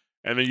there,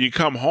 and then you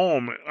come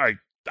home. Like,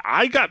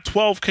 I got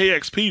 12k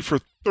XP for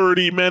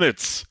 30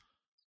 minutes.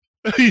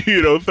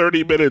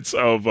 30 minutes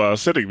of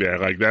sitting there.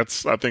 Like,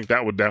 I think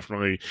that would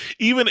definitely,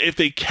 even if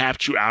they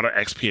capped you out of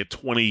XP at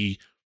 20k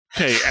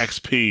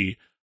XP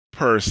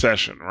per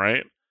session,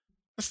 right?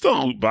 That's still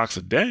a loot box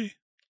a day.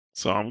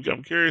 So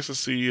I'm curious to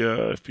see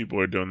if people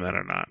are doing that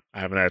or not. I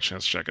haven't had a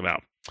chance to check it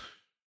out.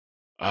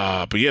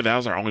 But yeah, that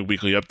was our only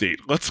weekly update.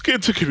 Let's get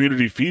into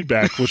community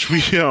feedback, which we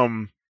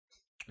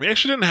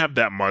actually didn't have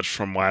that much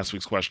from last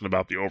week's question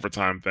about the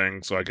overtime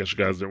thing, so I guess you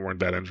guys weren't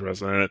that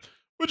interested in it,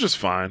 which is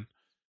fine.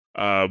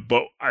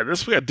 But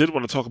this week I did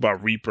want to talk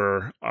about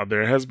Reaper.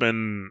 There has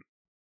been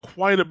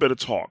quite a bit of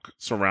talk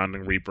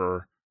surrounding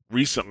Reaper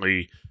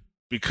recently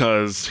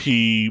because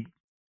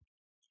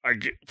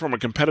from a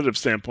competitive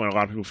standpoint, a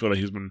lot of people feel that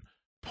he's been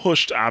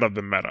pushed out of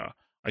the meta.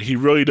 Like, he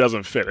really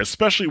doesn't fit,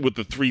 especially with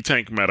the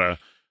 3-tank meta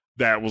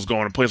that was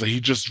going in place. Like, he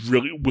just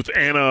really, with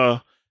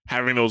Ana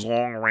having those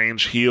long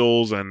range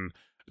heals and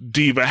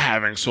D.Va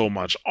having so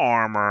much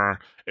armor,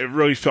 it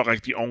really felt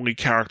like the only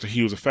character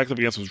he was effective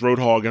against was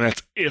Roadhog, and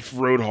that's if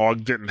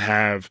Roadhog didn't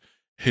have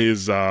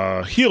his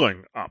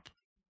healing up.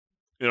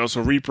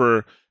 So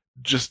Reaper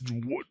just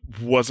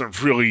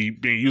wasn't really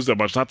being used that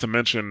much. Not to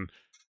mention,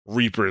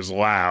 Reaper is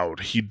loud.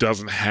 He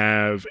doesn't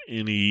have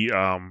any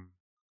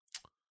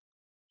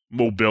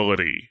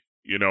mobility.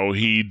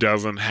 He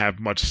doesn't have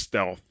much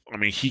stealth. I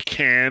mean, he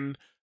can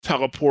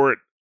teleport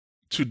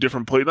to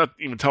different places, not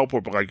even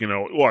teleport, but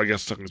well, I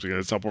guess technically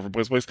it's teleport from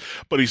place to place,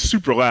 but he's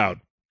super loud.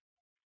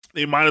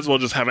 They might as well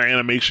just have an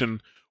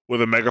animation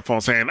with a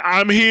megaphone saying,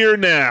 "I'm here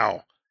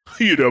now,"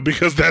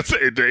 because that's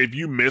it. If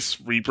you miss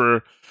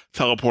Reaper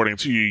teleporting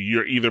to you,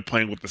 you're either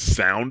playing with the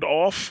sound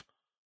off,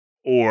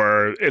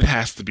 or it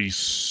has to be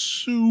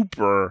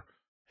super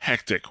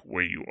hectic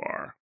where you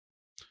are.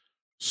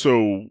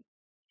 So,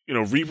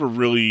 Reaper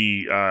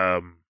really, I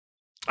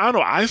don't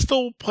know, I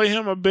still play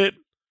him a bit,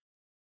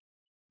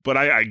 but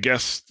I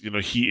guess,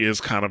 he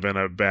is kind of in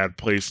a bad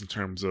place in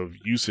terms of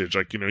usage.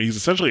 Like, he's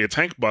essentially a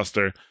tank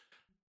buster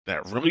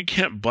that really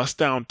can't bust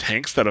down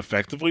tanks that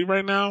effectively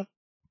right now.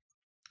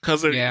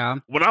 Because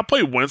when I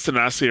play Winston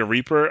and I see a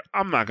Reaper,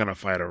 I'm not going to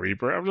fight a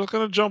Reaper. I'm just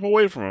going to jump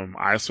away from him.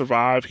 I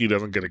survive. He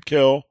doesn't get a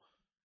kill.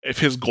 If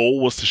his goal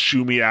was to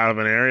shoo me out of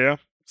an area,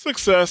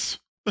 success.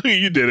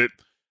 You did it.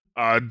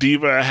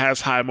 D.Va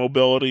has high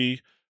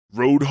mobility.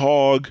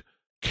 Roadhog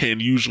can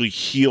usually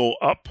heal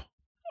up.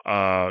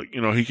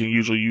 He can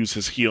usually use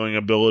his healing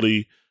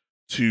ability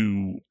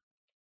to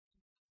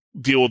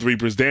deal with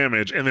Reaper's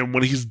damage. And then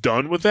when he's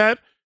done with that,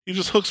 he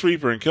just hooks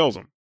Reaper and kills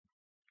him.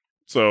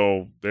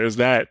 So there's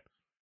that.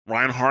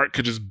 Reinhardt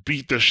could just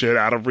beat the shit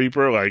out of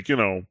Reaper.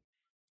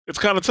 It's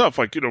kind of tough.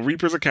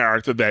 Reaper's a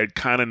character that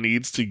kind of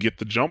needs to get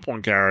the jump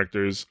on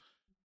characters,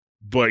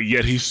 but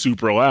yet he's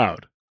super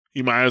loud.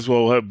 He might as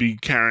well be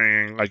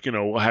carrying,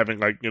 having,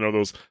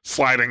 those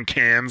sliding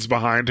cans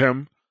behind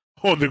him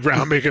on the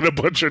ground making a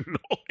bunch of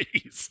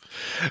noise.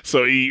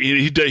 So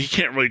he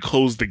can't really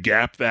close the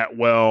gap that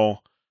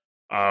well.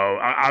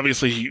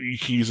 Obviously, he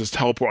can use his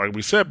teleport, like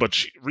we said, but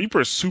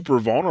Reaper is super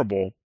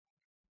vulnerable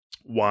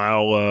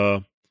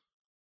while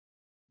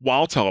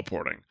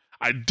teleporting.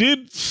 I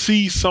did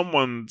see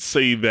someone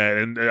say that,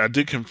 and I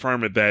did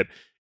confirm it, that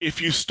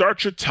if you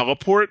start your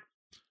teleport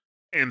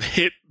and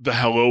hit the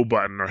hello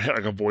button or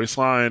hit a voice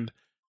line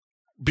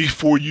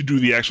before you do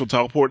the actual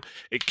teleport,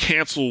 it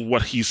cancels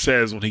what he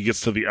says when he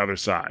gets to the other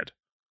side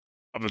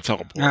of the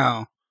teleport.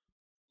 Oh.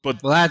 Well,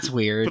 that's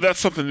weird. But that's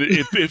something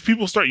that if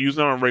people start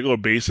using it on a regular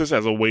basis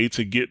as a way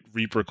to get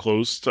Reaper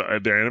close to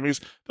their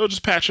enemies, they'll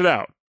just patch it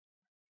out.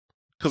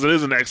 Because it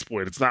is an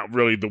exploit. It's not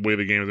really the way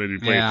the game is going to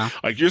be played. Yeah.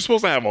 You're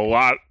supposed to have a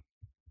lot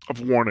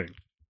of warning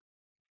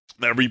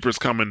that Reaper's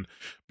coming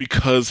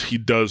because he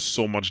does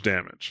so much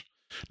damage.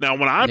 Now,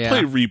 when I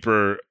play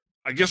Reaper,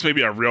 I guess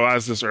maybe I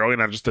realized this early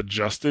and I just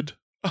adjusted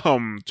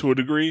to a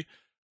degree.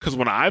 Because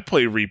when I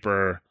play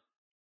Reaper,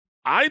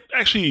 I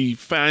actually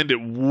find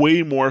it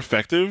way more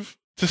effective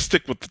to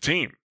stick with the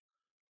team.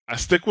 I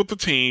stick with the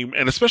team,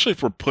 and especially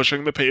if we're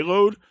pushing the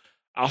payload,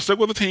 I'll stick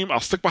with the team, I'll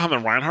stick behind the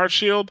Reinhardt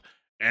shield,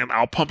 and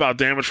I'll pump out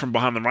damage from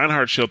behind the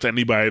Reinhardt shield to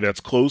anybody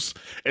that's close,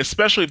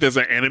 especially if there's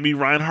an enemy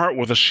Reinhardt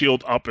with a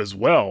shield up as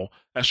well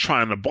that's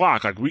trying to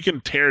block. We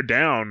can tear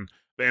down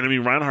the enemy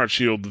Reinhardt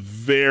shield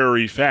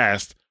very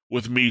fast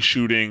with me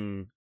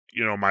shooting,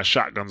 my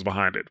shotguns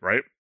behind it,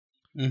 right?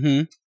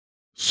 Mm-hmm.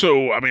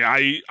 So, I mean,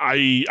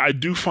 I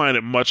do find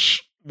it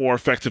much more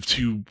effective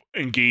to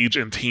engage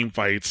in team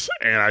fights,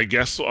 and I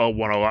guess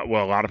what a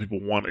lot of people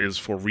want is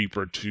for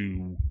Reaper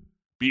to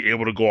be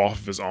able to go off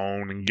of his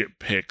own and get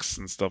picks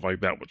and stuff like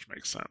that, which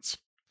makes sense.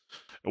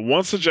 And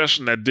one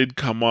suggestion that did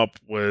come up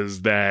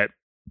was that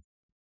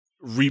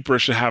Reaper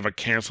should have a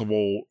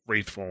cancelable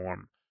Wraith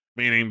form,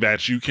 meaning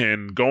that you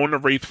can go into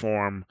Wraith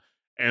form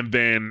and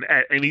then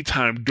at any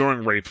time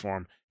during Wraith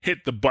form,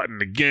 hit the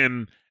button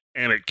again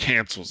and it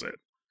cancels it.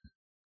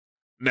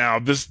 Now,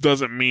 this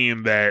doesn't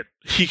mean that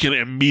he can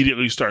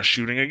immediately start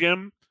shooting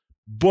again,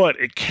 but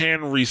it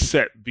can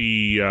reset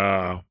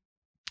the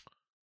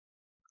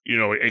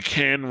it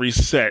can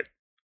reset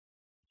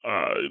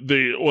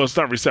it's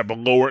not reset, but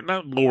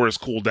not lower his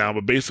cooldown,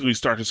 but basically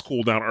start his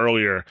cooldown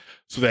earlier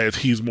so that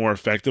he's more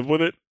effective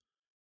with it.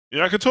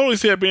 I could totally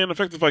see it being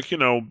effective.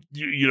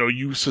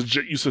 You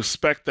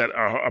suspect that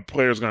a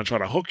player is going to try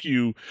to hook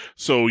you,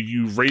 so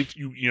you wraith,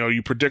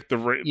 you predict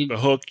the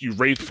hook, you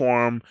wraith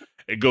form,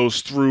 it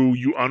goes through,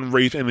 you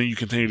unwraith, and then you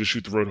continue to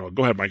shoot the Roadhog.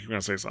 Go ahead, Mike. You're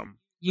going to say something.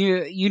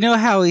 You know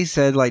how he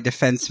said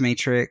Defense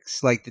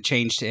Matrix, the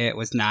change to it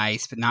was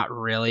nice, but not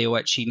really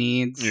what she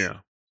needs? Yeah.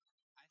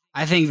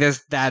 I think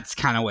that's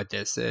kind of what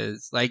this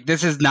is.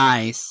 This is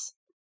nice,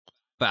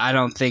 but I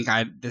don't think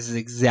this is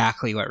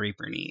exactly what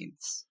Reaper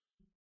needs.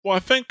 Well, I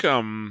think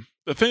the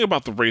thing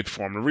about the Wraith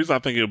form, the reason I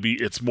think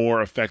it's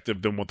more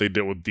effective than what they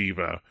did with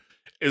D.Va,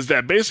 is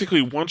that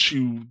basically once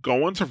you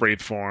go into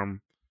Wraith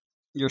form,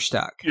 you're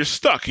stuck. You're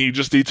stuck, and you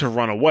just need to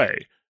run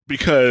away.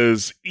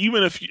 Because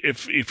even if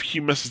he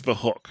misses the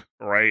hook,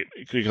 right,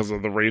 because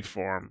of the Wraith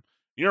form,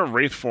 you're in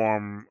Wraith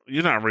form.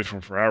 You're not in Wraith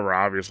form forever,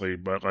 obviously,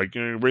 but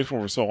you're in Wraith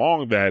form for so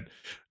long that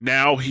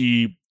now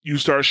you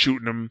start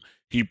shooting him.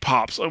 He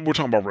pops, and we're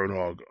talking about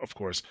Roadhog, of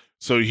course.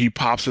 So he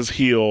pops his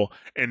heal,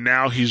 and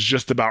now he's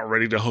just about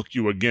ready to hook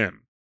you again.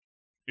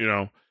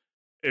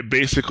 It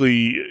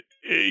basically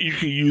you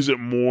can use it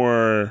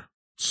more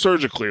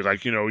surgically.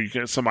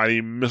 Somebody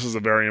misses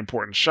a very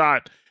important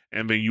shot,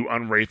 and then you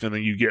unwraith, and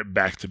then you get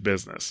back to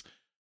business.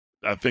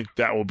 I think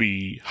that will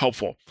be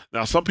helpful.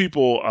 Now, some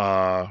people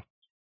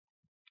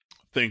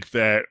think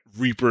that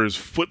Reaper's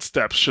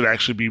footsteps should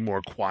actually be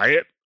more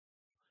quiet.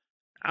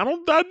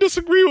 I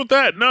disagree with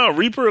that. No,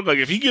 Reaper, like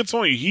if he gets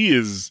on you,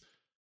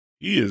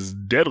 he is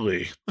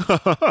deadly.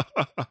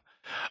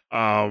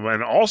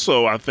 And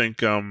also I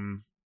think yeah,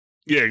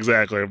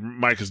 exactly.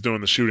 Mike is doing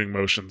the shooting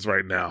motions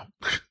right now.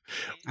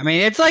 I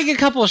mean, it's like a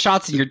couple of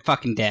shots and you're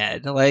fucking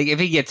dead. Like if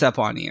he gets up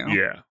on you.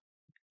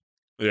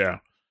 Yeah.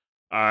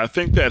 I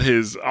think that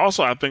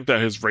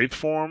his Wraith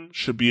form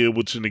should be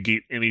able to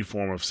negate any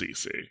form of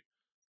CC,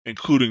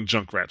 including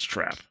Junkrat's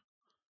trap.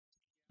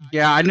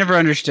 Yeah, I never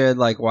understood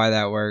like why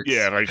that works.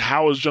 Yeah, like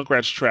how is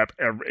Junkrat's trap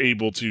ever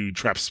able to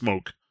trap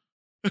smoke?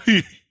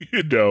 You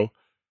know,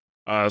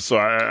 so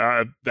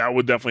I that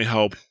would definitely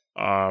help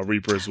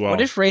Reaper as well.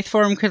 What if Wraith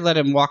form could let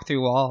him walk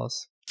through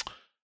walls?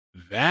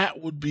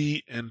 That would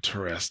be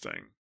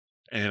interesting,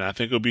 and I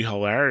think it would be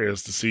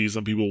hilarious to see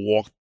some people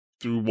walk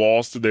through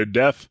walls to their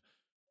death.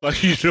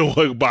 Like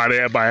like by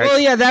well,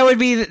 yeah, that would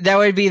be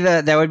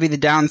the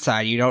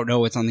downside. You don't know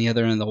what's on the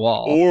other end of the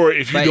wall. Or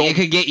if you don't, it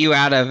could get you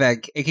out of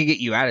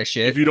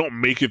shit. If you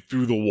don't make it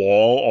through the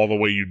wall all the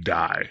way, you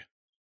die.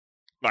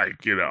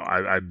 Like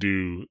I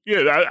do.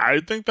 Yeah,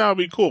 I think that would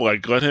be cool.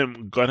 Like let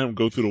him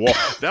go through the wall.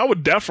 That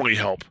would definitely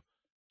help.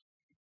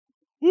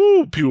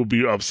 Woo, people would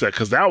be upset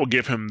because that would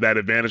give him that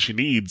advantage he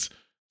needs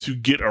to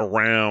get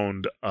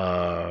around.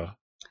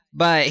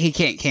 But he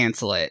can't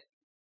cancel it.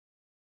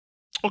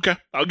 Okay,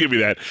 I'll give you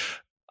that.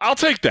 I'll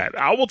take that.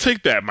 I will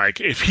take that, Mike.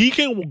 If he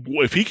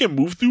can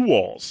move through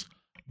walls,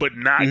 but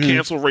not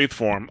cancel Wraith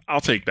form,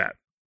 I'll take that.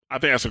 I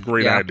think that's a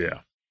great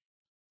idea.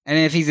 And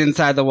if he's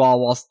inside the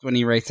wall when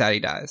he wraiths out, he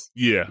dies.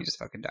 Yeah, he just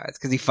fucking dies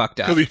because he fucked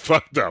up.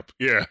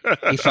 Yeah,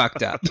 he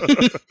fucked up.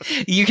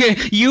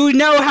 You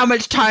know how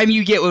much time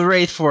you get with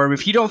Wraith form.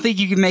 If you don't think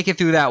you can make it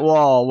through that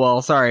wall,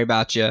 well, sorry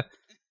about you.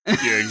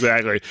 Yeah,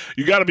 exactly.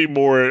 You got to be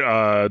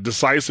more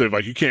decisive.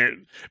 Like you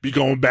can't be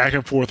going back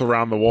and forth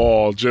around the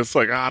wall. Just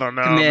like I don't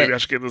know, maybe I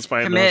should get this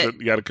fight.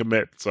 You got to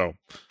commit. So,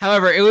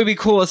 however, it would be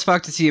cool as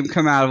fuck to see him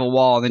come out of a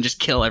wall and then just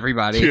kill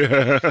everybody.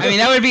 Yeah. I mean,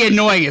 that would be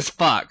annoying as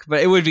fuck,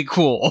 but it would be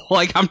cool.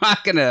 Like I'm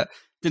not gonna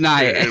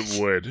deny it.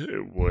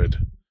 It would.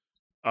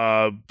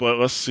 But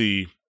let's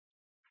see.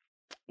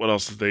 What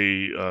else did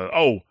they?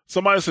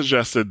 Somebody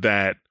suggested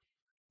that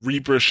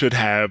Reaper should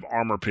have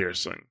armor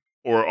piercing.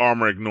 Or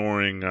armor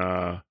ignoring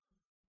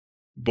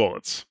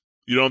bullets.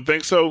 You don't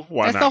think so?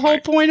 Why not? That's the whole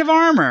point of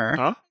armor.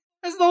 Huh?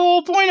 That's the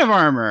whole point of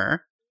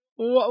armor.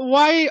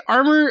 Why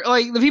armor?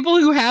 Like the people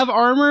who have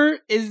armor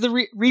is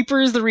the Reaper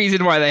is the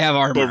reason why they have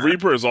armor. But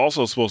Reaper is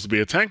also supposed to be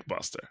a tank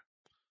buster.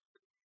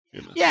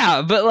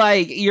 Yeah, but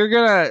like you're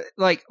gonna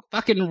like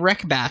fucking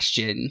wreck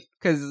Bastion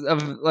because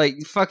of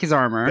like fuck his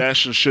armor.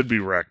 Bastion should be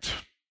wrecked.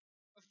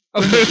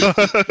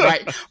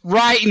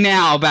 right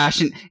now,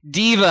 Bastion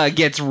Diva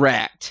gets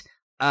wrecked.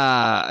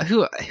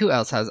 Who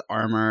else has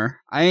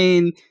armor? I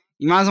mean,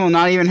 you might as well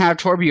not even have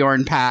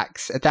Torbjorn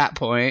packs at that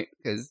point,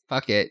 because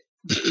fuck it.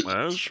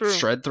 That's true.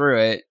 Shred through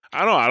it.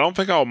 I don't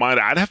think I would mind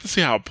it. I'd have to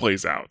see how it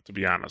plays out, to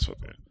be honest with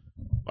you.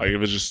 Like,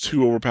 if it's just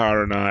too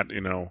overpowered or not,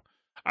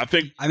 I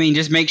mean,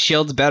 just make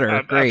shields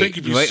better. Great. I think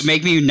if you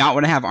make me not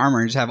want to have armor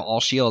and just have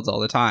all shields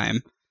all the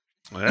time.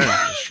 Yeah,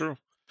 that's true.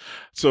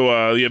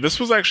 So, this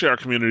was actually our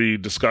community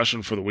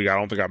discussion for the week. I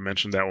don't think I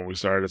mentioned that when we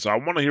started. So I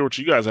want to hear what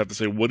you guys have to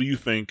say. What do you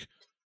think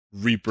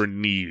Reaper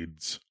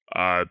needs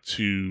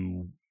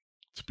to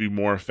be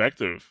more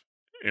effective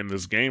in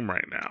this game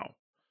right now?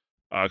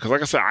 Because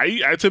like I said,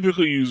 I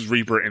typically use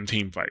Reaper in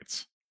team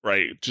fights,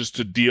 right? Just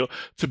to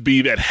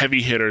be that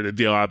heavy hitter to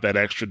deal out that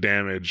extra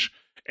damage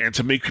and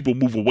to make people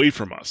move away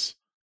from us.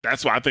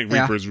 That's what I think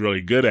Reaper is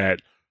really good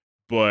at.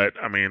 But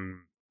I mean,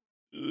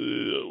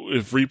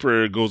 if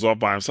Reaper goes off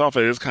by himself,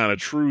 it is kind of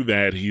true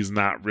that he's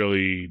not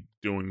really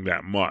doing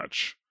that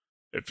much.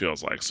 It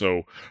feels like.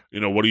 So,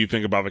 what do you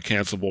think about the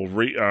cancelable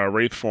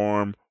Wraith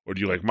form? Or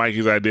do you like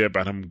Mikey's idea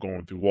about him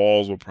going through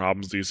walls? What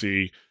problems do you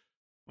see?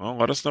 Well,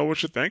 let us know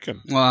what you're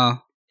thinking.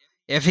 Well,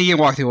 if he can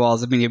walk through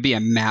walls, I mean, it'd be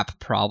a map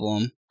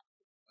problem.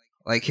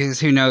 Like,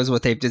 who knows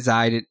what they've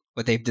designed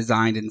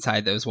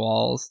inside those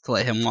walls to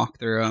let him walk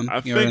through them. I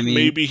think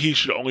maybe he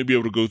should only be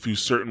able to go through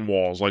certain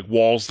walls, like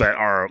walls that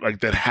are like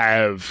that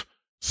have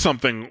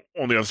something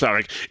on the other side.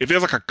 Like, if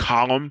there's like a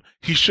column,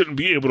 he shouldn't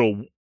be able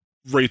to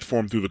Wraith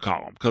form through the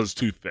column because it's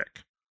too thick.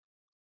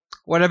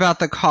 What about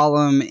the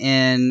column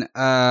in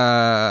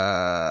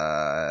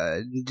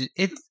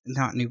it's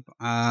not new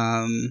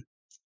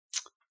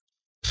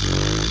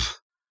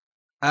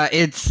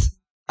it's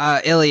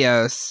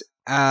Ilios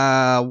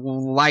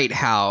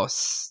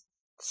lighthouse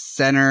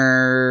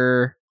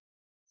center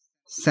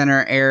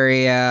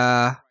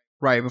area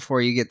right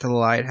before you get to the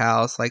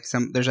lighthouse, like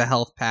there's a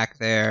health pack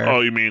there.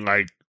 Oh, you mean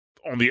like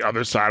on the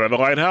other side of the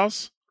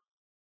lighthouse?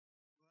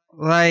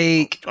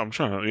 Like I'm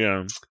trying to,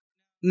 yeah.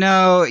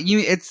 No,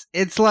 it's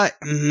like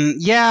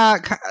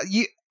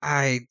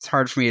it's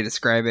hard for me to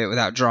describe it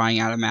without drawing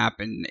out a map,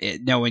 and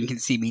no one can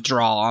see me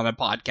draw on a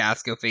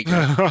podcast. Go figure.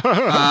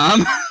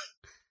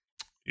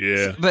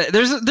 Yeah. But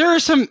there are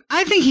some.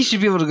 I think he should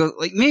be able to go.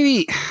 Like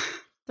maybe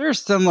there's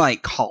some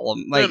like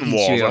column like Thin he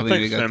should be walls. able I to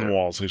think maybe go thin through.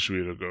 walls he should be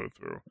able to go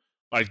through.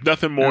 Like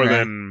nothing more Okay.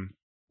 than,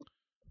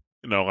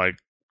 like,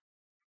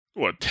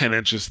 what, 10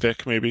 inches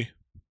thick, maybe?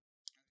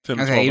 10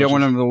 to 12 Okay, you don't inches.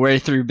 want him to wear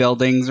through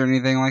buildings or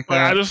anything like Like,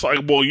 that. I just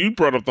well, you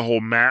brought up the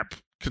whole map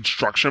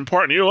construction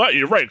part, and you know what?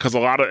 You're right, because a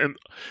lot of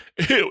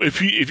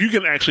if you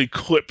can actually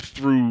clip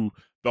through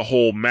the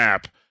whole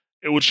map,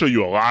 it would show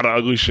you a lot of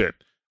ugly shit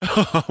in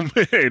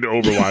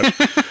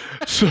Overwatch.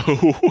 So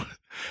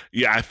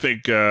yeah, I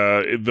think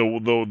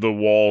the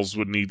walls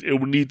would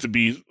need to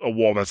be a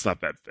wall that's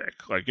not that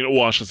thick. Like,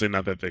 well, I should say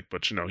not that thick,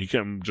 but he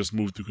can't just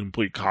move through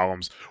complete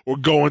columns or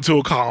go into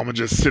a column and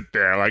just sit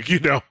there, like.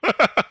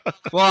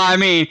 Well, I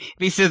mean, if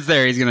he sits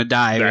there, he's gonna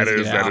die. That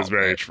is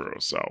very true.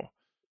 So,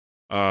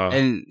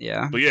 and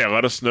yeah, but yeah,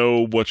 let us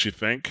know what you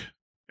think,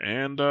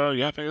 and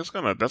yeah, I think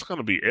that's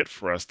gonna be it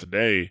for us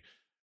today.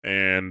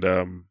 And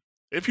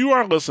if you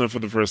are listening for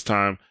the first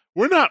time,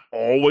 we're not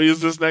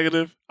always this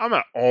negative. I'm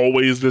not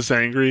always this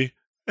angry.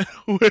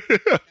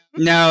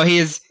 No,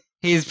 he's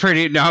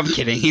pretty. No, I'm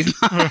kidding. He's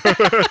not.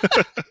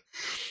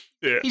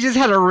 Yeah. He just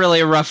had a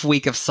really rough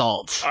week of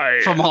salt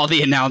from all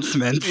the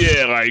announcements.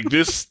 Yeah, like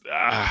this.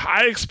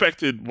 I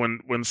expected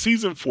when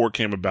season 4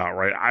 came about,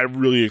 right? I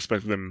really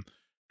expected them,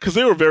 because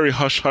they were very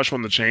hush hush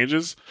on the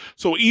changes.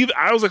 So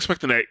I was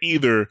expecting that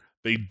either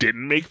they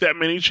didn't make that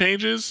many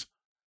changes,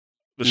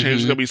 the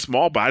change is gonna be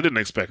small, but I didn't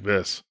expect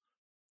this.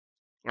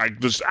 Like,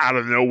 just out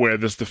of nowhere,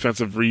 this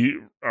defensive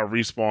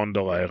respawn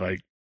delay.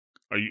 Like,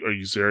 are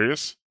you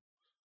serious?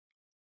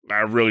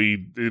 I really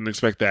didn't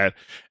expect that,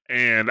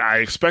 and I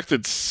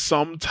expected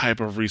some type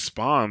of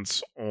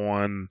response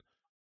on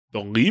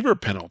the lever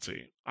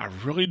penalty. I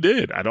really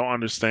did. I don't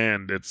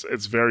understand.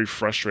 It's very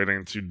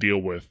frustrating to deal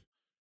with.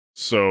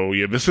 So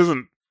yeah, this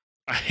isn't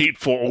a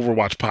hateful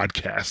Overwatch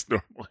podcast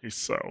normally.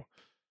 So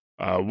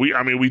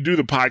we do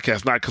the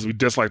podcast not because we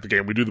dislike the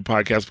game. We do the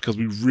podcast because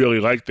we really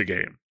like the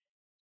game.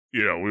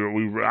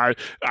 I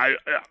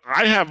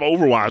have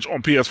Overwatch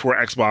on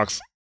PS4, Xbox,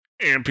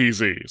 and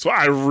PC, so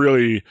I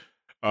really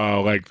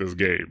like this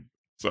game.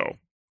 So,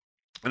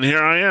 and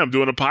here I am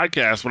doing a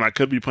podcast when I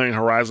could be playing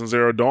Horizon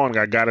Zero Dawn.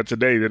 I got it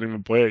today. Didn't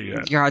even play it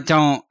yet. God,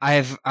 don't.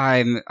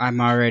 I'm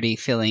already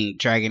feeling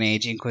Dragon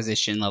Age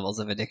Inquisition levels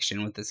of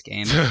addiction with this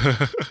game.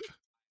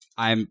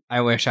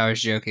 I wish I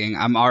was joking.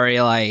 I'm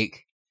already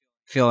like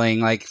feeling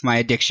like my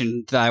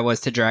addiction that I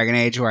was to Dragon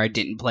Age, where I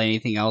didn't play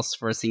anything else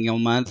for a single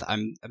month.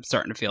 I'm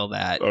starting to feel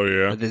that. Oh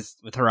yeah.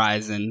 With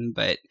Horizon,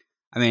 but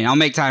I mean, I'll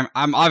make time.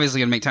 I'm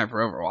obviously gonna make time for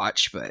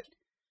Overwatch, but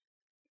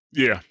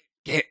yeah,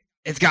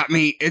 it's got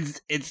me.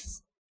 It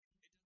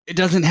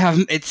doesn't have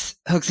its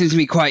hooks into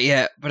me quite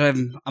yet, but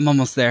I'm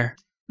almost there.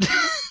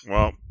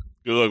 Well,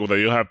 good luck with that.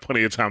 You'll have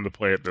plenty of time to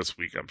play it this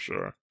week, I'm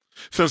sure.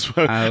 Since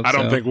I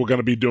don't think we're going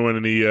to be doing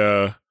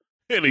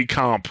any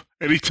comp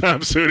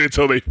anytime soon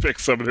until they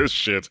fix some of this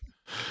shit.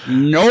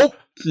 Nope,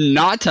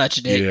 not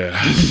touching it. Yeah,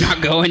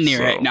 not going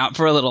near it. Not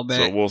for a little bit.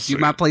 So we'll see. Do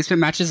my placement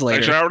matches later.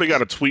 Actually, I already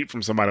got a tweet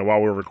from somebody while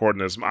we were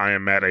recording this. I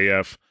am Matt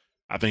AF.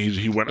 I think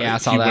he went. Yeah, I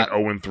saw that.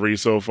 He went 0-3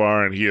 so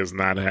far, and he is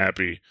not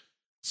happy.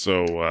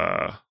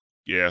 So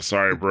yeah,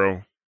 sorry,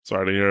 bro.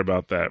 Sorry to hear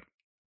about that.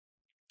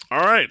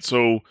 All right,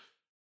 so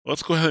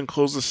let's go ahead and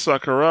close this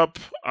sucker up.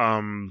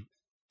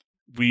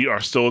 We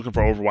are still looking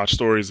for Overwatch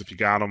stories if you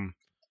got them.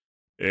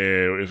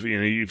 If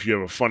you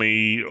have a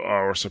funny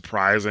or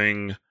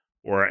surprising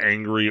or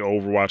angry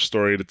Overwatch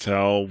story to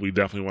tell, we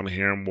definitely want to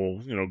hear them.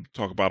 We'll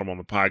talk about them on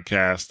the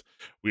podcast.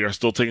 We are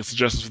still taking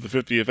suggestions for the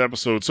 50th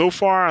episode. So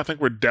far, I think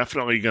we're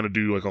definitely going to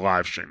do like a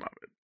live stream of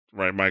it,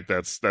 right, Mike?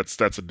 That's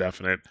a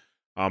definite.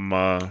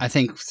 I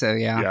think so.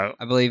 Yeah,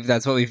 I believe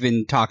that's what we've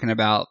been talking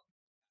about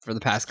for the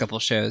past couple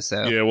shows.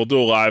 So yeah, we'll do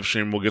a live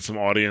stream. We'll get some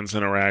audience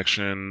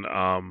interaction.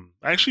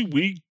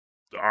 Actually,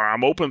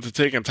 I'm open to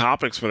taking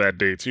topics for that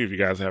day too. If you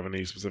guys have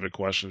any specific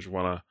questions you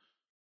want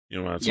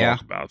to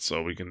talk about,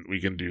 so we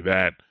can do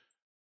that.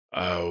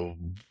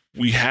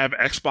 We have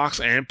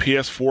Xbox and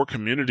PS4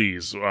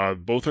 communities.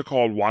 Both are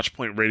called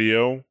Watchpoint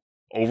Radio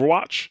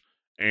Overwatch,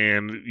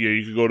 and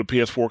you can go to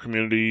PS4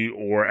 community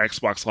or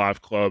Xbox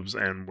Live clubs,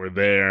 and we're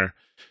there.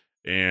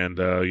 And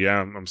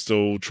I'm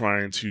still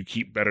trying to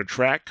keep better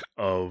track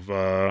of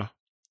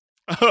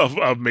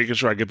making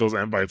sure I get those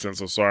invites in.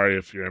 So sorry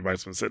if your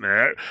invite's been sitting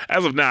there.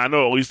 As of now, I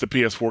know at least the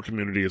PS4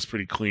 community is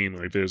pretty clean.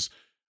 Like, there's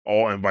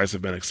all invites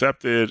have been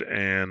accepted.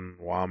 And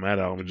while I'm at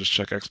it, let me just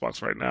check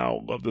Xbox right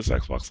now. Love this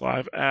Xbox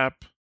Live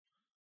app.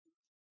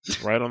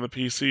 Right on the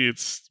PC.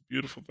 It's a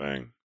beautiful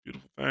thing.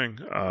 Beautiful thing.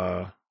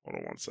 Hold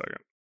on one second.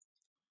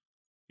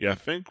 Yeah, I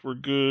think we're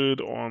good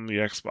on the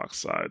Xbox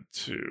side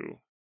too.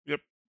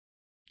 Yep.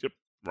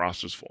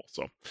 Roster's full.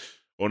 So,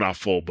 well, not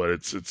full, but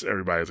it's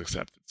everybody's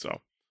accepted.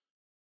 So,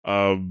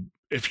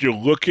 if you're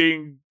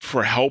looking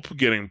for help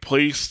getting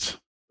placed,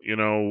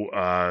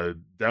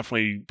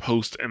 definitely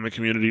post in the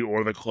community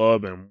or the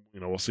club, and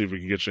we'll see if we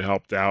can get you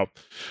helped out.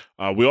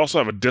 We also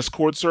have a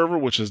Discord server,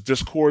 which is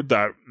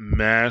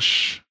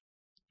discord.mash.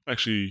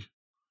 Actually,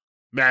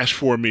 Mash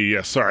for me,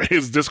 yes, sorry.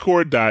 It's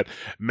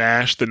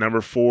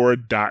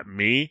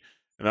discord.mash4.me,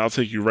 and that'll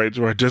take you right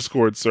to our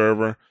Discord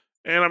server.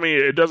 And I mean,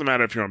 it doesn't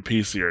matter if you're on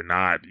PC or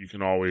not. You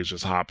can always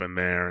just hop in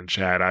there and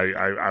chat.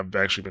 I've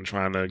actually been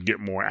trying to get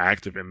more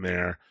active in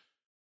there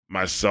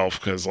myself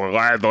because the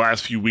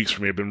last few weeks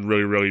for me have been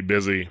really, really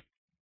busy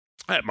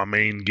at my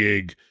main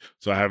gig,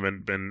 so I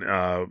haven't been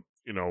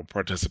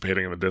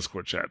participating in the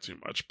Discord chat too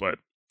much. But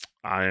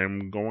I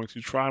am going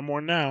to try more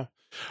now.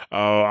 I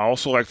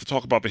also like to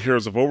talk about the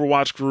Heroes of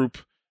Overwatch group.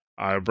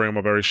 I bring them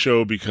up every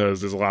show because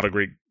there's a lot of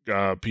great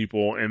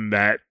people in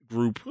that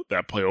group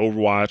that play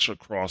Overwatch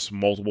across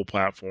multiple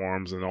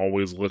platforms and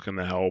always looking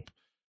to help.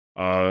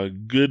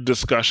 Good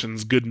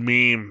discussions, good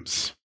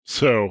memes.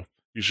 So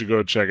you should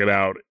go check it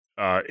out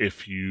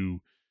if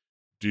you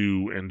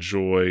do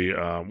enjoy,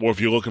 or if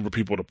you're looking for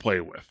people to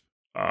play with,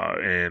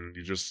 and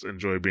you just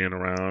enjoy being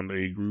around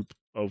a group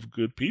of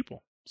good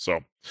people. So.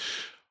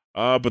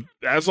 But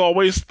as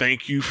always,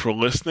 thank you for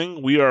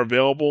listening. We are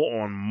available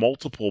on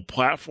multiple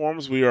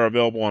platforms. We are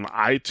available on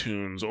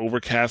iTunes,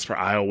 Overcast for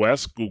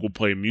iOS, Google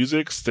Play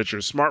Music,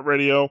 Stitcher Smart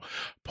Radio,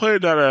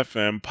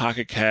 Player.fm,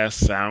 Pocket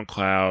Cast,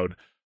 SoundCloud,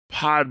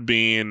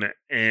 Podbean,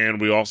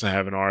 and we also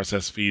have an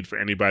RSS feed for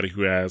anybody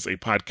who has a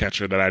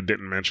podcatcher that I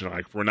didn't mention.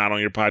 Like, if we're not on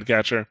your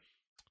podcatcher,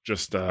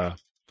 just go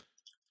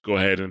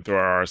ahead and throw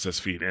our RSS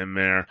feed in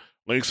there.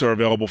 Links are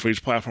available for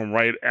each platform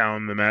right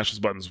on the Mash Those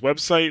Buttons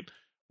website.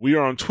 We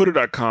are on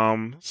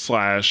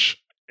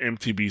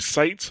twitter.com/MTB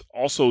site,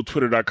 also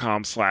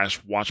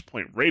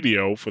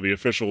twitter.com/WatchPointRadio for the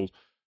official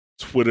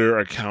Twitter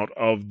account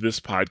of this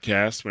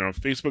podcast. We're on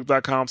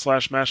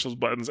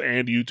facebook.com/MashThoseButtons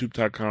and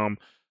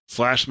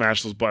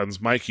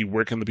youtube.com/MashThoseButtons. Mikey,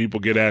 where can the people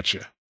get at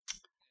you?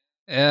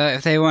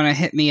 If they want to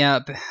hit me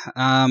up,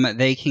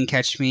 they can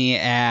catch me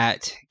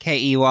at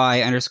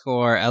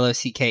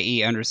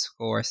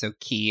KEY_LOCKE_, so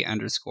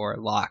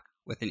key_lock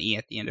with an E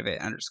at the end of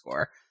it,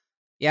 _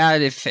 Yeah,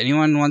 if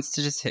anyone wants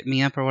to just hit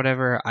me up or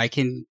whatever, I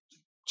can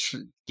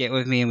get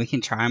with me and we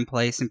can try and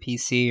play some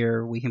PC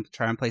or we can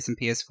try and play some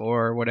PS4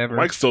 or whatever.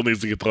 Mike still needs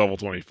to get to level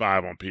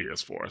 25 on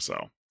PS4,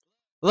 so.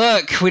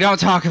 Look, we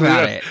don't talk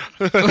about it.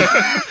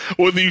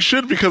 Well, you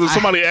should, because if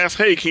somebody asks,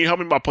 hey, can you help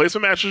me with my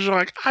placement matches? You're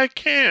like, I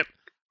can't.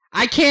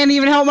 I can't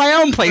even help my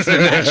own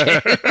placement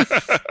matches.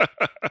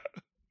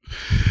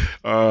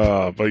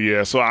 But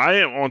yeah, so I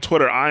am on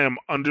Twitter. I am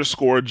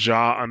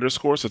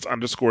 _JA_, so it's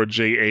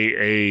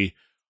 _JAA_.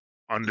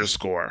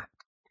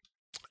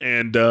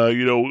 And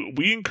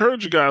we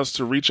encourage you guys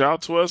to reach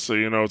out to us,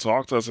 so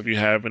talk to us if you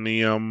have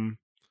any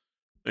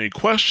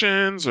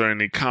questions or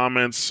any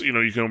comments.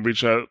 You can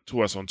reach out to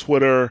us on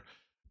Twitter.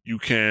 You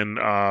can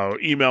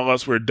email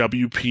us. We're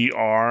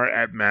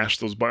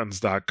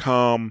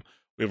WPR@mashthosebuttons.com.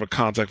 We have a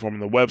contact form on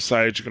the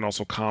website. You can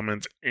also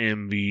comment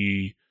in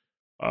the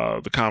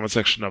comment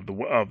section of the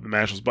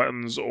Mash Those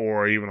Buttons,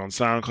 or even on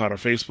SoundCloud or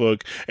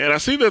Facebook. And I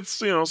see that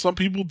some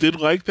people did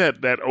like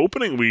that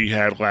opening we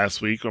had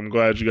last week. I'm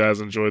glad you guys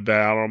enjoyed that.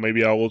 I don't know,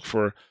 maybe I'll look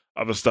for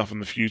other stuff in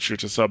the future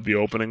to sub the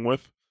opening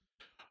with.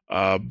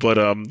 But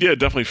yeah,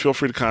 definitely feel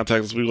free to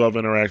contact us. We love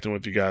interacting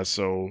with you guys.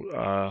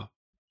 So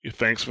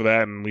thanks for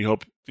that, and we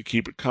hope to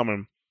keep it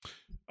coming.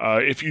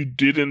 If you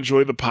did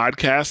enjoy the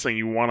podcast and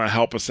you want to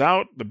help us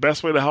out, the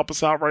best way to help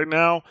us out right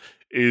now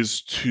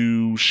is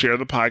to share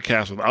the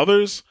podcast with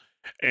others,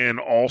 and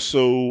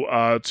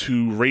also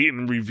to rate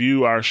and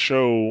review our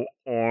show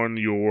on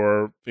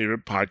your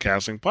favorite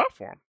podcasting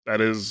platform.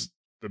 That is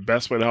the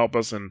best way to help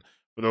us, and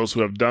for those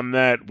who have done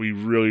that, we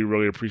really,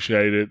 really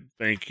appreciate it.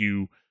 Thank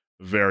you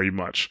very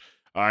much.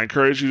 I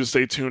encourage you to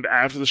stay tuned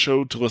after the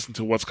show to listen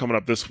to what's coming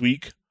up this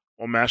week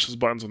on Mash Those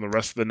Buttons on the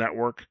rest of the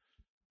network.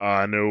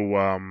 I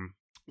know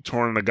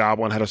Torn the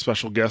Goblin had a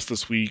special guest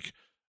this week.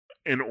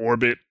 In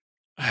Orbit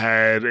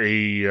had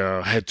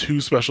two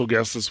special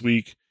guests this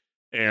week,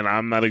 and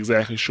I'm not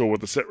exactly sure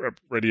what the Set Rep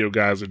Radio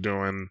guys are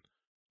doing,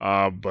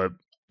 but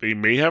they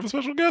may have a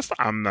special guest.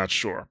 I'm not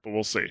sure, but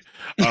we'll see.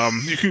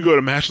 You can go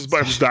to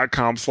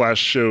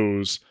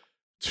mashthosebuttons.com/shows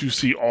to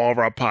see all of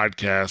our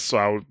podcasts. So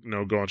I would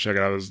go and check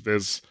it out.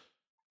 There's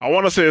I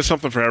want to say it's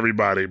something for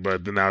everybody,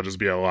 but then that'll just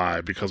be a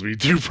lie, because we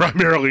do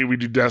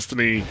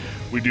Destiny,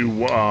 we do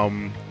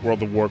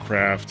World of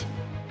Warcraft,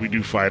 we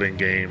do fighting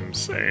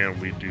games, and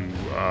we do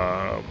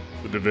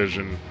The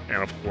Division,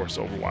 and of course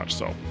Overwatch.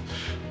 So,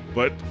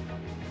 but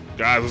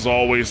guys, as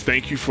always,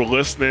 thank you for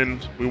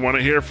listening. We want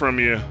to hear from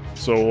you,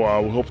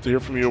 so we hope to hear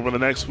from you over the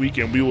next week,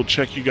 and we will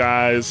check you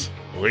guys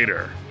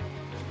later.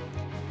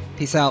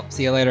 Peace out.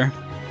 See you later.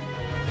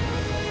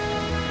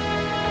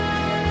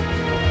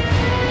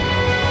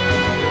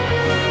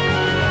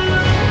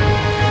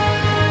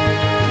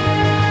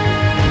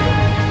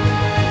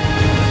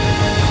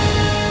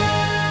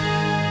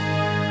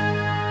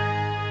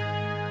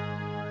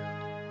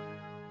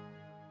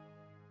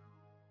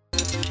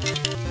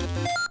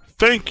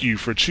 Thank you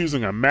for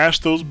choosing a Mash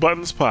Those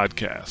Buttons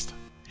podcast.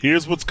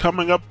 Here's what's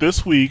coming up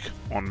this week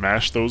on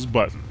Mash Those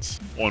Buttons.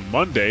 On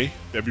Monday,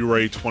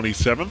 February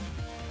 27th,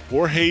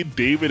 Jorge,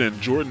 David, and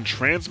Jordan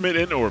transmit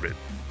in Orbit.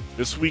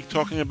 This week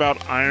talking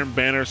about Iron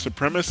Banner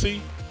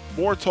Supremacy,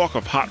 more talk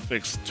of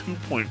Hotfix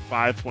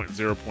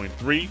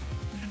 2.5.0.3,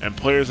 and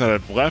players that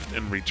have left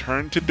and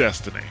returned to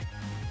Destiny.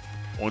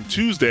 On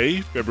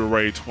Tuesday,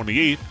 February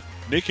 28th,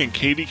 Nick and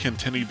Katie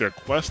continue their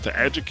quest to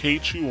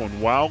educate you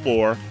on WoW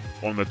lore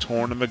on the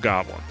Torn and the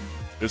Goblin.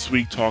 This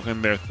week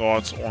talking their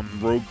thoughts on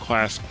Rogue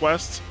class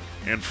quests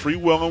and free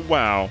will in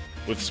WoW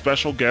with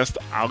special guest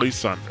Ali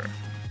Sunder.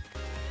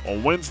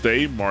 On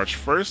Wednesday, March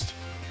 1st,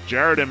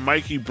 Jared and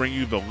Mikey bring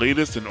you the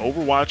latest in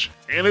Overwatch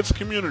and its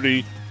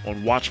community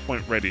on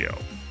Watchpoint Radio.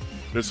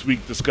 This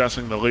week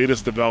discussing the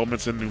latest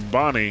developments in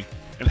Numbani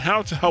and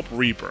how to help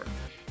Reaper.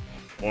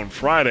 On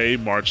Friday,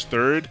 March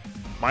 3rd,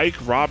 Mike,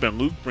 Rob, and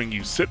Luke bring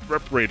you Sit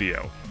Rep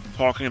Radio,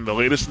 talking the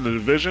latest in the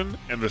division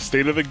and the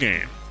state of the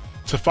game.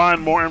 To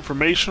find more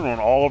information on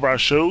all of our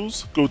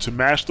shows, go to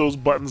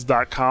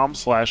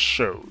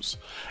mashthosebuttons.com/shows.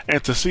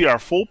 And to see our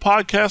full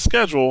podcast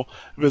schedule,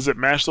 visit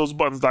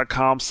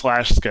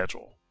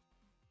mashthosebuttons.com/schedule.